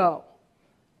don't go.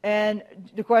 And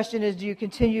the question is, do you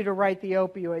continue to write the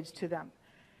opioids to them?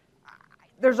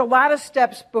 There's a lot of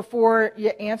steps before you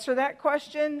answer that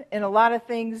question and a lot of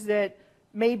things that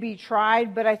may be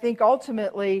tried, but I think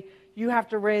ultimately you have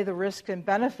to weigh the risks and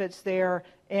benefits there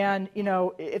And,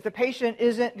 if the patient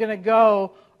isn't going to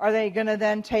go, are they going to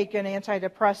then take an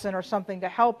antidepressant or something to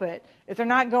help it? If they're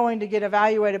not going to get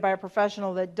evaluated by a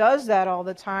professional that does that all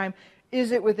the time,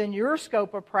 is it within your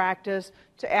scope of practice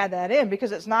to add that in?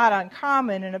 Because it's not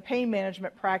uncommon in a pain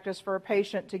management practice for a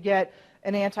patient to get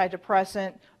an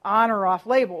antidepressant on or off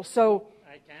label. So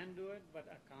I can do it, but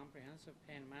a comprehensive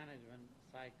pain management,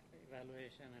 psych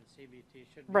evaluation, and CBT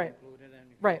should be included,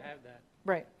 and if you have that.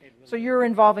 Right. So you're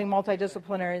involving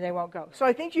multidisciplinary, they won't go. So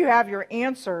I think you have your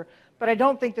answer, but I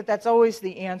don't think that that's always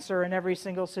the answer in every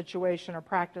single situation or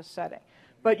practice setting.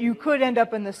 But you could end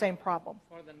up in the same problem.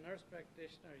 For the nurse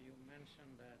practitioner, you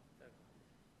mentioned that the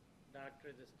doctor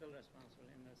is still responsible.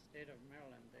 In the state of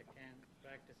Maryland, they can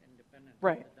practice independently.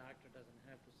 Right. The doctor doesn't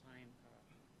have to sign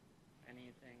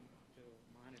anything to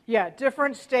monitor. Yeah,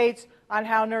 different states on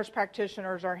how nurse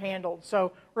practitioners are handled.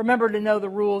 So remember to know the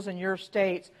rules in your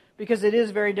states, because it is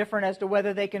very different as to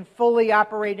whether they can fully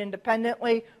operate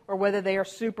independently or whether they are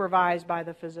supervised by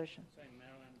the physician. So in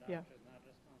Maryland, doctor is not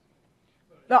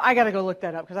responsible. No, I got to go look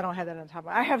that up because I don't have that on top of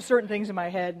my. I have certain things in my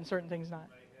head and certain things not.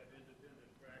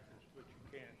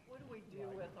 What do we do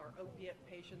with our opiate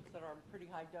patients that are on pretty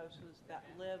high doses that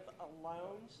live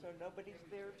alone, so nobody's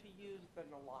there to use the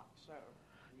naloxone?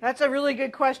 That's a really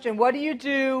good question. What do you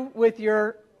do with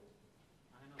your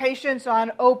patients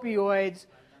on opioids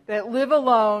that live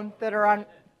alone, that are on...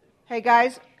 Hey,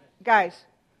 guys,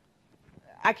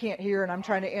 I can't hear and I'm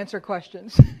trying to answer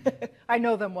questions. I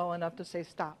know them well enough to say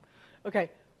stop. Okay.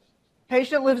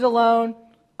 Patient lives alone,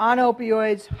 on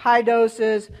opioids, high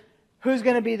doses. Who's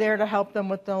going to be there to help them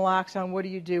with the naloxone? What do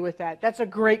you do with that? That's a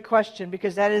great question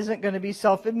because that isn't going to be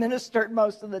self-administered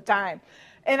most of the time.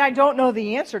 And I don't know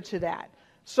the answer to that.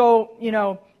 So,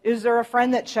 is there a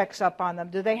friend that checks up on them?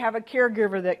 Do they have a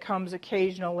caregiver that comes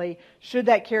occasionally? Should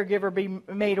that caregiver be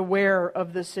made aware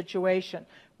of this situation?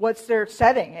 What's their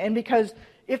setting? And because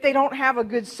if they don't have a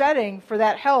good setting for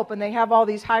that help and they have all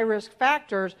these high-risk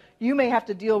factors, you may have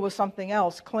to deal with something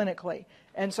else clinically.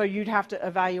 And so you'd have to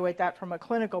evaluate that from a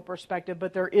clinical perspective,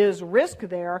 but there is risk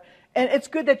there. And it's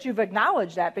good that you've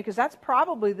acknowledged that because that's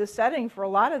probably the setting for a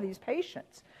lot of these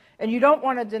patients. And you don't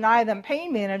want to deny them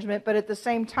pain management, but at the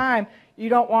same time, you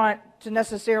don't want to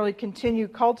necessarily continue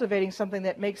cultivating something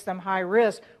that makes them high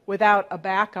risk without a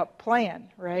backup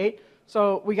plan, right?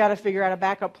 So we got to figure out a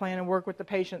backup plan and work with the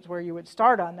patients where you would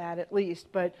start on that at least,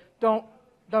 but don't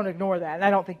ignore that, and I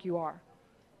don't think you are.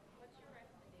 What's your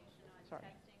recommendation on testing for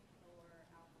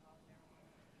alcohol,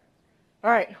 marijuana?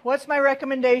 All right, what's my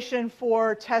recommendation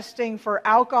for testing for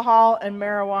alcohol and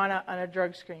marijuana on a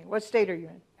drug screen? What state are you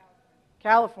in?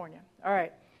 California. All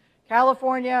right.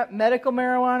 California, medical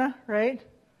marijuana, right?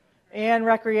 And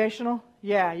recreational?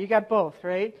 Yeah, you got both,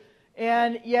 right?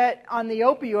 And yet, on the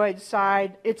opioid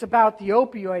side, it's about the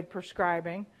opioid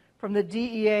prescribing from the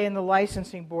DEA and the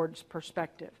licensing board's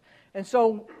perspective. And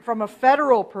so, from a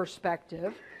federal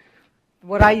perspective,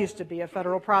 what I used to be, a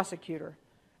federal prosecutor,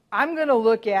 I'm going to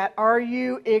look at, are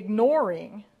you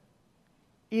ignoring,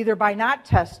 either by not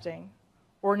testing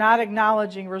or not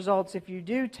acknowledging results if you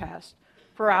do test,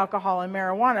 for alcohol and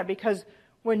marijuana? Because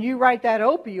when you write that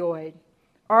opioid,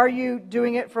 are you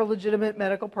doing it for a legitimate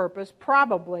medical purpose?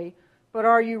 Probably. But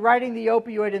are you writing the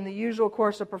opioid in the usual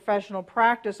course of professional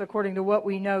practice according to what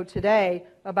we know today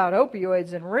about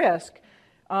opioids and risk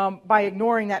by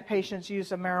ignoring that patient's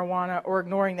use of marijuana or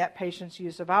ignoring that patient's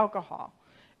use of alcohol?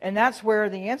 And that's where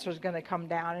the answer is going to come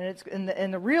down.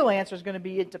 And the real answer is going to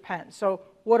be it depends. So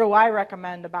what do I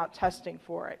recommend about testing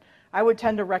for it? I would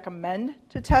tend to recommend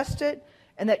to test it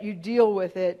and that you deal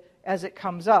with it as it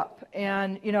comes up.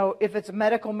 And, if it's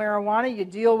medical marijuana, you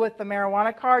deal with the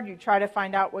marijuana card. You try to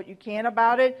find out what you can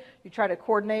about it. You try to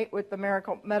coordinate with the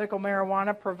medical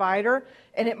marijuana provider.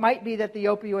 And it might be that the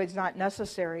opioid's not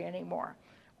necessary anymore.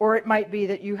 Or it might be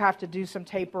that you have to do some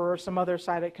taper or some other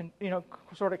side of,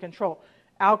 sort of control.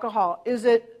 Alcohol. Is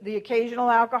it the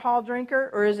occasional alcohol drinker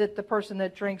or is it the person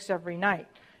that drinks every night?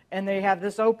 And they have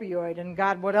this opioid, and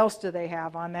God, what else do they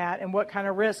have on that? And what kind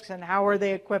of risks, and how are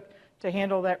they equipped to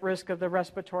handle that risk of the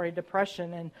respiratory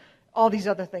depression and all these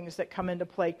other things that come into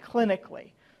play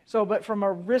clinically? So, but from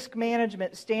a risk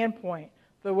management standpoint,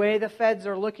 the way the feds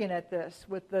are looking at this,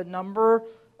 with the number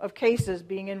of cases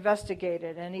being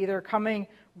investigated and either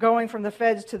going from the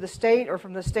feds to the state or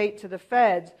from the state to the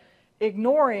feds,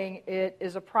 ignoring it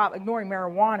is a problem. Ignoring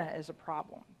marijuana is a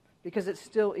problem because it's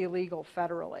still illegal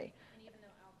federally.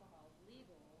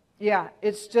 Yeah,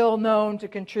 it's still known to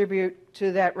contribute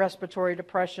to that respiratory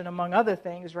depression, among other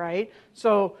things, right?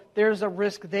 So there's a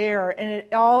risk there, and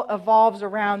it all evolves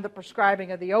around the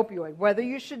prescribing of the opioid. Whether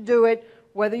you should do it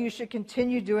whether you should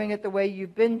continue doing it the way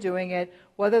you've been doing it,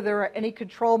 whether there are any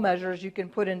control measures you can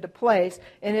put into place,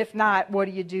 and if not, what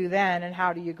do you do then and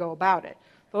how do you go about it?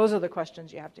 Those are the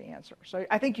questions you have to answer. So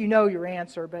I think you know your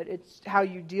answer, but it's how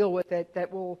you deal with it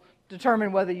that will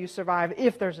determine whether you survive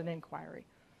if there's an inquiry.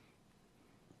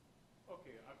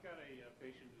 Okay, I've got a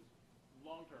patient who's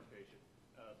long-term patient,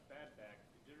 bad back,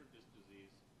 degenerative disc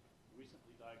disease,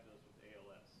 recently diagnosed with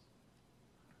ALS.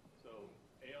 So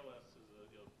ALS is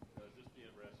a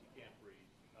dyspnea at rest, you can't breathe.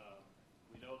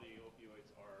 We know the opioids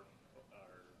are with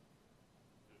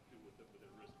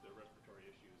the respiratory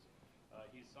issues.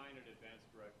 He's signed an advance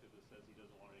directive that says he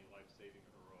doesn't want any life-saving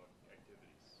or heroic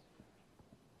activities.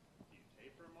 Do you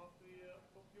taper him off the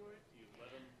opioid? Do you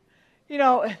let him? You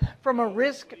know, from a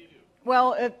risk,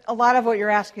 well, a lot of what you're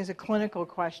asking is a clinical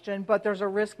question, but there's a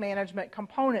risk management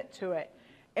component to it.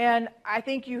 And I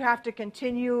think you have to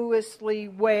continuously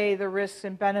weigh the risks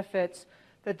and benefits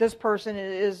that this person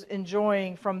is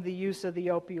enjoying from the use of the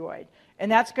opioid.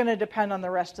 And that's going to depend on the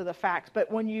rest of the facts.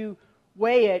 But when you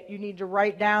weigh it, you need to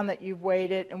write down that you've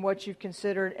weighed it and what you've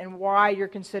considered and why you're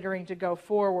considering to go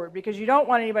forward. Because you don't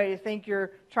want anybody to think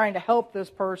you're trying to help this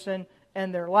person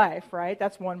and their life, right?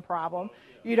 That's one problem.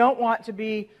 You don't want to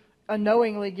be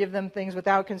unknowingly give them things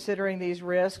without considering these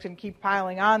risks and keep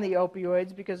piling on the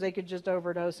opioids because they could just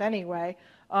overdose anyway.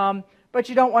 But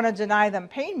you don't want to deny them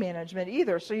pain management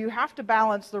either. So you have to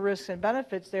balance the risks and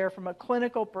benefits there from a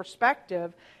clinical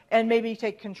perspective and maybe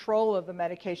take control of the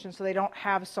medication so they don't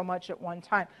have so much at one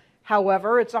time.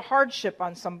 However, it's a hardship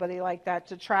on somebody like that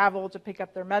to travel to pick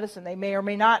up their medicine. They may or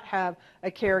may not have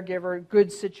a caregiver,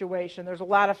 good situation. There's a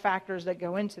lot of factors that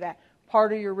go into that.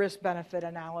 Part of your risk-benefit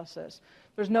analysis.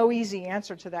 There's no easy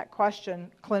answer to that question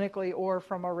clinically or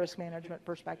from a risk management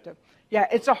perspective. Yeah,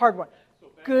 it's a hard one.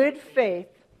 Good faith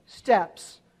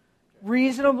steps,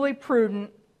 reasonably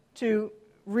prudent to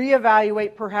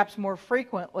reevaluate perhaps more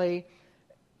frequently.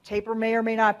 Taper may or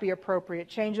may not be appropriate.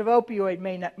 Change of opioid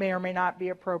may or may not be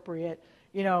appropriate.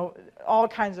 You know, all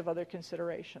kinds of other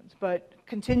considerations. But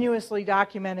continuously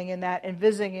documenting in that and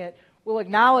visiting it will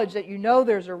acknowledge that you know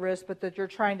there's a risk, but that you're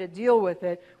trying to deal with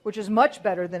it, which is much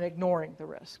better than ignoring the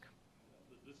risk.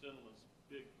 This gentleman's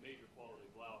big, major quality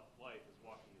of life is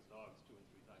walking his dogs 2 and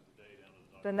 3 times a day down to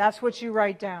the dog. Then that's what you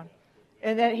write down.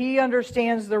 And that he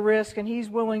understands the risk and he's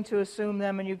willing to assume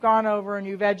them, and you've gone over and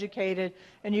you've educated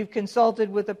and you've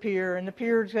consulted with a peer, and the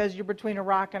peer says you're between a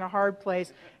rock and a hard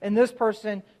place, and this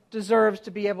person deserves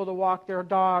to be able to walk their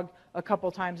dog a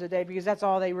couple times a day because that's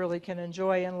all they really can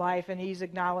enjoy in life, and he's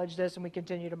acknowledged this and we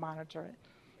continue to monitor it.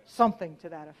 Something to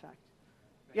that effect.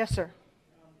 Yes, sir.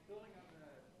 Building on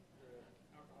the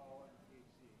alcohol and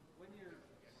THC, when you're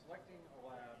selecting a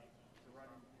lab to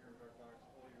run your drug docs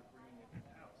or you're bringing it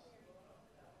in-house,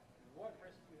 what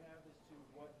risk do you have as to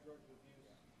what drugs of use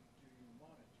do you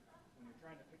monitor when you're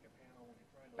trying to pick a panel, when you're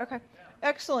trying to Okay.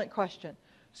 Excellent question.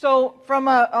 So from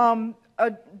a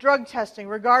drug testing,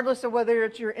 regardless of whether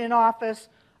it's your in-office,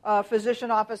 physician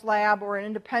office lab or an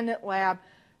independent lab,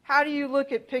 how do you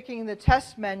look at picking the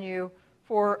test menu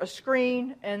for a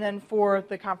screen and then for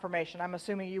the confirmation? I'm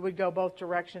assuming you would go both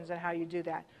directions in how you do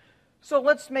that. So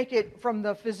let's make it from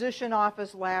the physician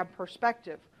office lab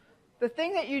perspective. The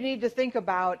thing that you need to think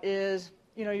about is,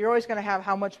 you know, you're always going to have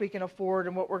how much we can afford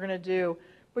and what we're going to do,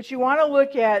 but you want to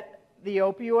look at the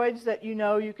opioids that you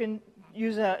know you can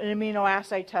use an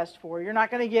immunoassay test for. You're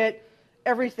not going to get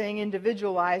everything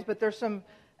individualized, but there's some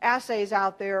assays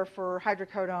out there for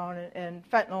hydrocodone and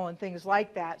fentanyl and things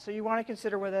like that. So you want to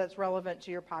consider whether that's relevant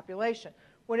to your population.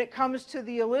 When it comes to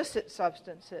the illicit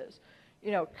substances,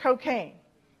 you know, cocaine,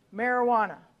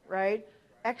 marijuana, right?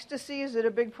 Ecstasy, is it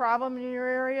a big problem in your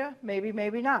area? Maybe,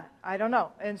 maybe not. I don't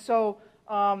know. And so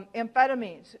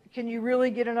amphetamines, can you really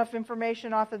get enough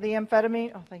information off of the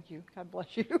amphetamine? Oh, thank you. God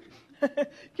bless you.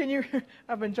 Can you?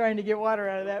 I've been trying to get water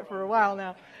out of that for a while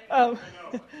now.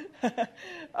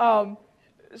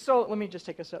 So let me just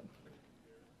take a sip.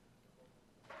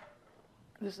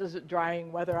 This is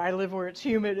drying weather. I live where it's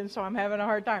humid, and so I'm having a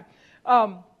hard time.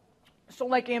 So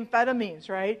like amphetamines,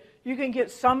 right? You can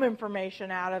get some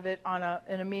information out of it on an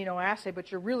immunoassay,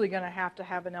 but you're really going to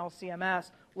have an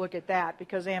LCMS look at that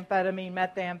because amphetamine,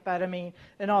 methamphetamine,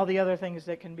 and all the other things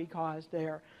that can be caused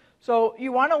there. So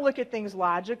you want to look at things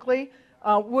logically.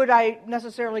 Would I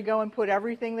necessarily go and put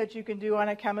everything that you can do on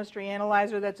a chemistry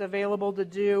analyzer that's available to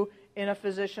do in a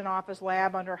physician office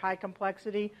lab under high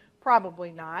complexity?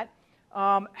 Probably not.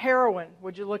 Heroin,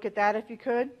 would you look at that if you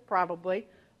could? Probably.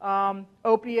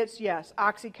 Opiates, yes.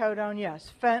 Oxycodone,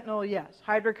 yes. Fentanyl, yes.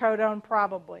 Hydrocodone,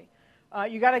 probably.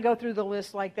 You got to go through the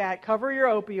list like that. Cover your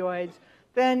opioids.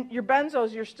 Then your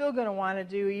benzos you're still going to want to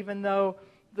do, even though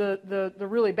the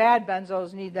really bad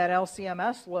benzos need that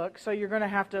LCMS look, so you're going to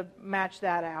have to match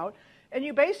that out. And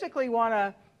you basically want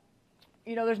to,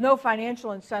 there's no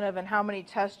financial incentive in how many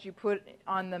tests you put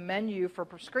on the menu for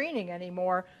screening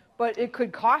anymore, but it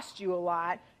could cost you a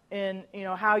lot in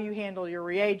how you handle your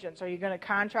reagents. Are you going to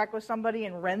contract with somebody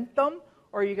and rent them,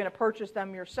 or are you going to purchase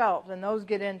them yourselves? And those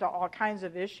get into all kinds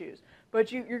of issues.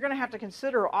 But you're going to have to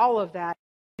consider all of that.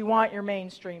 You want your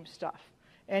mainstream stuff,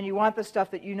 and you want the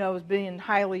stuff that is being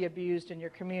highly abused in your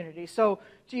community. So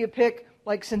do you pick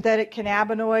like synthetic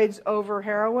cannabinoids over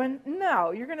heroin?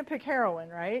 No, you're going to pick heroin,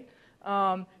 right?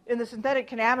 In the synthetic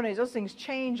cannabinoids, those things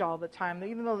change all the time,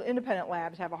 even though the independent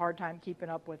labs have a hard time keeping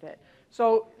up with it.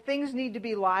 So things need to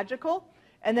be logical,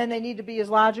 and then they need to be as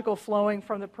logical flowing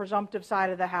from the presumptive side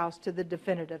of the house to the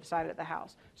definitive side of the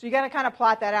house. So you got to kind of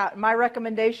plot that out. And my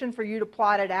recommendation for you to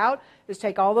plot it out is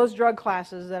take all those drug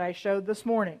classes that I showed this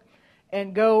morning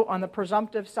and go on the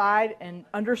presumptive side and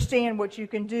understand what you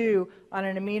can do on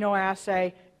an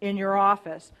immunoassay in your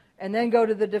office. And then go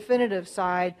to the definitive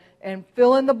side and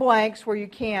fill in the blanks where you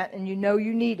can't and you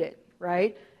need it,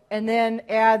 right? And then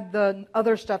add the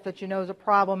other stuff that is a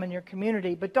problem in your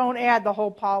community. But don't add the whole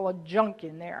pile of junk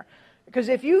in there. Because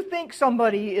if you think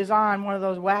somebody is on one of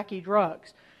those wacky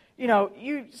drugs,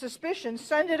 you suspicion,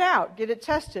 send it out, get it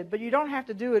tested. But you don't have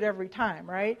to do it every time,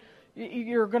 right?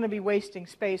 You're going to be wasting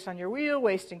space on your wheel,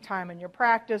 wasting time in your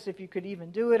practice, if you could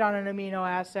even do it on an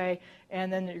immunoassay,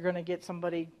 and then you're going to get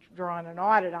somebody drawing an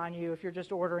audit on you if you're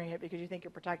just ordering it because you think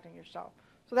you're protecting yourself.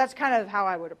 So that's kind of how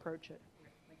I would approach it.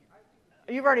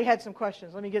 You've already had some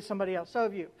questions. Let me get somebody else. So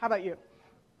have you. How about you?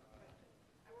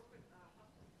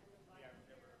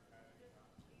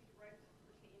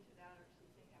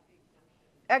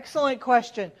 Excellent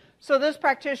question. So this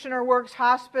practitioner works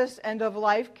hospice,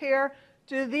 end-of-life care.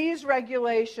 Do these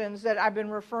regulations that I've been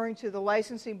referring to, the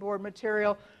licensing board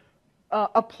material,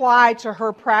 apply to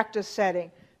her practice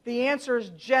setting? The answer is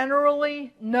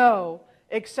generally no,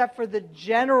 except for the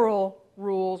general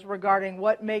rules regarding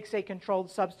what makes a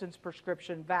controlled substance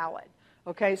prescription valid.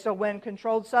 Okay, so when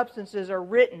controlled substances are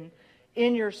written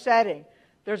in your setting,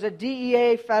 there's a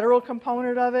DEA federal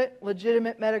component of it,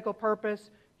 legitimate medical purpose,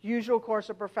 usual course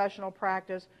of professional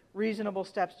practice, reasonable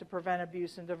steps to prevent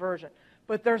abuse and diversion.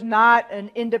 But there's not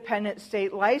an independent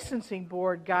state licensing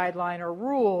board guideline or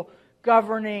rule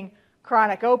governing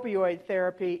chronic opioid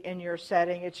therapy in your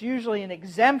setting. It's usually an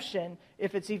exemption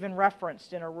if it's even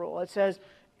referenced in a rule. It says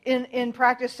in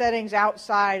practice settings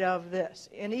outside of this.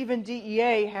 And even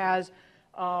DEA has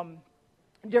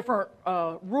different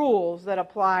rules that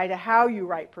apply to how you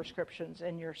write prescriptions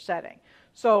in your setting.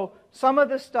 So some of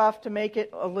the stuff to make it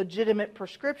a legitimate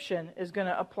prescription is going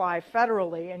to apply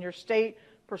federally, and your state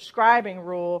prescribing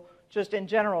rule, just in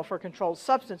general for controlled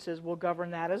substances, will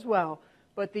govern that as well.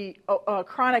 But the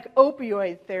chronic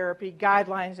opioid therapy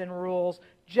guidelines and rules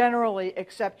generally,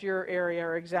 except your area,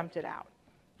 are exempted out.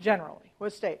 Generally.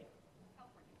 What state?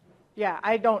 Yeah,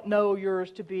 I don't know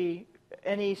yours to be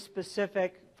any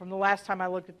specific. From the last time I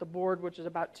looked at the board, which is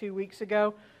about 2 weeks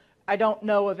ago, I don't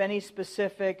know of any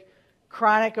specific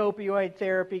chronic opioid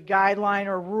therapy guideline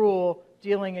or rule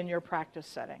dealing in your practice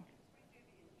setting.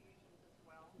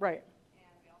 Right.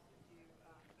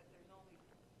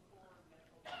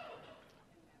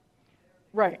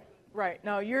 Right.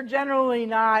 No, you're generally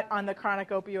not on the chronic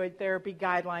opioid therapy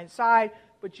guideline side,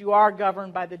 but you are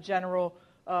governed by the general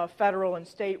federal and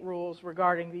state rules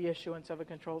regarding the issuance of a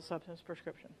controlled substance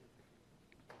prescription.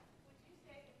 Would you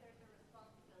say that there's a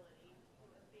responsibility to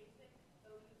a basic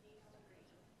OUD screen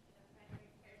in a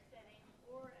primary care setting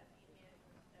or a pain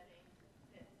management setting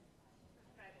that's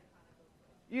prescribing chronic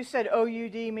opioids? You said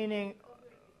OUD meaning?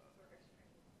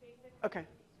 Okay.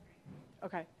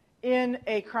 In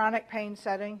a chronic pain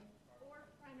setting?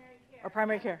 Or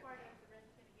primary care. Part of the risk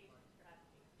mitigation strategy.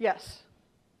 Yes,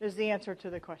 is the answer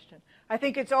to the question. I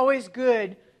think it's always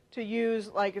good to use,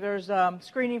 like there's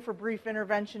screening for brief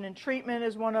intervention and treatment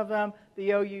is one of them.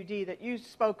 The OUD that you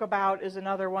spoke about is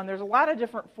another one. There's a lot of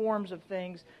different forms of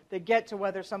things that get to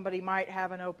whether somebody might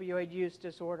have an opioid use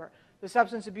disorder. The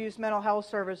Substance Abuse Mental Health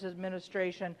Services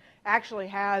Administration actually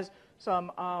has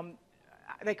some,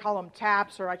 they call them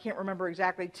TAPs, or I can't remember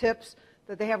exactly, tips,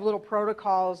 that they have little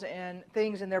protocols and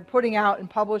things, and they're putting out and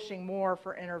publishing more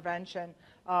for intervention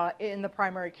in the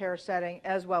primary care setting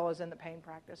as well as in the pain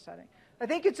practice setting. I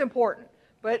think it's important,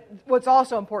 but what's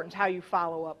also important is how you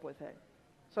follow up with it.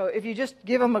 So if you just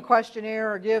give them a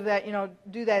questionnaire or give that,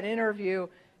 do that interview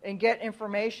and get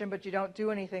information, but you don't do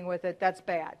anything with it, that's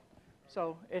bad.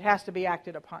 So it has to be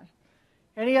acted upon.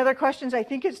 Any other questions? I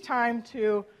think it's time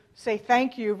to say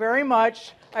thank you very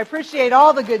much. I appreciate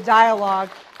all the good dialogue,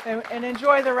 and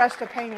enjoy the rest of PAINWeek.